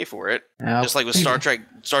have to pay for it. Just like with Star Trek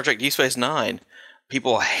Deep Space Nine,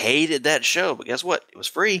 people hated that show, but guess what? It was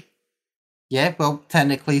free. Yeah, well,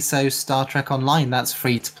 technically, so Star Trek Online, that's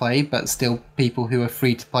free to play, but still people who are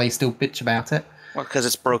free to play still bitch about it. Well, because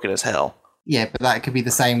it's broken as hell. Yeah, but that could be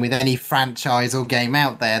the same with any franchise or game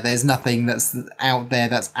out there. There's nothing that's out there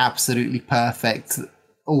that's absolutely perfect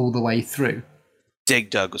all the way through. Dig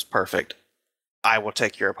Dug was perfect. I will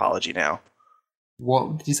take your apology now.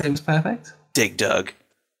 What did you say was perfect? Dig Dug.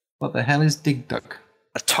 What the hell is Dig Dug?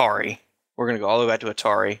 Atari. We're going to go all the way back to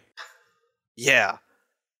Atari. Yeah.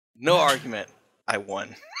 No argument. I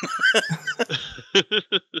won.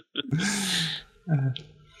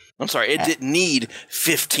 I'm sorry, it didn't need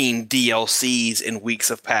 15 DLCs and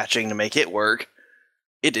weeks of patching to make it work.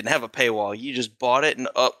 It didn't have a paywall. You just bought it and,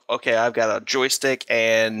 okay, I've got a joystick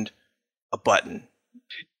and a button.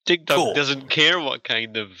 Dig Dug doesn't care what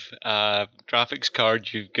kind of graphics card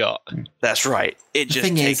you've got. That's right. It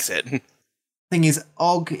just takes it. Thing is,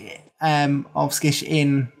 Ovskish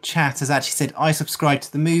in chat has actually said, I subscribe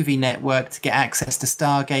to the movie network to get access to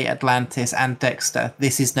Stargate, Atlantis, and Dexter.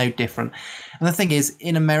 This is no different. And the thing is,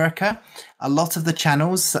 in America, a lot of the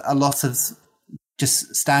channels, a lot of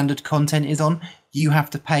just standard content is on. You have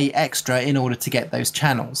to pay extra in order to get those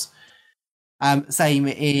channels. Same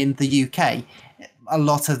in the UK. A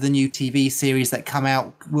lot of the new TV series that come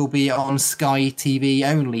out will be on Sky TV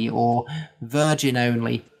only or Virgin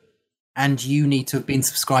only. And you need to have been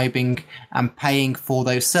subscribing and paying for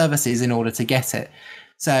those services in order to get it.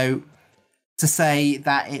 So to say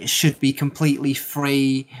that it should be completely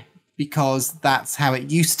free because that's how it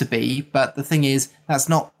used to be, but the thing is, that's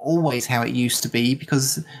not always how it used to be,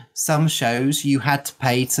 because some shows you had to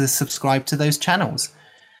pay to subscribe to those channels.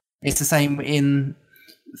 It's the same in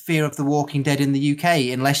Fear of the Walking Dead in the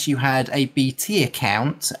UK. Unless you had a BT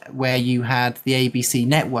account where you had the ABC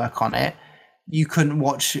network on it, you couldn't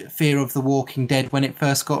watch Fear of the Walking Dead when it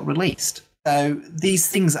first got released. So these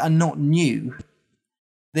things are not new.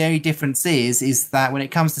 The only difference is that when it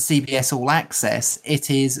comes to CBS All Access, it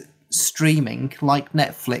is streaming like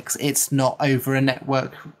Netflix. It's not over a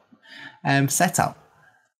network setup,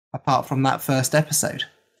 apart from that first episode.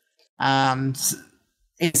 And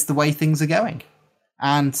it's the way things are going.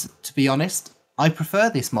 And to be honest, I prefer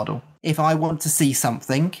this model. If I want to see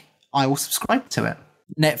something, I will subscribe to it.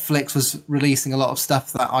 Netflix was releasing a lot of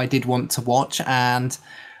stuff that I did want to watch, and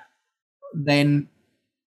then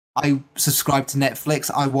I subscribed to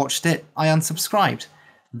Netflix, I watched it, I unsubscribed.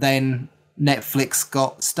 Then Netflix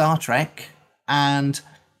got Star Trek, and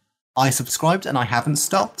I subscribed, and I haven't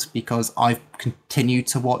stopped because I've continued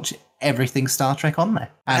to watch everything Star Trek on there.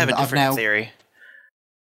 And I have a different theory.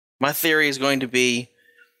 My theory is going to be,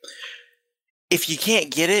 if you can't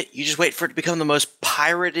get it, you just wait for it to become the most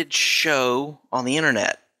pirated show on the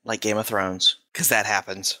internet, like Game of Thrones, because that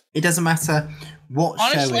happens. It doesn't matter what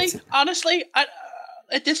show it is. Honestly,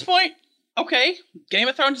 at this point, okay, Game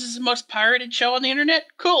of Thrones is the most pirated show on the internet.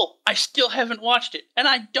 Cool. I still haven't watched it, and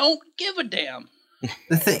I don't give a damn.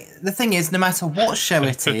 The thing is, no matter what show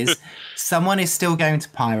it is, someone is still going to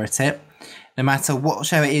pirate it. No matter what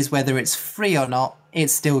show it is, whether it's free or not,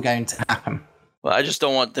 it's still going to happen. Well, I just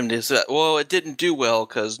don't want them to say, well, it didn't do well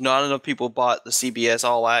because not enough people bought the CBS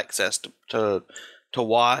All Access to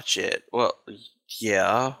watch it. Well,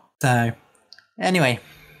 yeah. So, anyway,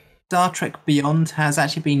 Star Trek Beyond has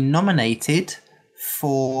actually been nominated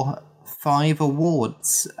for 5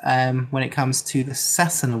 awards when it comes to the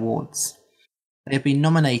Saturn Awards. They've been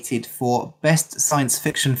nominated for Best Science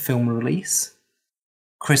Fiction Film Release.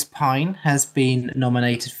 Chris Pine has been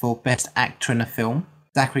nominated for Best Actor in a Film.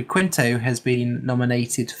 Zachary Quinto has been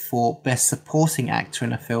nominated for Best Supporting Actor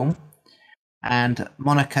in a Film. And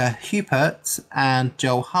Monica Huppert and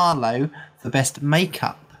Joel Harlow for Best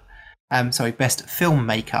Makeup. Best Film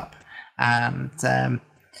Makeup. And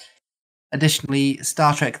additionally,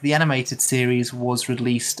 Star Trek The Animated Series was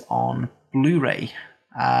released on Blu-ray.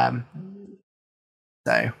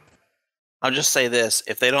 So, I'll just say this.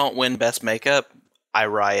 If they don't win Best Makeup, I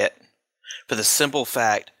riot. For the simple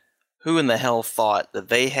fact, who in the hell thought that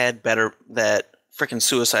that frickin'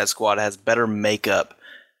 Suicide Squad has better makeup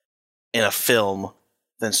in a film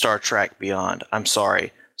than Star Trek Beyond? I'm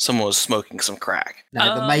sorry. Someone was smoking some crack.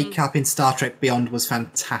 No, the makeup in Star Trek Beyond was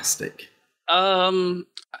fantastic. I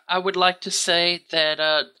would like to say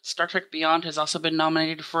that Star Trek Beyond has also been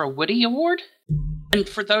nominated for a Woody Award. And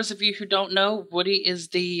for those of you who don't know, Woody is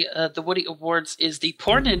the Woody Awards is the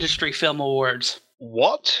porn industry film awards.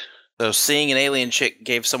 What? So seeing an alien chick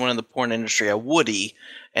gave someone in the porn industry a Woody,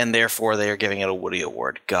 and therefore they are giving it a Woody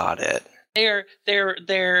Award. Got it.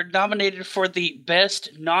 They're nominated for the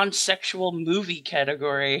best non-sexual movie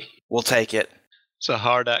category. We'll take it. It's a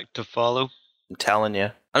hard act to follow. I'm telling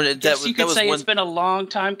you. I mean, You could say it's been a long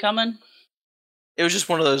time coming. It was just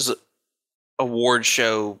one of those award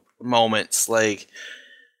show moments. Like,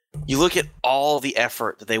 you look at all the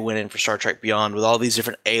effort that they went in for Star Trek Beyond with all these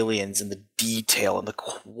different aliens and the detail and the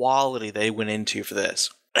quality they went into for this.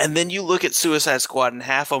 And then you look at Suicide Squad and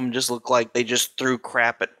half of them just look like they just threw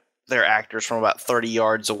crap at their actors from about 30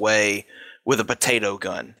 yards away with a potato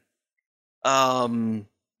gun. The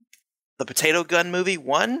potato gun movie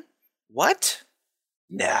won? What?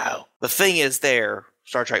 No. The thing is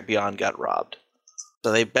Star Trek Beyond got robbed.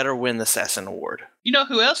 So they better win the Sesson Award. You know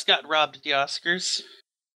who else got robbed at the Oscars?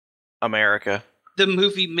 America. The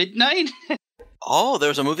movie Midnight? Oh, there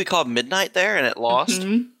was a movie called Midnight there and it lost?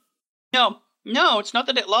 Mm-hmm. No, it's not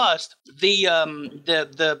that it lost.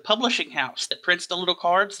 The publishing house that prints the little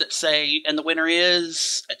cards that say, and the winner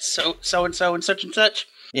is so and so and such and such.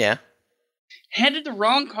 Yeah. Handed the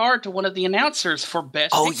wrong card to one of the announcers for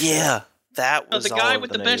Best Picture. Oh, yeah. That was the guy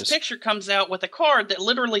with the the Best Picture comes out with a card that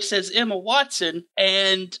literally says Emma Watson,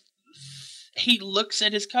 and he looks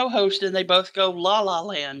at his co-host, and they both go La La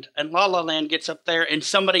Land, and La La Land gets up there, and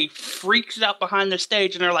somebody freaks out behind the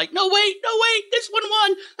stage, and they're like, no wait, this one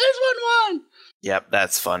won. Yep,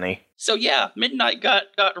 that's funny. So yeah, Midnight got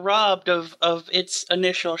robbed of its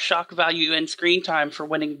initial shock value and screen time for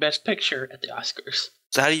winning Best Picture at the Oscars.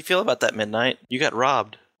 So how do you feel about that, Midnight? You got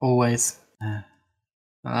robbed. Always.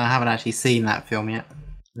 I haven't actually seen that film yet.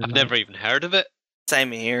 I've never even heard of it.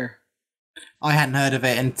 Same here. I hadn't heard of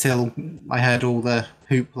it until I heard all the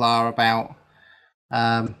hoopla about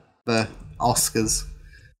the Oscars.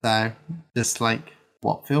 So, just like,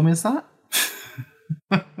 what film is that?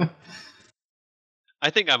 I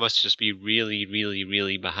think I must just be really, really,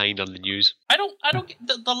 really behind on the news. I don't.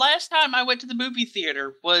 The last time I went to the movie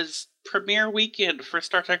theater was premiere weekend for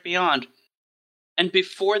Star Trek Beyond, And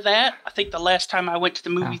before that, I think the last time I went to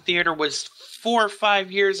the movie theater was 4 or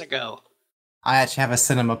 5 years ago. I actually have a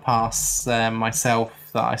cinema pass myself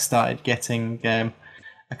that I started getting a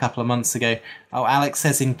couple of months ago. Oh, Alex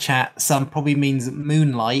says in chat, some probably means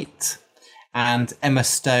Moonlight and Emma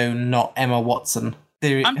Stone, not Emma Watson.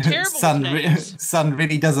 I'm terrible with names. Son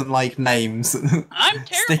really doesn't like names. I'm terrible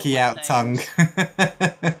Sticky with out names. tongue.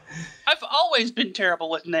 I've always been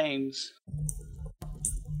terrible with names.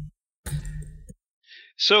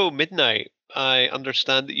 So, Midnight, I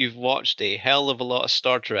understand that you've watched a hell of a lot of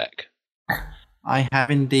Star Trek. I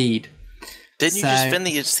have indeed. Didn't you just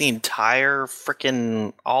finish the entire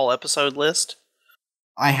freaking all-episode list?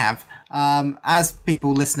 I have. As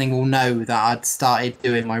people listening will know that I'd started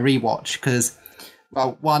doing my rewatch because,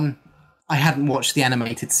 well, one, I hadn't watched the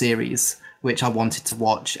animated series, which I wanted to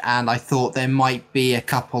watch, and I thought there might be a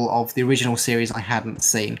couple of the original series I hadn't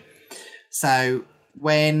seen. So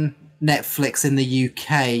when Netflix in the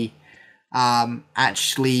UK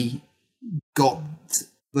actually got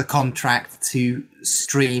the contract to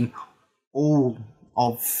stream all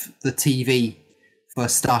of the TV for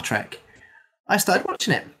Star Trek, I started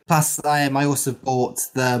watching it. Plus, I also bought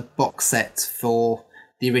the box set for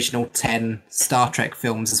the original 10 Star Trek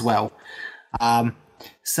films as well.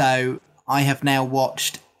 So I have now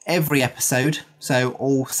watched every episode, so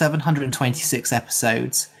all 726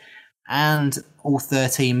 episodes, and all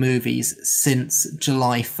 13 movies since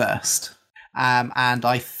July 1st. And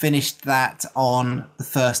I finished that on the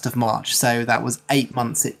 1st of March, so that was 8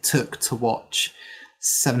 months it took to watch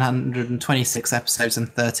 726 episodes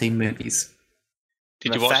and 13 movies.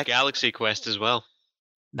 Did you watch Galaxy Quest as well?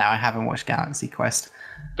 No, I haven't watched Galaxy Quest.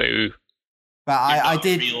 Boo. But I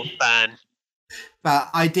did. Real fan. But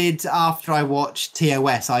I did, after I watched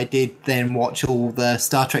TOS, I did then watch all the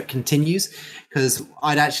Star Trek Continues, because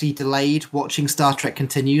I'd actually delayed watching Star Trek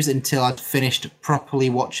Continues until I'd finished properly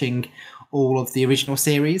watching all of the original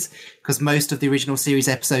series, because most of the original series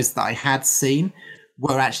episodes that I had seen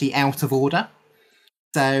were actually out of order.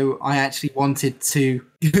 So I actually wanted to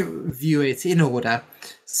view it in order.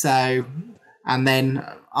 So, and then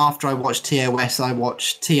after I watched TOS, I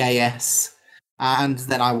watched TAS, and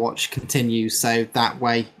then I watched Continues, so that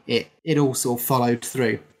way it all sort of followed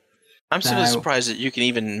through. I'm sort of surprised that you can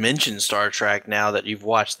even mention Star Trek now that you've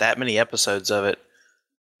watched that many episodes of it.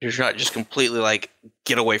 You're not just completely like,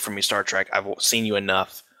 get away from me, Star Trek. I've seen you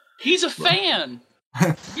enough. He's a fan!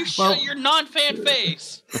 You shut your non-fan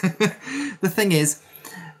face! The thing is,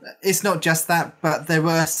 it's not just that, but there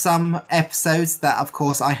were some episodes that, of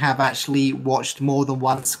course, I have actually watched more than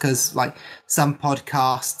once, because, like, some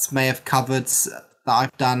podcasts may have covered, that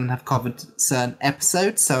I've done, have covered certain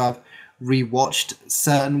episodes, so I've rewatched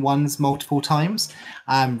certain ones multiple times.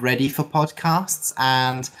 I'm ready for podcasts,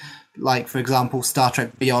 and, like, for example, Star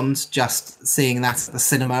Trek Beyond, just seeing that at the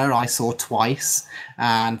cinema, I saw twice,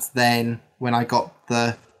 and then when I got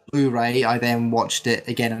the Blu-ray, I then watched it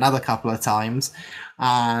again another couple of times.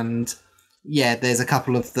 And yeah, there's a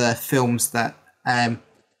couple of the films that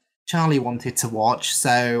Charlie wanted to watch,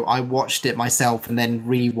 so I watched it myself and then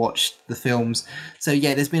re-watched the films. So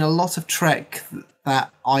yeah, there's been a lot of Trek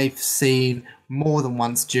that I've seen more than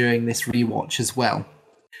once during this rewatch as well.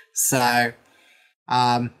 So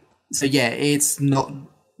yeah, it's not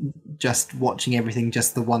just watching everything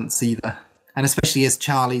just the once either. And especially as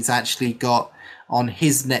Charlie's actually got on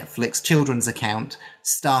his Netflix children's account,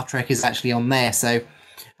 Star Trek is actually on there, so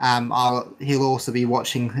he'll also be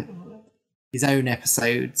watching his own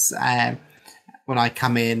episodes when I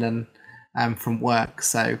come in and from work,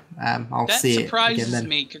 so I'll see it again then. That surprises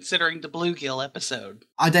me, considering the Bluegill episode.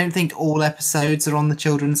 I don't think all episodes are on the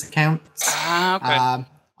children's accounts. Okay. I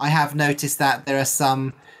have noticed that there are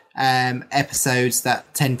some episodes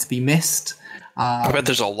that tend to be missed. I bet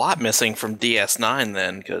there's a lot missing from DS9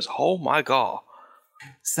 then, because oh my god.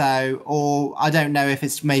 So, or I don't know if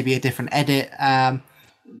it's maybe a different edit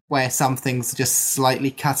where some things are just slightly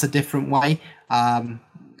cut a different way.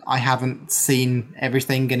 I haven't seen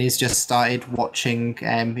everything, and he's just started watching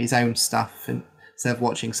his own stuff instead of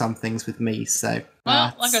watching some things with me. So,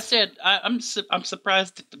 well, like I said, I'm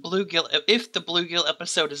surprised that the Bluegill, if the Bluegill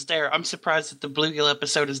episode is there, I'm surprised that the Bluegill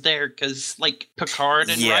episode is there, because like Picard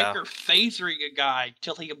and Riker phasering a guy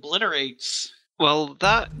till he obliterates. Well,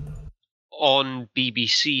 that on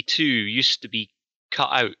BBC Two used to be cut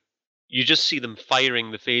out. You just see them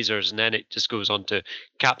firing the phasers, and then it just goes on to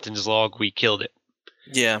Captain's Log, we killed it.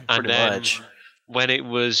 Yeah, pretty much. When it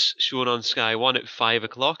was shown on Sky One at 5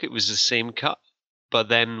 o'clock, it was the same cut. But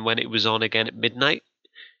then when it was on again at midnight,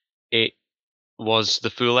 it was the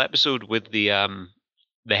full episode with the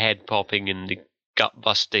head popping and the gut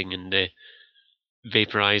busting and the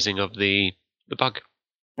vaporizing of the the bug.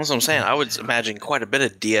 That's what I'm saying. I would imagine quite a bit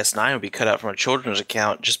of DS9 would be cut out from a children's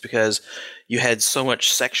account just because you had so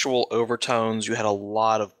much sexual overtones, you had a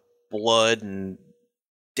lot of blood and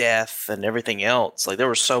death and everything else. Like, there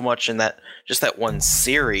was so much in that, just that one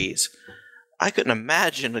series. I couldn't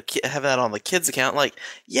imagine having that on the kids' account. Like,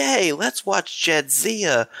 yay, let's watch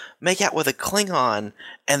Jadzia make out with a Klingon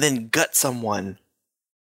and then gut someone.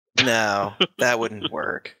 No, that wouldn't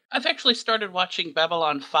work. I've actually started watching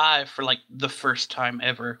Babylon 5 for like the first time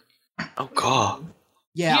ever. Oh god.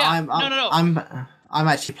 Yeah, no. I'm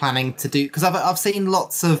actually planning to do, because I've seen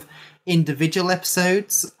lots of individual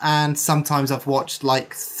episodes, and sometimes I've watched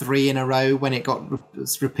like 3 in a row when it got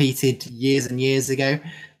repeated years and years ago,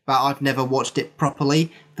 but I've never watched it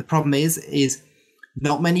properly. The problem is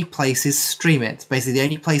not many places stream it. Basically, the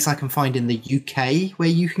only place I can find in the UK where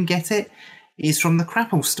you can get it is from the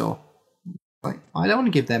Crapple store. Like, I don't want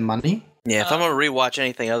to give them money. Yeah, if I'm going to rewatch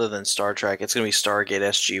anything other than Star Trek, it's going to be Stargate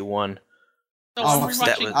SG-1.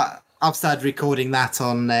 I've started recording that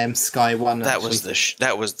on Sky One. That was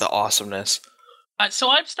the awesomeness. So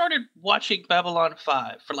I've started watching Babylon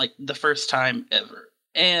 5 for like the first time ever,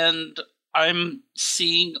 and I'm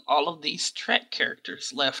seeing all of these Trek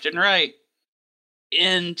characters left and right.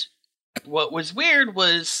 And what was weird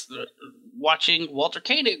was watching Walter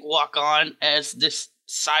Koenig walk on as this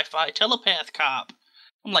sci-fi telepath cop.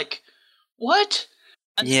 I'm like, what?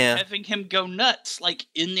 And then having him go nuts, like,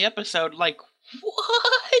 in the episode, like,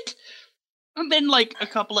 what? And then, like, a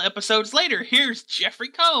couple of episodes later, here's Jeffrey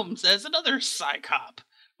Combs as another psy-cop.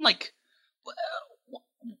 I'm like,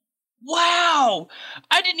 wow!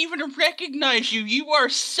 I didn't even recognize you! You are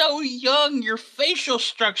so young, your facial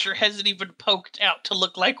structure hasn't even poked out to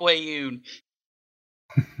look like Wei-Yun.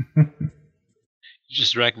 You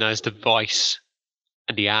just recognize the voice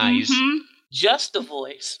and the eyes. Mm-hmm. Just the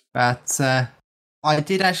voice. But I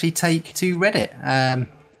did actually take to Reddit.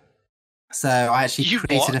 So I actually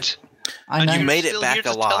created I know. You made it back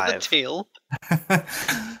alive.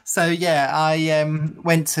 So yeah, I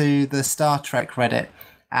went to the Star Trek Reddit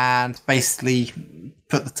and basically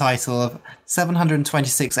put the title of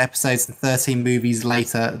 726 episodes and 13 movies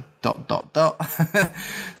later, ... So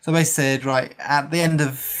they said, right, at the end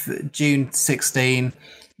of June 16,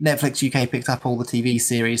 Netflix UK picked up all the TV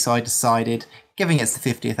series, so I decided, given it's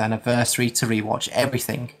the 50th anniversary, to rewatch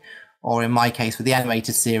everything. Or in my case, with the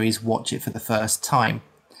animated series, watch it for the first time.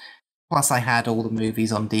 Plus I had all the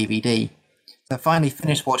movies on DVD. So I finally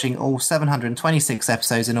finished watching all 726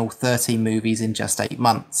 episodes and all 13 movies in just 8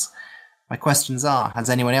 months. My questions are, has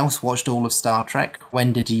anyone else watched all of Star Trek?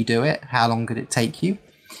 When did you do it? How long did it take you?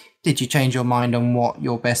 Did you change your mind on what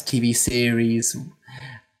your best TV series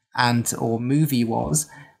and or movie was?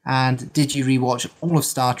 And did you rewatch all of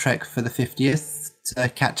Star Trek for the 50th to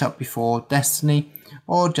catch up before Destiny?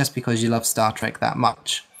 Or just because you love Star Trek that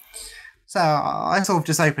much? So I sort of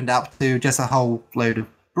just opened up to just a whole load of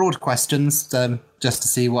broad questions just to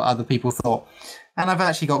see what other people thought. And I've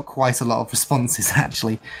actually got quite a lot of responses,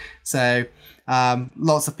 actually. So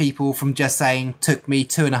lots of people from just saying, took me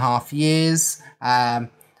 2.5 years.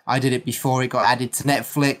 I did it before it got added to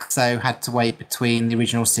Netflix, so had to wait between the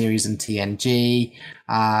original series and TNG.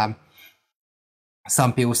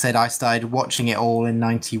 Some people said I started watching it all in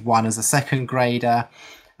 91 as a second grader.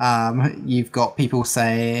 You've got people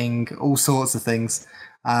saying all sorts of things.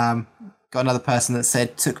 Got another person that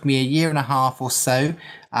said, took me 1.5 years or so.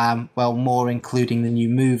 Well, more including the new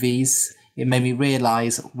movies. It made me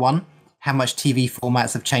realise, 1, how much TV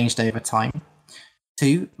formats have changed over time.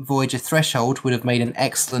 2, Voyager Threshold would have made an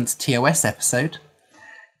excellent TOS episode.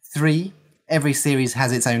 3, every series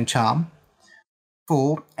has its own charm.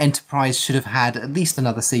 4, Enterprise should have had at least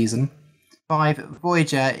another season. 5,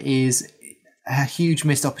 Voyager is a huge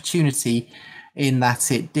missed opportunity in that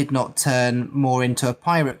it did not turn more into a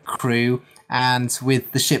pirate crew, and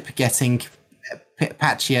with the ship getting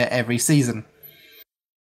patchier every season.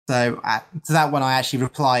 So to that one I actually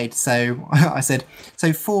replied, so I said,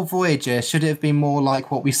 so for Voyager, should it have been more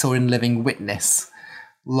like what we saw in Living Witness?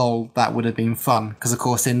 Lol, that would have been fun, because of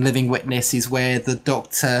course in Living Witness is where the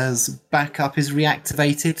Doctor's backup is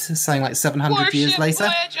reactivated, saying like 700 years later.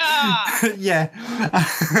 Yeah.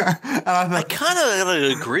 I kind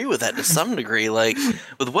of agree with that to some degree. Like,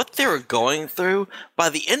 with what they were going through, by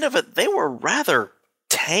the end of it, they were rather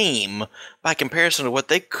tame by comparison to what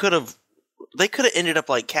they could have. They could have ended up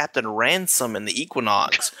like Captain Ransom in the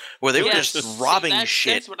Equinox, where they were just robbing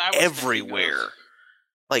shit everywhere.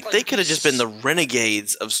 Like, they could have just been the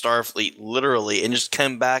renegades of Starfleet, literally, and just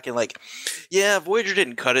come back and like, yeah, Voyager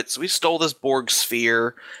didn't cut it, so we stole this Borg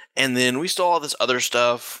sphere, and then we stole all this other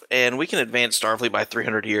stuff, and we can advance Starfleet by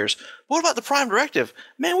 300 years. But what about the Prime Directive?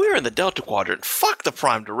 Man, we were in the Delta Quadrant. Fuck the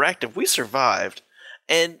Prime Directive. We survived.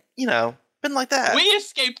 And, been like that. We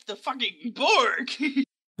escaped the fucking Borg!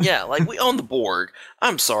 Yeah, like, we own the Borg.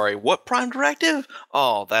 I'm sorry, what Prime Directive?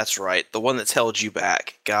 Oh, that's right, the one that's held you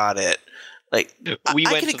back. Got it. Like, we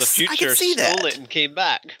went to the future, stole it, and came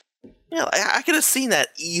back. Yeah, I could have seen that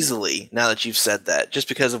easily, now that you've said that, just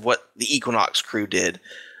because of what the Equinox crew did.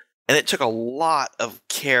 And it took a lot of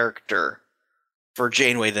character for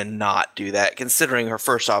Janeway to not do that, considering her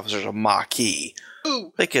first officer's a Maquis.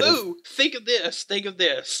 Think of this.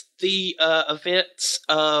 The events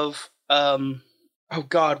of, oh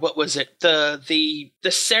god, what was it? The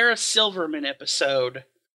Sarah Silverman episode.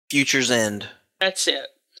 Future's End. That's it.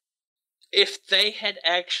 If they had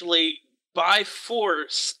actually, by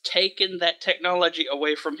force, taken that technology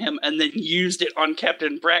away from him and then used it on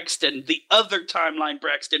Captain Braxton, the other timeline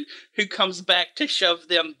Braxton, who comes back to shove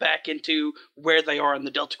them back into where they are in the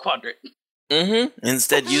Delta Quadrant. Mm-hmm.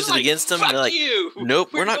 Instead, use it against them. Fuck They're like, you!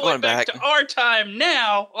 Nope, we're not going back to our time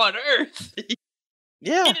now on Earth.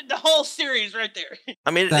 Yeah. Ended the whole series right there.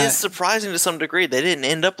 I mean, it is surprising to some degree. They didn't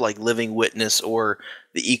end up like Living Witness or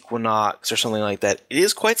the Equinox or something like that. It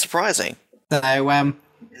is quite surprising. So,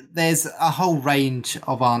 there's a whole range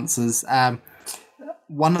of answers.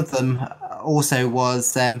 One of them also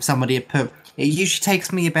was somebody had put, it usually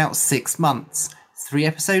takes me about 6 months. 3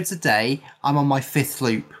 episodes a day. I'm on my 5th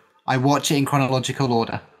loop. I watch it in chronological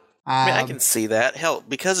order. I mean, I can see that. Hell,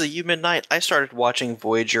 because of you, Midnight, I started watching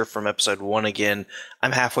Voyager from episode 1 again.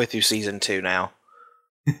 I'm halfway through season 2 now.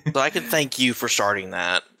 So I can thank you for starting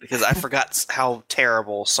that, because I forgot how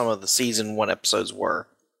terrible some of the season 1 episodes were.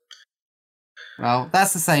 Well,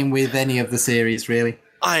 that's the same with any of the series, really.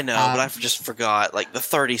 I know, but I just forgot. Like, the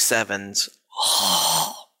 37s.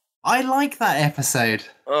 I like that episode.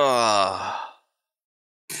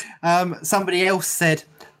 Somebody else said,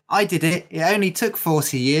 I did it. It only took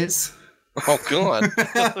 40 years. Oh, God.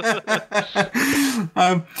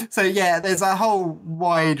 So, yeah, there's a whole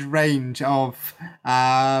wide range of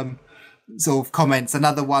sort of comments.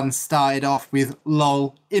 Another one started off with,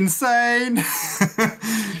 lol, insane.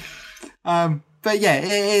 But, yeah,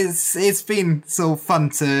 it's been sort of fun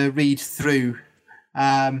to read through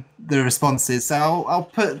the responses. So I'll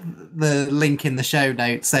put the link in the show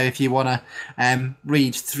notes. So if you want to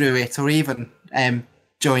read through it or even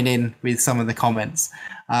join in with some of the comments,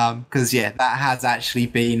 because that has actually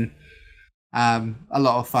been a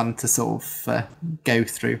lot of fun to sort of go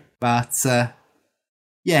through. But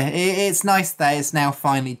it's nice that it's now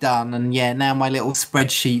finally done, and now my little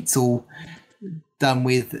spreadsheet's all done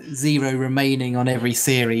with 0 remaining on every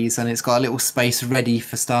series, and it's got a little space ready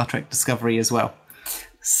for Star Trek Discovery as well.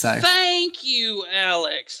 So thank you,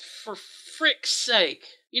 Alex, for frick's sake.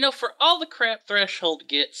 For all the crap Threshold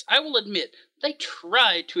gets, I will admit, they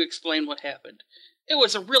tried to explain what happened. It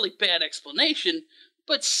was a really bad explanation,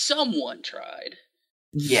 but someone tried.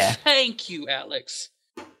 Yeah. Thank you, Alex.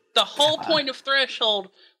 The whole point of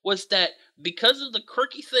Threshold was that because of the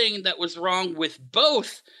quirky thing that was wrong with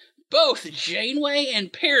both Janeway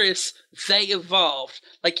and Paris, they evolved.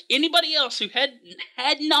 Like anybody else who had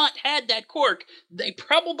not had that quirk, they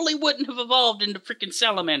probably wouldn't have evolved into freaking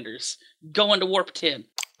salamanders going to Warp 10.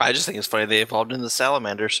 I just think it's funny they evolved into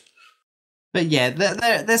salamanders. But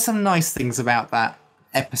there's some nice things about that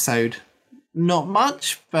episode. Not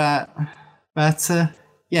much, but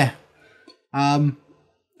yeah.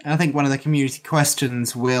 I think one of the community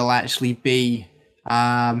questions will actually be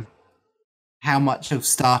how much of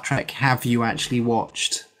Star Trek have you actually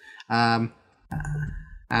watched? And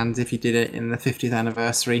if you did it in the 50th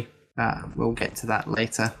anniversary, we'll get to that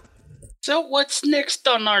later. So what's next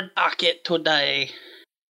on our docket today?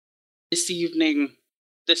 This evening,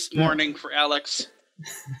 this morning for Alex.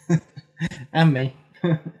 And me.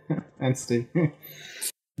 And Stu.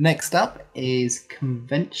 Next up is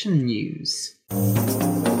convention news.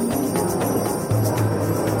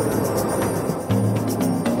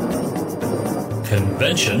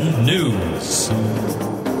 Convention news.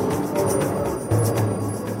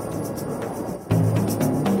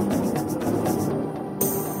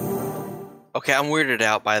 Okay, I'm weirded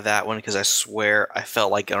out by that one because I swear I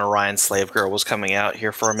felt like an Orion Slave Girl was coming out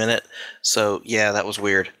here for a minute. So, yeah, that was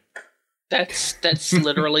weird. That's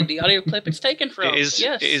literally the audio clip it's taken from. It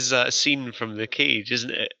yes. is a scene from The Cage,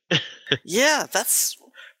 isn't it? Yeah, that's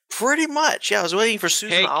pretty much. Yeah, I was waiting for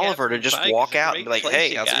Susan Oliver to just walk out and be like,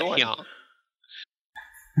 hey, how's it going?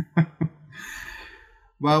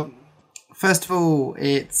 Well, first of all,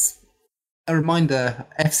 it's a reminder,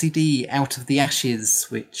 FCD Out of the Ashes,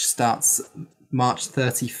 which starts March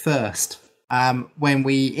 31st. When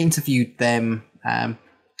we interviewed them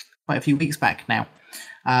quite a few weeks back now,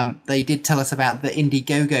 they did tell us about the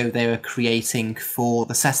Indiegogo they were creating for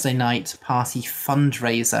the Saturday night party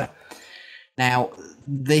fundraiser. Now,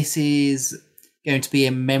 this is going to be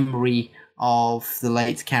in memory of the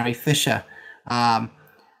late Carrie Fisher.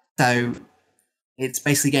 So it's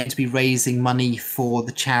basically going to be raising money for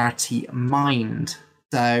the charity Mind.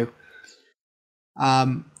 So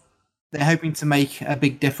they're hoping to make a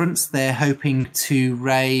big difference. They're hoping to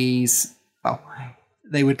raise, well,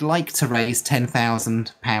 they would like to raise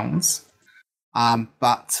 £10,000.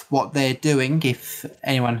 But what they're doing, if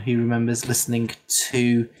anyone who remembers listening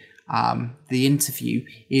to the interview,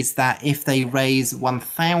 is that if they raise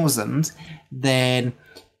 1,000, then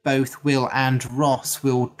both Will and Ross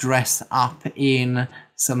will dress up in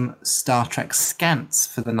some Star Trek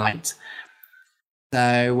scants for the night.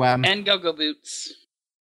 So and go-go boots.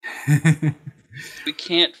 we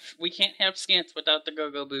can't have scants without the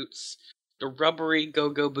go-go boots. The rubbery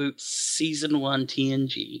go-go boots, season 1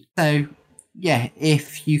 TNG. So yeah,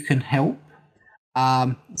 if you can help.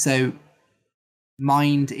 So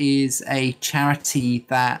Mind is a charity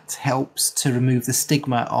that helps to remove the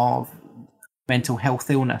stigma of mental health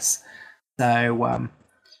illness. So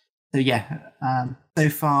so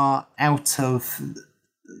far out of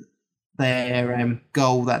their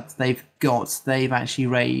goal that they've got, they've actually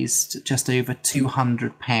raised just over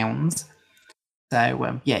 £200.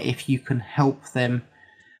 So if you can help them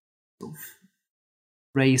sort of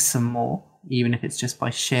raise some more, even if it's just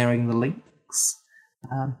by sharing the links,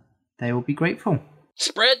 they will be grateful.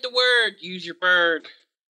 Spread the word. Use your bird.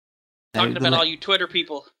 Talking about all you Twitter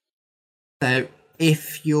people. So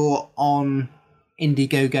if you're on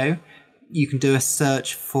Indiegogo, you can do a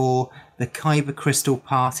search for the Kyber Crystal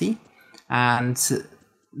Party, and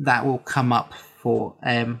that will come up for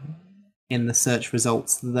in the search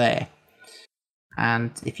results there.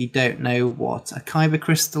 And if you don't know what a Kyber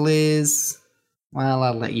Crystal is, well,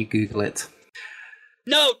 I'll let you Google it.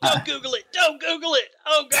 No, don't Google it! Don't Google it!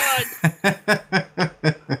 Oh,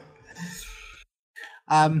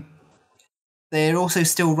 God! They're also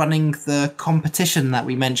still running the competition that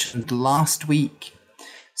we mentioned last week.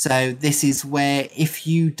 So this is where if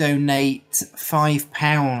you donate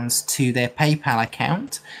 £5 to their PayPal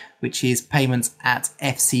account, which is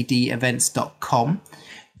payments@fcdevents.com,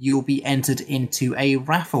 you'll be entered into a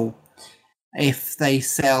raffle. If they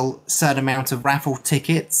sell a certain amount of raffle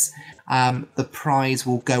tickets, the prize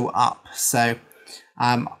will go up. So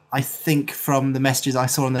I think from the messages I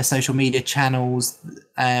saw on their social media channels,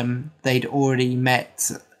 they'd already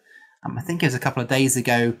met, I think it was a couple of days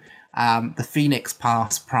ago, the Phoenix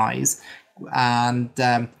Pass prize. And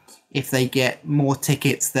if they get more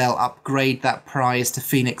tickets, they'll upgrade that prize to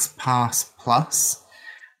Phoenix Pass Plus.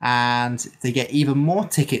 And if they get even more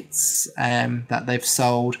tickets that they've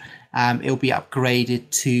sold, it'll be upgraded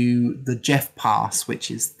to the Jeff Pass,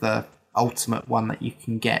 which is the ultimate one that you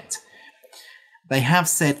can get. They have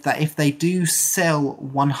said that if they do sell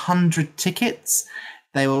 100 tickets,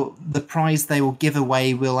 the prize they will give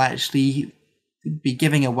away will actually be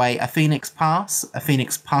giving away a Phoenix Pass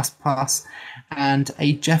Plus, and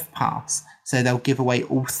a Jeff Pass. So they'll give away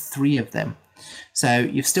all three of them. So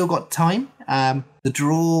you've still got time. The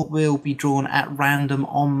draw will be drawn at random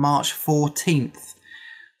on March 14th.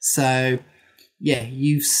 So yeah,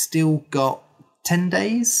 you've still got 10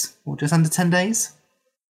 days, or just under 10 days.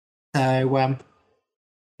 So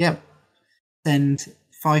send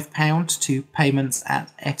 £5 to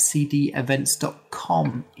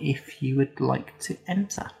payments@fcdevents.com if you would like to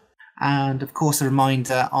enter. And of course, a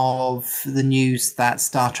reminder of the news that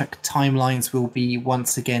Star Trek Timelines will be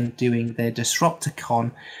once again doing their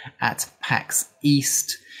Disrupticon at PAX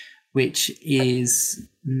East, which is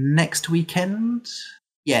next weekend.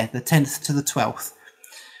 Yeah, the 10th to the 12th.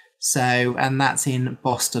 So, and that's in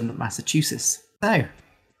Boston, Massachusetts. So,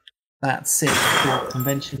 that's it for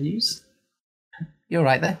convention news. You're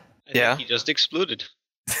right there. Yeah. He just exploded.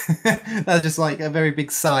 That's just like a very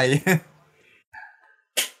big sigh.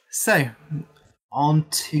 So, on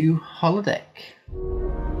to Holodeck.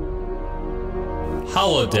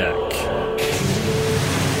 Holodeck.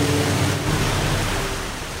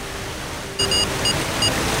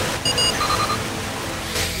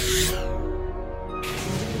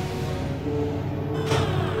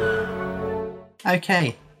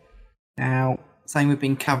 Okay. Now, something we've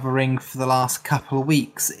been covering for the last couple of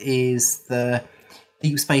weeks is the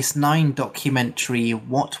Deep Space Nine documentary,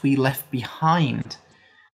 What We Left Behind.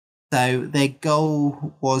 So their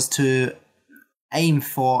goal was to aim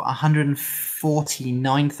for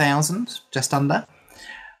 149,000, just under,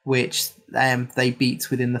 which they beat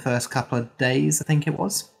within the first couple of days, I think it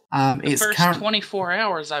was. The first 24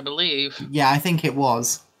 hours, I believe. Yeah, I think it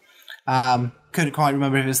was. Couldn't quite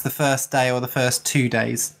remember if it was the first day or the first 2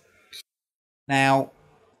 days. Now,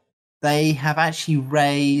 they have actually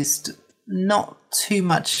raised not too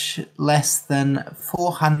much less than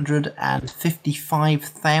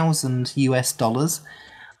 455,000 US dollars,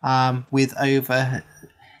 with over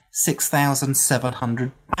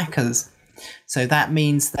 6,700 backers. So that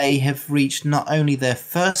means they have reached not only their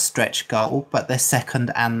first stretch goal, but their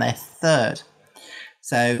second and their third.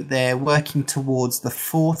 So they're working towards the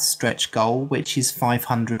fourth stretch goal, which is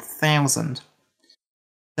 500,000.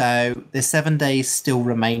 So there's 7 days still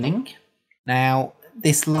remaining. Now,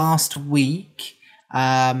 this last week,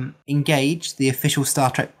 Engage, the official Star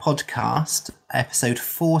Trek podcast, episode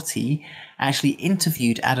 40, actually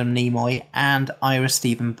interviewed Adam Nimoy and Ira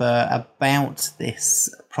Stephen Burr about this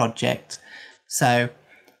project. So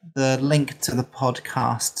the link to the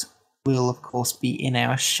podcast will, of course, be in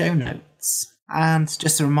our show notes. And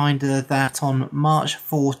just a reminder that on March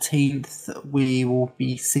 14th, we will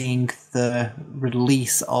be seeing the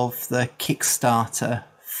release of the Kickstarter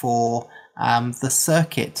for the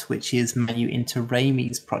Circuit, which is Manu Inter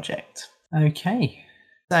Raimi's project. Okay,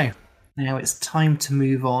 so now it's time to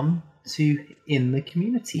move on to In the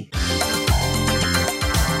Community.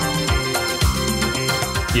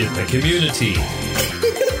 In the Community.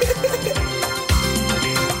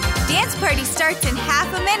 Dance party starts in half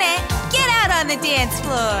a minute. Get out on the dance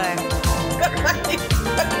floor.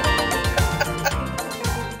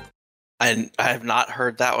 I have not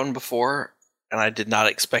heard that one before, and I did not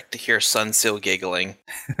expect to hear Sunsil giggling.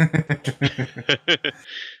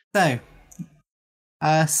 So,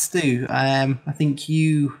 Stu, I think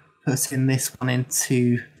you put in this one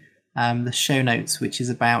into the show notes, which is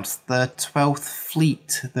about the 12th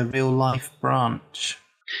Fleet, the real-life branch.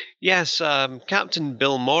 Yes, Captain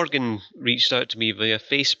Bill Morgan reached out to me via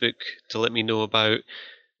Facebook to let me know about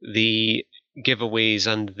the giveaways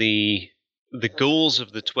and the goals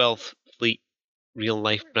of the 12th Fleet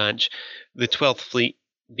real-life branch. The 12th Fleet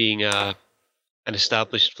being an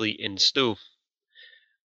established fleet in Stowe.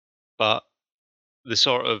 But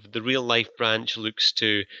the real-life branch looks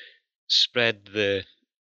to spread the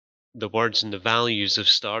words and the values of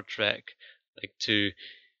Star Trek, like to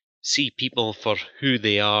see people for who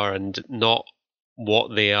they are and not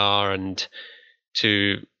what they are, and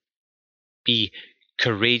to be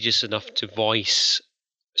courageous enough to voice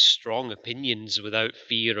strong opinions without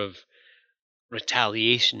fear of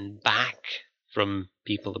retaliation back from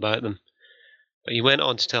people about them. But he went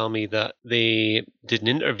on to tell me that they did an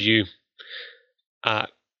interview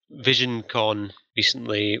at VisionCon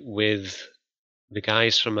recently with the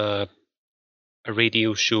guys from a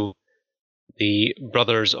radio show, the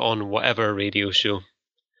Brothers on Whatever radio show,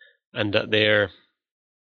 and that they're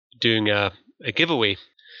doing a giveaway.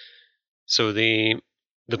 So the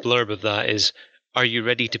blurb of that is, "Are you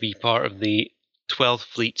ready to be part of the 12th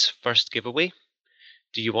Fleet's first giveaway?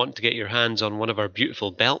 Do you want to get your hands on one of our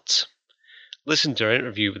beautiful belts? Listen to our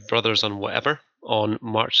interview with Brothers on Whatever on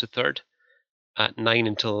March the 3rd at 9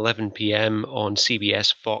 until 11 p.m. on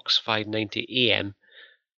CBS Fox 590 AM,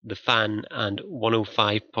 The Fan, and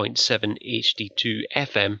 105.7 HD2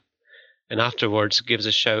 FM, and afterwards give us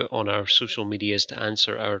a shout on our social medias to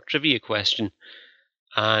answer our trivia question,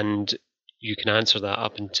 and you can answer that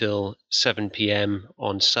up until 7 p.m.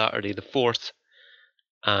 on Saturday the 4th,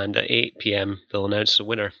 and at 8 p.m. they'll announce the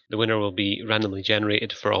winner. The winner will be randomly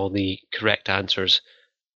generated for all the correct answers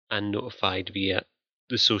and notified via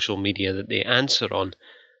the social media that they answer on.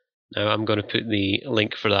 Now I'm going to put the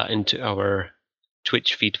link for that into our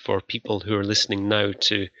Twitch feed for people who are listening now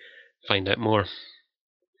to find out more.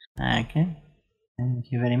 Okay,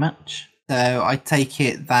 thank you very much. So I take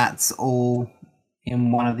it that's all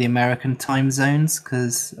in one of the American time zones,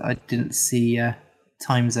 because I didn't see a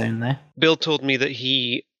time zone there. Bill told me that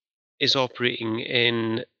he is operating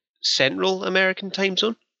in Central American time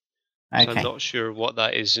zone. Okay. So I'm not sure what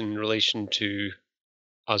that is in relation to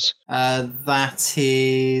us. That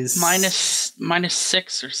is minus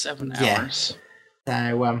 6 or 7 hours.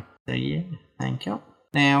 So yeah, thank you.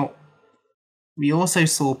 Now, we also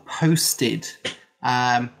saw posted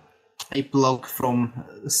a blog from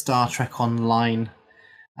Star Trek Online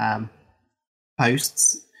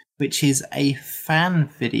posts, which is a fan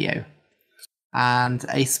video and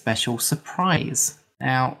a special surprise.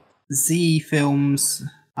 Now, Z Films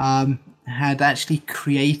had actually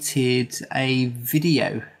created a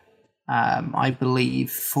video, I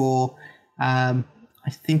believe, for I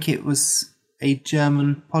think it was a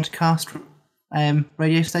German podcast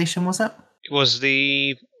radio station was it? It was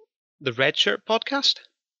the Red Shirt podcast?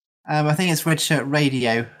 I think it's Red Shirt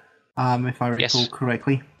Radio, if I recall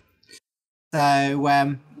correctly.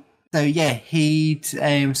 So, yeah, he'd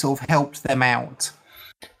sort of helped them out.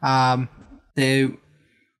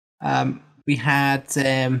 We had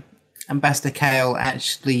Ambassador Kale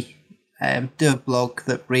actually do a blog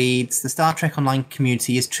that reads, "The Star Trek Online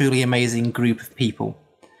community is truly amazing group of people,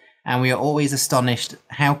 and we are always astonished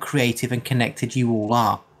how creative and connected you all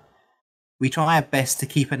are. We try our best to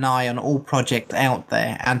keep an eye on all projects out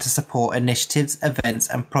there and to support initiatives, events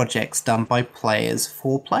and projects done by players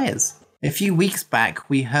for players." A few weeks back,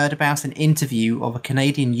 we heard about an interview of a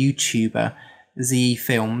Canadian YouTuber, Z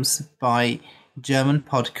Films, by German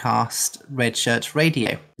podcast Red Shirt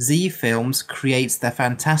Radio. Z Films creates their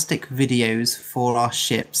fantastic videos for our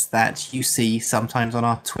ships that you see sometimes on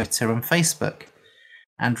our Twitter and Facebook.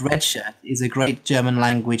 And Red Shirt is a great German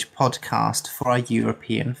language podcast for our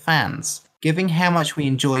European fans. Given how much we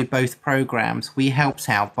enjoy both programs, we helped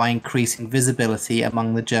out by increasing visibility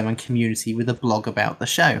among the German community with a blog about the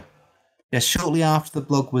show. Just shortly after the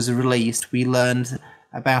blog was released, we learned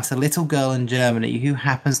about a little girl in Germany who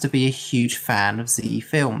happens to be a huge fan of Z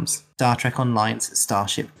Films, Star Trek Online's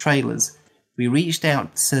Starship trailers. We reached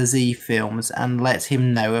out to Z Films and let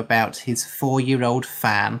him know about his 4-year-old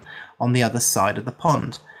fan on the other side of the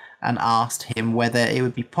pond, and asked him whether it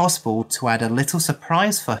would be possible to add a little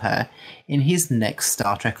surprise for her in his next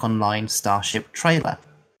Star Trek Online Starship trailer.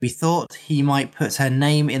 We thought he might put her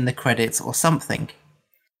name in the credits or something.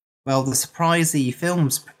 Well, the surprise Z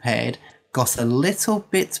Films prepared got a little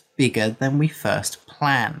bit bigger than we first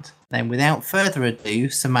planned. Then, without further ado,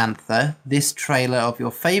 Samantha, this trailer of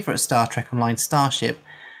your favourite Star Trek Online Starship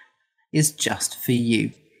is just for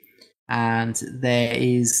you. And there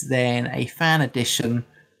is then a fan edition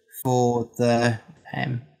for the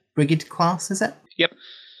Brigade class, is it? Yep.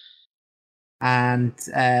 And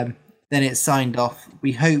then it's signed off.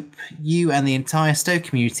 We hope you and the entire Stowe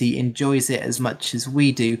community enjoys it as much as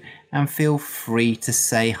we do, and feel free to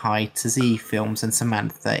say hi to Z Films and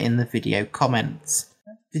Samantha in the video comments.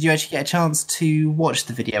 Did you actually get a chance to watch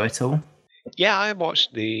the video at all? Yeah, I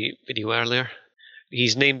watched the video earlier.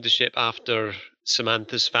 He's named the ship after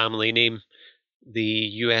Samantha's family name,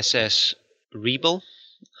 the USS Rebel.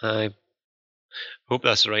 I hope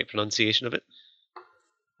that's the right pronunciation of it.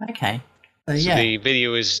 Okay. So the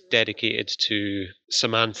video is dedicated to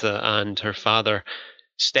Samantha and her father,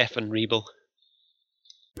 Stefan Rebel.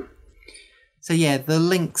 So yeah, the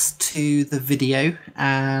links to the video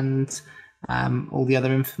and all the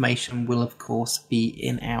other information will of course be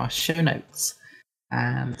in our show notes.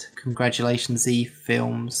 And congratulations Z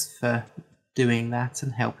Films for doing that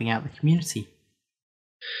and helping out the community.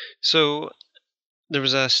 So there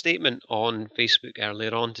was a statement on Facebook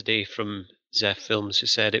earlier on today from Zeph Films who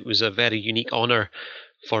said it was a very unique honour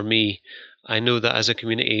for me. I know that as a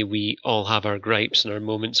community we all have our gripes and our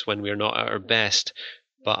moments when we're not at our best,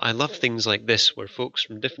 but I love things like this where folks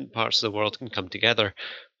from different parts of the world can come together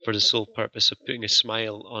for the sole purpose of putting a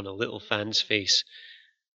smile on a little fan's face.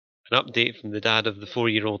 An update from the dad of the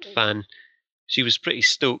 4-year-old fan. She was pretty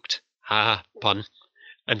stoked, pun,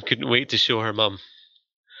 and couldn't wait to show her mum.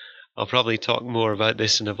 I'll probably talk more about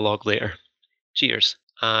this in a vlog later. Cheers.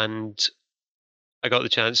 And I got the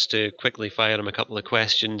chance to quickly fire him a couple of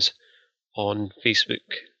questions on Facebook.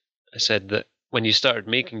 I said that when you started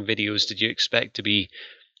making videos, did you expect to be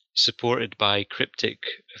supported by Cryptic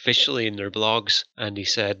officially in their blogs? And he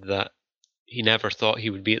said that he never thought he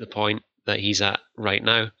would be at the point that he's at right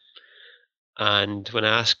now. And when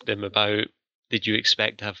I asked him about, did you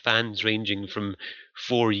expect to have fans ranging from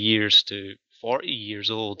 4 years to 40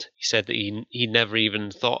 years old, he said that he never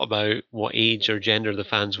even thought about what age or gender the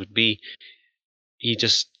fans would be. He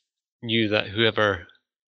just knew that whoever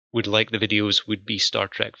would like the videos would be Star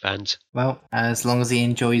Trek fans. Well, as long as he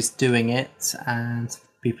enjoys doing it and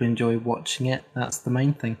people enjoy watching it, that's the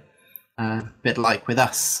main thing. A bit like with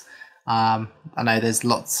us. I know there's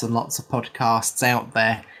lots and lots of podcasts out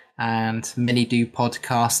there, and many do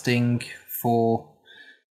podcasting for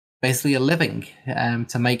basically a living,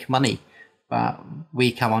 to make money. But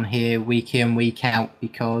we come on here week in, week out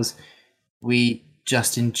because we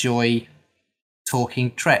just enjoy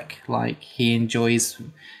talking Trek. Like, he enjoys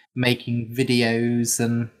making videos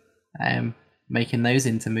and making those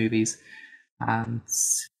into movies. And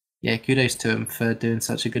yeah, kudos to him for doing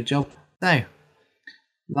such a good job. So,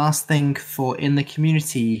 last thing for in the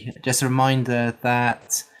community, just a reminder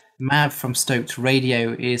that Mav from Stoked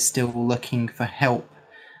Radio is still looking for help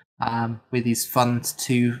with his funds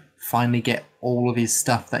to finally get all of his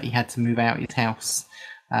stuff that he had to move out his house,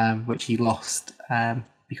 which he lost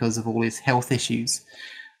because of all his health issues.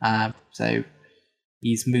 So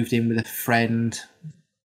he's moved in with a friend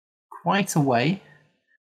quite away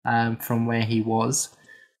from where he was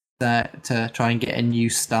to try and get a new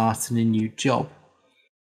start and a new job.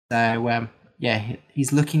 So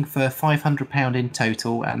he's looking for £500 in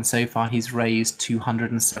total, and so far he's raised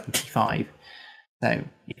 £275. So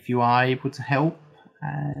if you are able to help,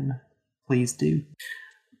 please do.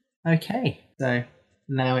 Okay, so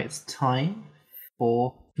now it's time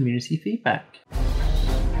for community feedback.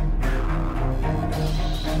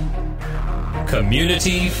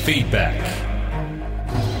 Community feedback.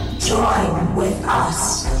 Join with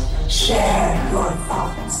us. Share your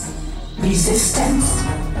thoughts. Resistance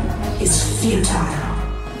is futile.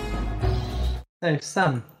 So,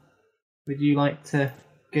 Sam, would you like to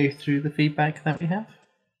go through the feedback that we have?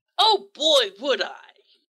 Oh boy, would I!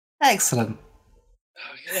 Excellent.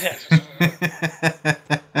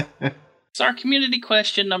 So our community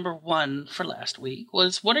question number 1 for last week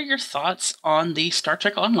was, what are your thoughts on the Star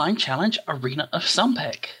Trek Online Challenge Arena of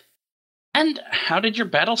Sumpec? And how did your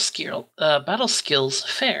battle skills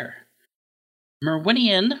fare?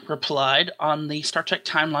 Merwinian replied on the Star Trek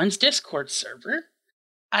Timelines Discord server,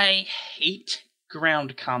 I hate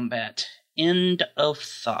ground combat. End of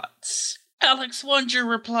thoughts. Alex Wonger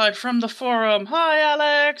replied from the forum, hi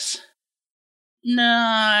Alex!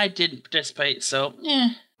 Nah, I didn't participate, so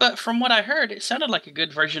But from what I heard, it sounded like a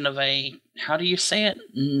good version of a, how do you say it,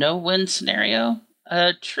 no-win scenario?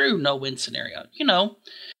 A true no-win scenario. You know,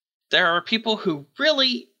 there are people who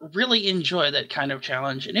really, really enjoy that kind of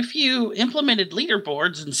challenge, and if you implemented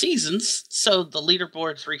leaderboards and seasons, so the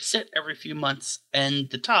leaderboards reset every few months, and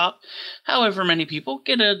the top, however many people,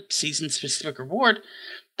 get a season-specific reward,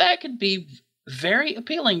 that could be very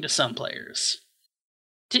appealing to some players.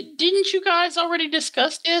 Didn't you guys already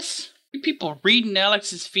discuss this? People reading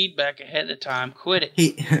Alex's feedback ahead of time. Quit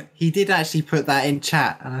it. He did actually put that in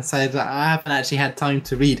chat, and I said I haven't actually had time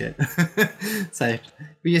to read it. So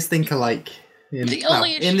we just think alike in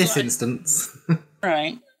this instance.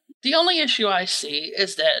 Right. The only issue I see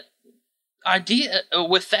is that idea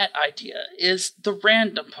is the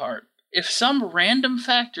random part. If some random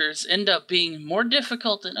factors end up being more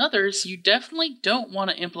difficult than others, you definitely don't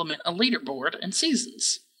want to implement a leaderboard and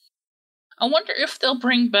seasons. I wonder if they'll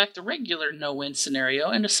bring back the regular no-win scenario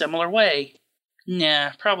in a similar way.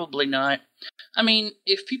 Nah, probably not. I mean,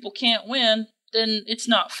 if people can't win, then it's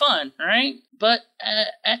not fun, right? But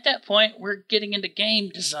at that point, we're getting into game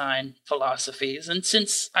design philosophies, and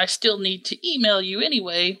since I still need to email you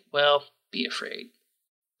anyway, well, be afraid.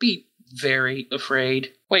 Be very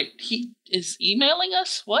afraid. Wait, he is emailing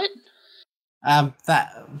us? What?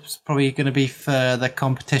 That's probably going to be for the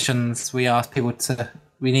competitions. We asked people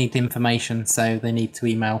we need information, so they need to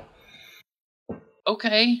email.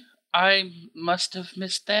 Okay, I must have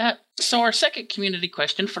missed that. So our second community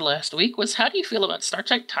question for last week was, how do you feel about Star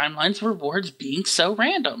Trek Timeline's rewards being so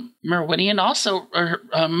random? Merwinian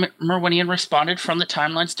responded from the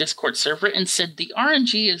Timeline's Discord server and said the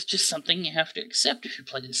RNG is just something you have to accept if you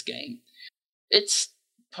play this game. It's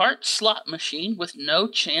part slot machine with no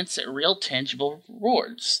chance at real tangible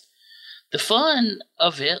rewards. The fun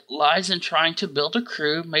of it lies in trying to build a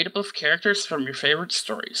crew made up of characters from your favorite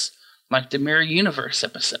stories, like the Mirror Universe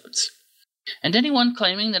episodes. And anyone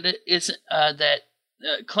claiming that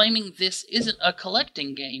claiming this isn't a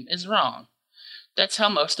collecting game is wrong. That's how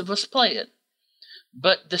most of us play it.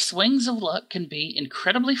 But the swings of luck can be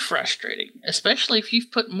incredibly frustrating, especially if you've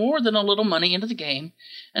put more than a little money into the game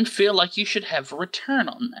and feel like you should have a return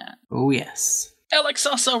on that. Oh, yes. Alex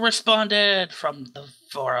also responded from the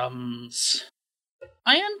forums.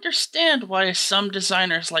 I understand why some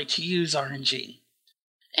designers like to use RNG.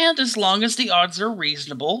 And as long as the odds are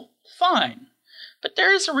reasonable, fine. But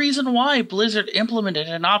there is a reason why Blizzard implemented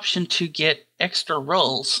an option to get extra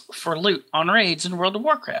rolls for loot on raids in World of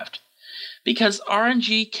Warcraft. Because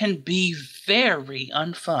RNG can be very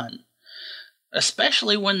unfun.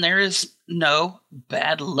 Especially when there is no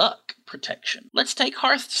bad luck protection. Let's take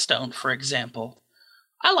Hearthstone, for example.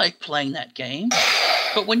 I like playing that game,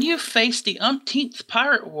 but when you face the umpteenth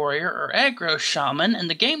pirate warrior or aggro shaman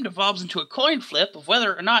and the game devolves into a coin flip of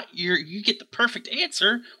whether or not you get the perfect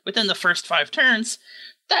answer within the first 5 turns,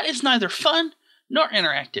 that is neither fun nor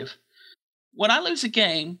interactive. When I lose a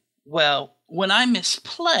game, well, when I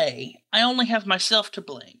misplay, I only have myself to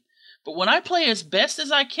blame. But when I play as best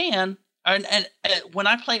as I can, and when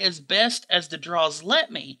I play as best as the draws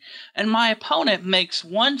let me, and my opponent makes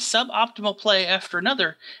one suboptimal play after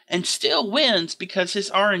another and still wins because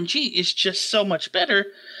his RNG is just so much better,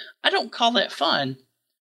 I don't call that fun.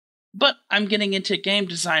 But I'm getting into game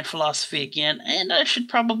design philosophy again, and I should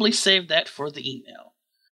probably save that for the email.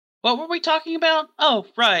 What were we talking about? Oh,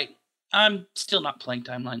 right. I'm still not playing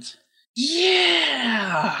Timelines.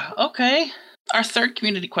 Yeah! Okay. Our third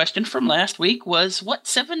community question from last week was, what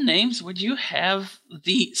 7 names would you have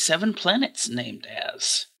the 7 planets named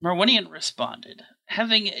as? Merwinian responded,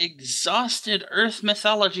 having exhausted Earth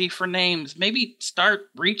mythology for names, maybe start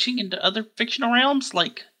reaching into other fictional realms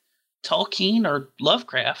like Tolkien or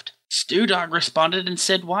Lovecraft. Stew Dog responded and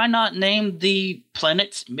said, why not name the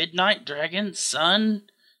planets Midnight Dragon, Sun,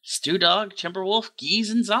 Stew Dog, Timberwolf, Geese,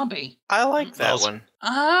 and Zombie? I like that one.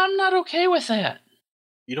 I'm not okay with that.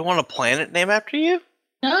 You don't want a planet named after you?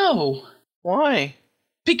 No. Why?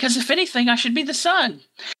 Because if anything, I should be the sun.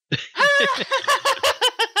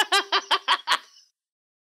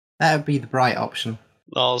 That would be the bright option.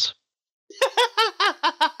 Lols.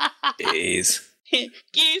 Jeez.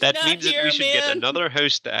 That means that we should get another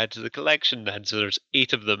house to add to the collection then, so there's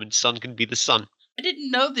 8 of them and Sun can be the sun. I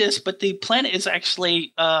didn't know this, but the planet is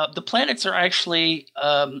actually, the planets are actually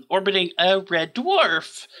orbiting a red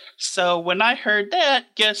dwarf. So when I heard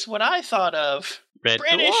that, guess what I thought of?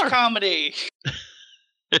 British comedy.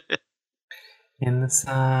 In the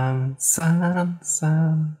sun, sun,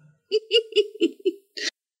 sun.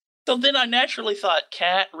 So then I naturally thought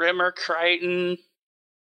Cat, Rimmer, Crichton,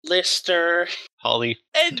 Lister, Holly,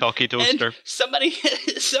 Talkie Toaster. And somebody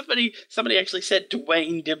actually said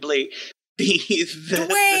Dwayne Dibley.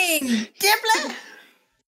 Dwayne Dibley.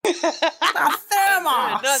 The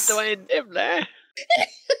thermos. Not Dwayne Dibley.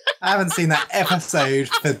 I haven't seen that episode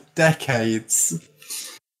for decades.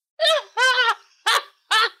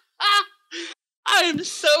 I am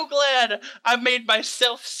so glad I made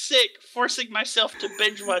myself sick, forcing myself to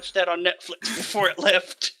binge watch that on Netflix before it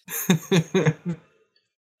left.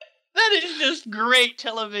 That is just great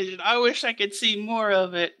television. I wish I could see more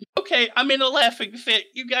of it. Okay, I'm in a laughing fit.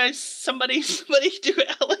 You guys, somebody do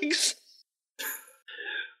Alex.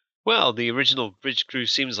 Well, the original Bridge Crew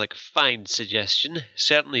seems like a fine suggestion.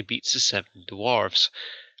 Certainly beats the 7 dwarves.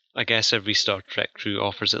 I guess every Star Trek crew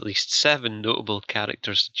offers at least 7 notable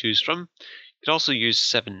characters to choose from. You could also use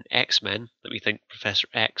 7 X-Men. Let me think: Professor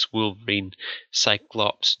X, Wolverine,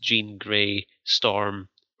 Cyclops, Jean Grey, Storm,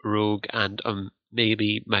 Rogue, and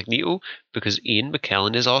maybe Magneto, because Ian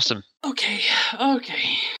McKellen is awesome. Okay.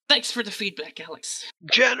 Thanks for the feedback, Alex.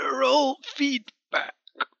 General feedback.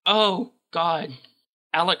 Oh, God.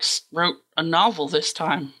 Alex wrote a novel this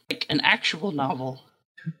time. Like, an actual novel.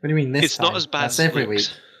 What do you mean this It's time? not as bad That's as every week.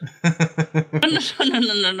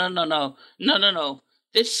 No.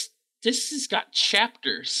 This has got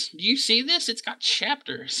chapters. Do you see this? It's got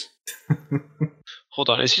chapters. Hold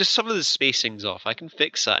on, it's just some of the spacing's off. I can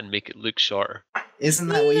fix that and make it look shorter. Isn't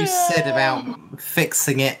that what you said about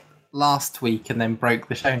fixing it last week and then broke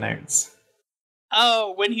the show notes?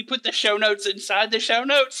 Oh, when he put the show notes inside the show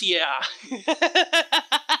notes? Yeah.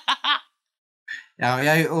 Yeah,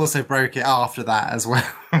 I also broke it after that as well.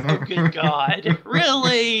 Oh, good God.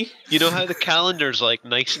 Really? You know how the calendar's like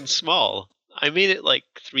nice and small? I made it like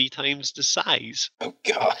 3 times the size. Oh,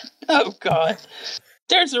 God.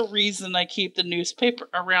 There's a reason I keep the newspaper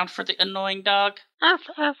around for the annoying dog.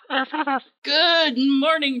 Good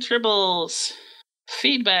morning, Tribbles.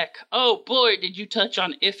 Feedback. Oh boy, did you touch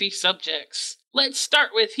on iffy subjects. Let's start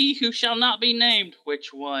with He Who Shall Not Be Named.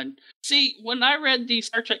 Which one? See, when I read the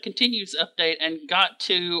Star Trek Continues update and got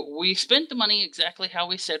to we spent the money exactly how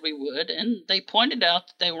we said we would, and they pointed out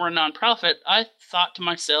that they were a nonprofit, I thought to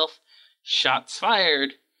myself, shots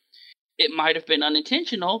fired. It might have been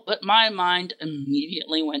unintentional, but my mind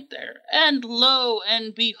immediately went there. And lo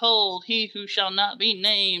and behold, he who shall not be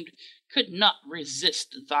named could not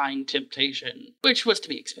resist thine temptation, which was to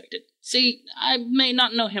be expected. See, I may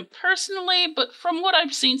not know him personally, but from what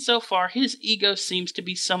I've seen so far, his ego seems to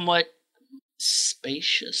be somewhat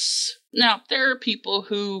spacious. Now, there are people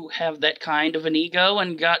who have that kind of an ego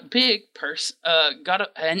and got a big personality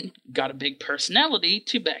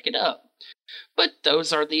to back it up. But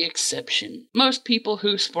those are the exception. Most people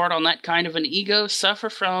who sport on that kind of an ego suffer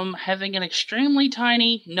from having an extremely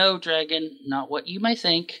tiny, no dragon, not what you may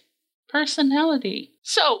think, personality.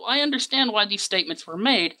 So, I understand why these statements were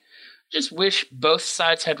made, just wish both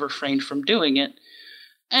sides had refrained from doing it.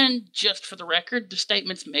 And just for the record, the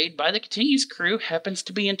statements made by the Continues crew happens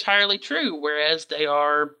to be entirely true, whereas they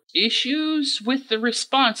are issues with the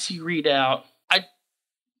response you read out.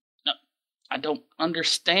 I don't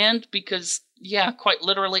understand because, yeah, quite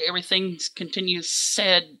literally everything Continues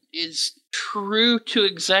said is true to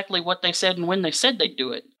exactly what they said and when they said they'd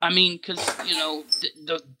do it. I mean, because, you know,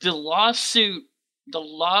 the lawsuit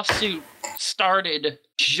started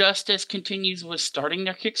just as Continues was starting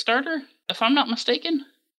their Kickstarter, if I'm not mistaken.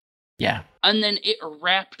 Yeah. And then it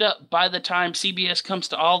wrapped up by the time CBS comes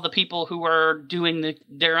to all the people who are doing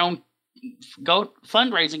their own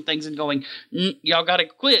fundraising things and going, y'all gotta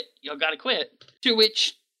quit. To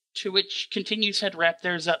which Continues had wrapped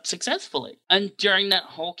theirs up successfully. And during that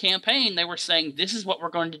whole campaign, they were saying, this is what we're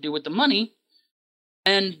going to do with the money.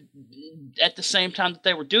 And at the same time that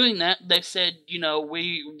they were doing that, they said,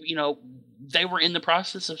 they were in the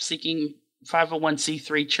process of seeking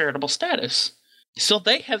 501c3 charitable status. So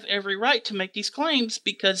they have every right to make these claims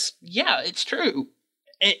because, yeah, it's true.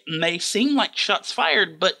 It may seem like shots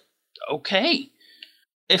fired, but okay.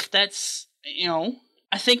 If that's,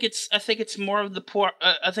 I think it's more of the part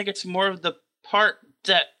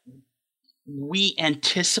that we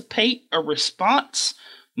anticipate a response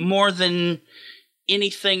more than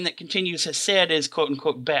anything that Continues has said is quote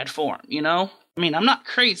unquote bad form, I mean, I'm not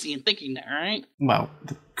crazy in thinking that, right? Well,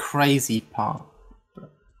 the crazy part.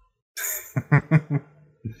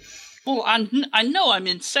 Well, I know I'm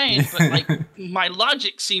insane, but my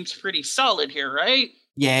logic seems pretty solid here, right?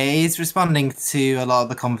 Yeah, he's responding to a lot of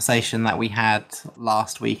the conversation that we had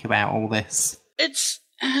last week about all this. It's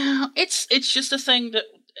just a thing that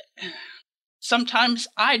sometimes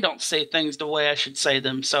I don't say things the way I should say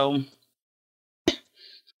them, so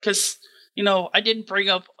because I did bring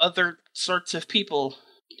up other sorts of people.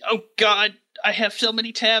 Oh God, I have so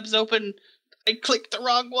many tabs open. I clicked the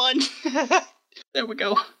wrong one. There we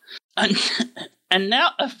go. And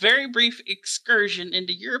now a very brief excursion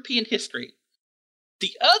into European history.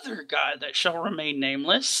 The other guy that shall remain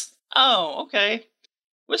nameless,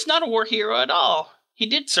 was not a war hero at all. He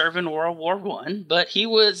did serve in World War I, but he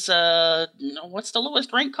was, what's the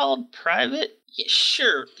lowest rank called? Private? Yeah,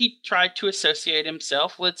 sure, he tried to associate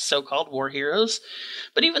himself with so-called war heroes,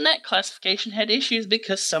 but even that classification had issues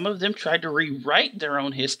because some of them tried to rewrite their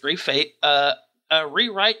own history,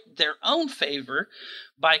 rewrite their own favor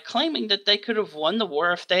by claiming that they could have won the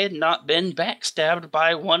war if they had not been backstabbed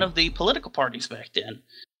by one of the political parties back then.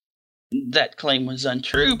 That claim was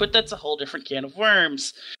untrue, but that's a whole different can of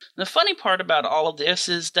worms. The funny part about all of this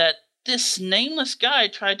is that this nameless guy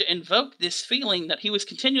tried to invoke this feeling that he was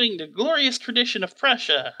continuing the glorious tradition of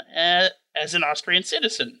Prussia as an Austrian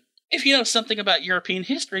citizen. If you know something about European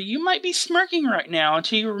history, you might be smirking right now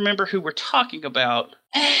until you remember who we're talking about.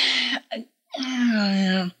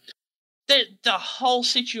 The whole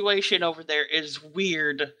situation over there is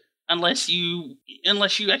weird unless you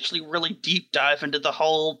actually really deep dive into the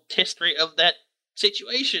whole history of that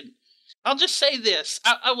situation. I'll just say this.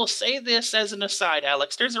 I will say this as an aside,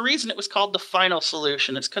 Alex. There's a reason it was called the final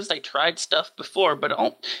solution. It's because they tried stuff before,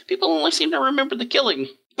 but people only seem to remember the killing.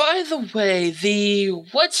 By the way,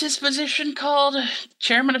 what's his position called?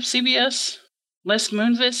 Chairman of CBS? Les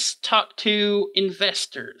Moonves talked to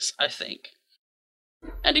investors, I think.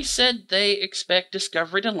 And he said they expect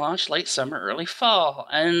Discovery to launch late summer, early fall.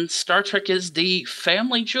 And Star Trek is the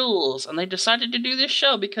family jewels, and they decided to do this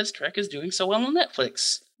show because Trek is doing so well on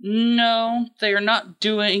Netflix. No, they are not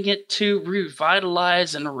doing it to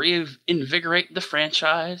revitalize and reinvigorate the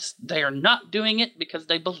franchise. They are not doing it because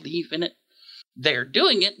they believe in it. They are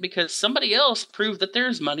doing it because somebody else proved that there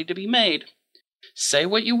is money to be made. Say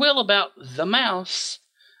what you will about The Mouse.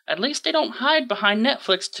 At least they don't hide behind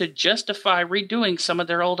Netflix to justify redoing some of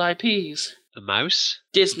their old IPs. The Mouse?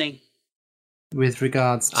 Disney. With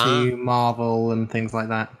regards to Marvel and things like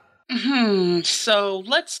that. So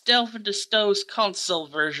let's delve into Stowe's console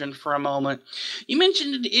version for a moment. You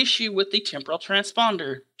mentioned an issue with the temporal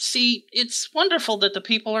transponder. See, it's wonderful that the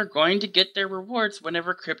people are going to get their rewards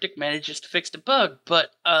whenever Cryptic manages to fix the bug,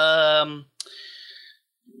 but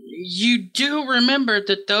you do remember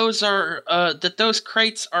that those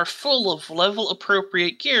crates are full of level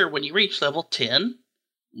appropriate gear when you reach level 10,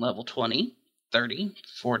 level 20, 30,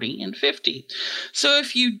 40, and 50. So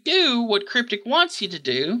if you do what Cryptic wants you to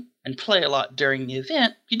do, and play a lot during the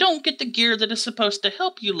event, you don't get the gear that is supposed to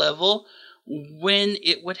help you level when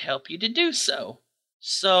it would help you to do so.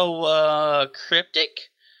 So,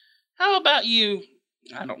 Cryptic, how about you,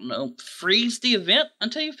 freeze the event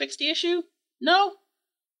until you fix the issue? No?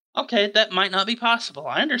 Okay, that might not be possible,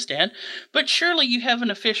 I understand, but surely you have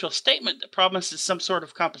an official statement that promises some sort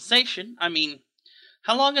of compensation. I mean,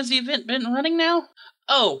 how long has the event been running now?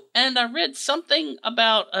 Oh, and I read something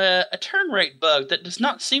about a turn rate bug that does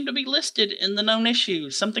not seem to be listed in the known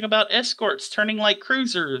issues. Something about escorts turning like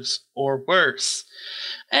cruisers, or worse.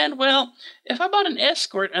 And well, if I bought an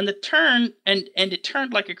escort and it turned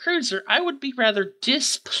like a cruiser, I would be rather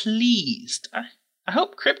displeased. I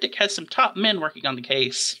hope Cryptic has some top men working on the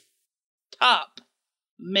case. Top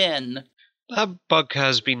men. That bug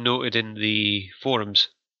has been noted in the forums,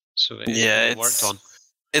 so it's worked on.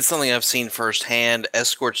 It's something I've seen firsthand.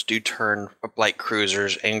 Escorts do turn like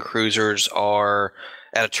cruisers, and cruisers are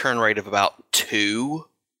at a turn rate of about 2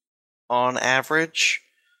 on average.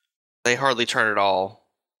 They hardly turn at all.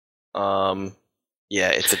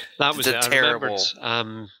 Yeah, it's a terrible. I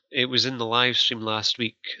remembered, it was in the live stream last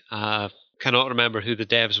week. Cannot remember who the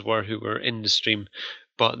devs were who were in the stream,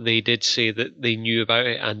 but they did say that they knew about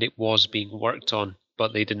it and it was being worked on,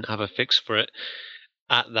 but they didn't have a fix for it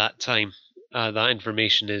at that time. That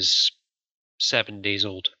information is 7 days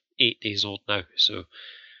old, 8 days old now, so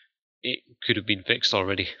it could have been fixed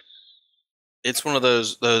already. It's one of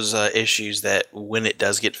those issues that when it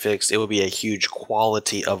does get fixed, it will be a huge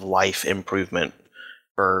quality of life improvement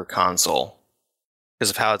for console because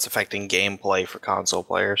of how it's affecting gameplay for console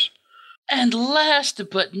players. And last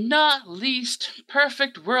but not least,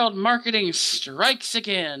 Perfect World marketing strikes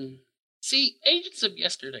again. See, Agents of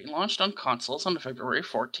Yesterday launched on consoles on February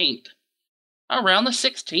 14th. Around the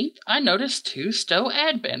 16th, I noticed 2 Stowe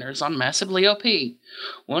ad banners on Massively OP.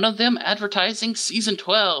 One of them advertising Season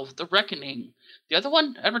 12, The Reckoning. The other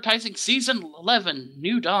one advertising Season 11,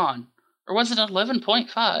 New Dawn. Or was it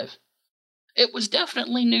 11.5? It was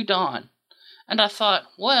definitely New Dawn. And I thought,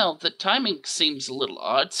 well, the timing seems a little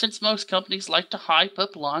odd since most companies like to hype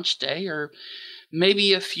up launch day or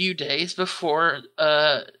maybe a few days before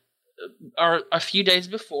to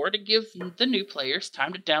give the new players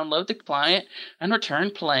time to download the client and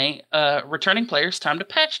returning players time to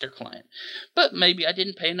patch their client. But maybe I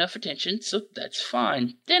didn't pay enough attention, so that's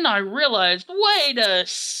fine. Then I realized, wait a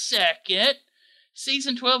second.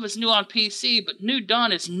 Season 12 is new on PC, but New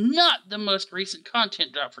Dawn is not the most recent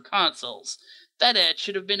content drop for consoles. That ad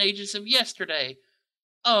should have been Agents of Yesterday.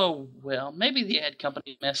 Oh, well, maybe the ad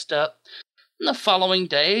company messed up. In the following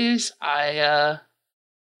days, I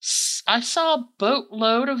saw a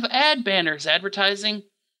boatload of ad banners advertising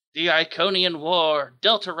The Iconian War,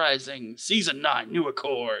 Delta Rising, Season 9, New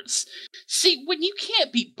Accords. See, when you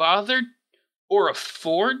can't be bothered or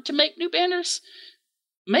afford to make new banners,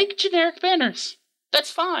 make generic banners. That's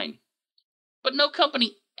fine. But no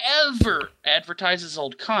company ever advertises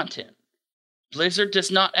old content. Blizzard does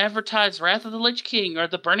not advertise Wrath of the Lich King or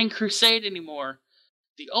the Burning Crusade anymore.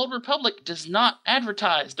 The Old Republic does not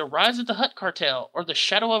advertise the Rise of the Hutt Cartel or the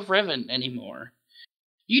Shadow of Revan anymore.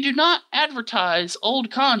 You do not advertise old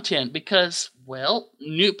content because, well,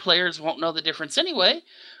 new players won't know the difference anyway,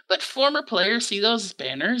 but former players see those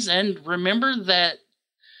banners and remember that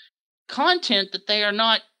content that they are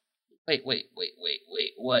not... Wait,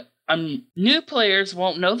 what? New players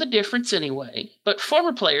won't know the difference anyway, but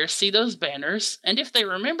former players see those banners, and if they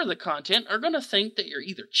remember the content, are going to think that you're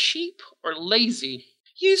either cheap or lazy.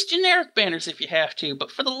 Use generic banners if you have to,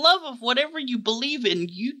 but for the love of whatever you believe in,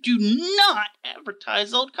 you do not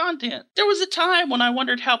advertise old content. There was a time when I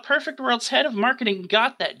wondered how Perfect World's head of marketing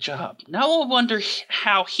got that job. Now I wonder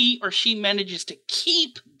how he or she manages to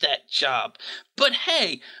keep that job. But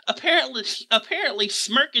hey, apparently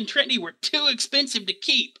Smirk and Trinity were too expensive to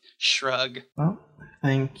keep. Shrug. Well,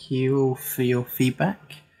 thank you all for your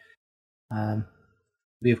feedback.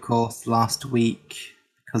 We, of course, last week,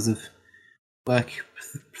 because of work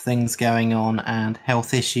things going on and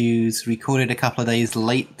health issues, recorded a couple of days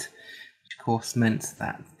late, which of course meant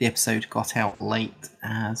that the episode got out late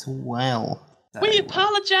as well. So, we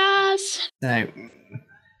apologize! So,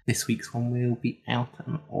 this week's one will be out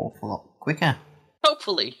an awful lot quicker.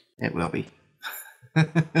 Hopefully. It will be.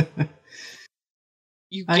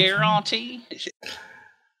 You guarantee?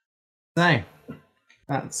 So,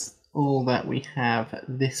 that's all that we have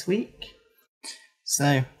this week.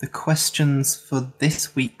 So, the questions for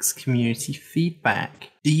this week's community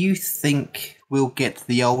feedback. Do you think we'll get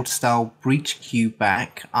the old style breach queue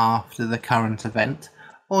back after the current event,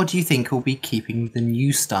 or do you think we'll be keeping the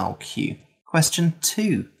new style queue? Question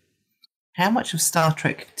 2. How much of Star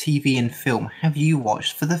Trek TV and film have you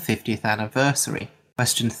watched for the 50th anniversary?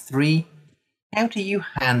 Question 3. How do you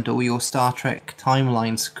handle your Star Trek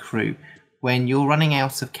Timelines crew when you're running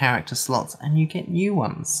out of character slots and you get new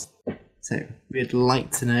ones? So, we'd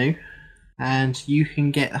like to know, and you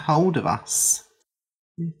can get hold of us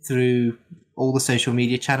through all the social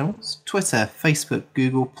media channels, Twitter, Facebook,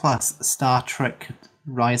 Google+,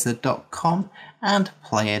 StarTrekRiser.com, and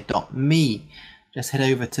Player.me. Just head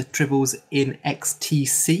over to Tribbles in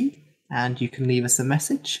Ecstasy, and you can leave us a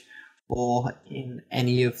message, or in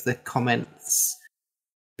any of the comments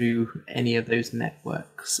through any of those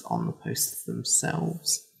networks on the posts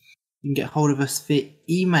themselves. You can get hold of us via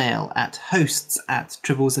email at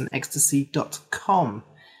hosts@tribblesandEcstasy.com.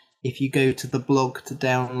 If you go to the blog to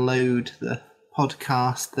download the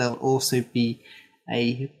podcast, there'll also be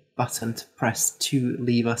a button to press to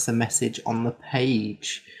leave us a message on the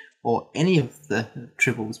page, or any of the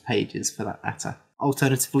Tribbles pages for that matter.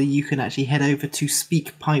 Alternatively, you can actually head over to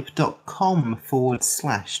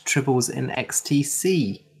speakpipe.com/Tribbles in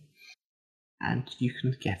XTC, and you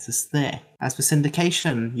can get us there. As for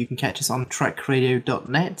syndication, you can catch us on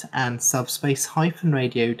trackradio.net and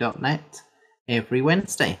subspace-radio.net every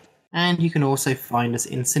Wednesday. And you can also find us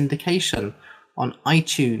in syndication on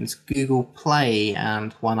iTunes, Google Play,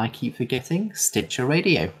 and one I keep forgetting, Stitcher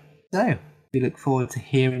Radio. So, we look forward to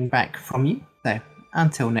hearing back from you. So,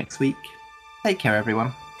 until next week, take care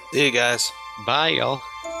everyone. See you guys. Bye, y'all.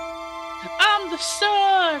 I'm the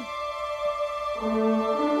sun!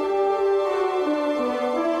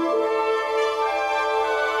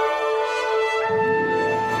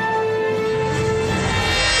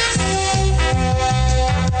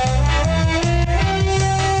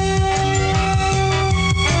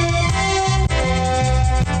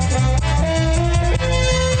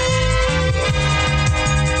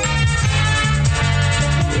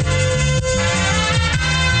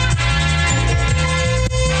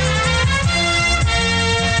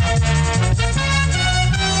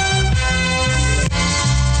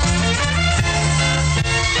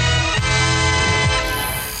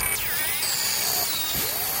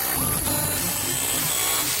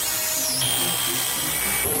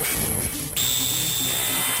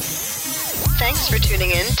 Thanks for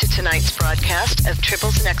tuning in to tonight's broadcast of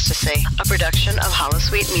Tribbles in Ecstasy, a production of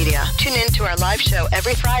Holosuite Media. Tune in to our live show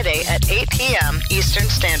every Friday at 8 p.m. Eastern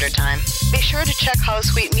Standard Time. Be sure to check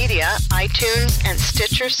Holosuite Media, iTunes, and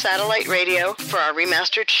Stitcher Satellite Radio for our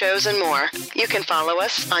remastered shows and more. You can follow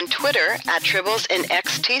us on Twitter at Tribbles in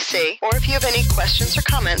XTC, or if you have any questions or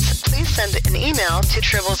comments, please send an email to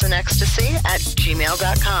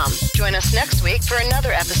tribblesinecstasy@gmail.com. Join us next week for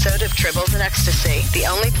another episode of Tribbles in Ecstasy, the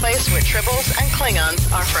only place where Tribbles and Klingons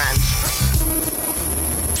are friends.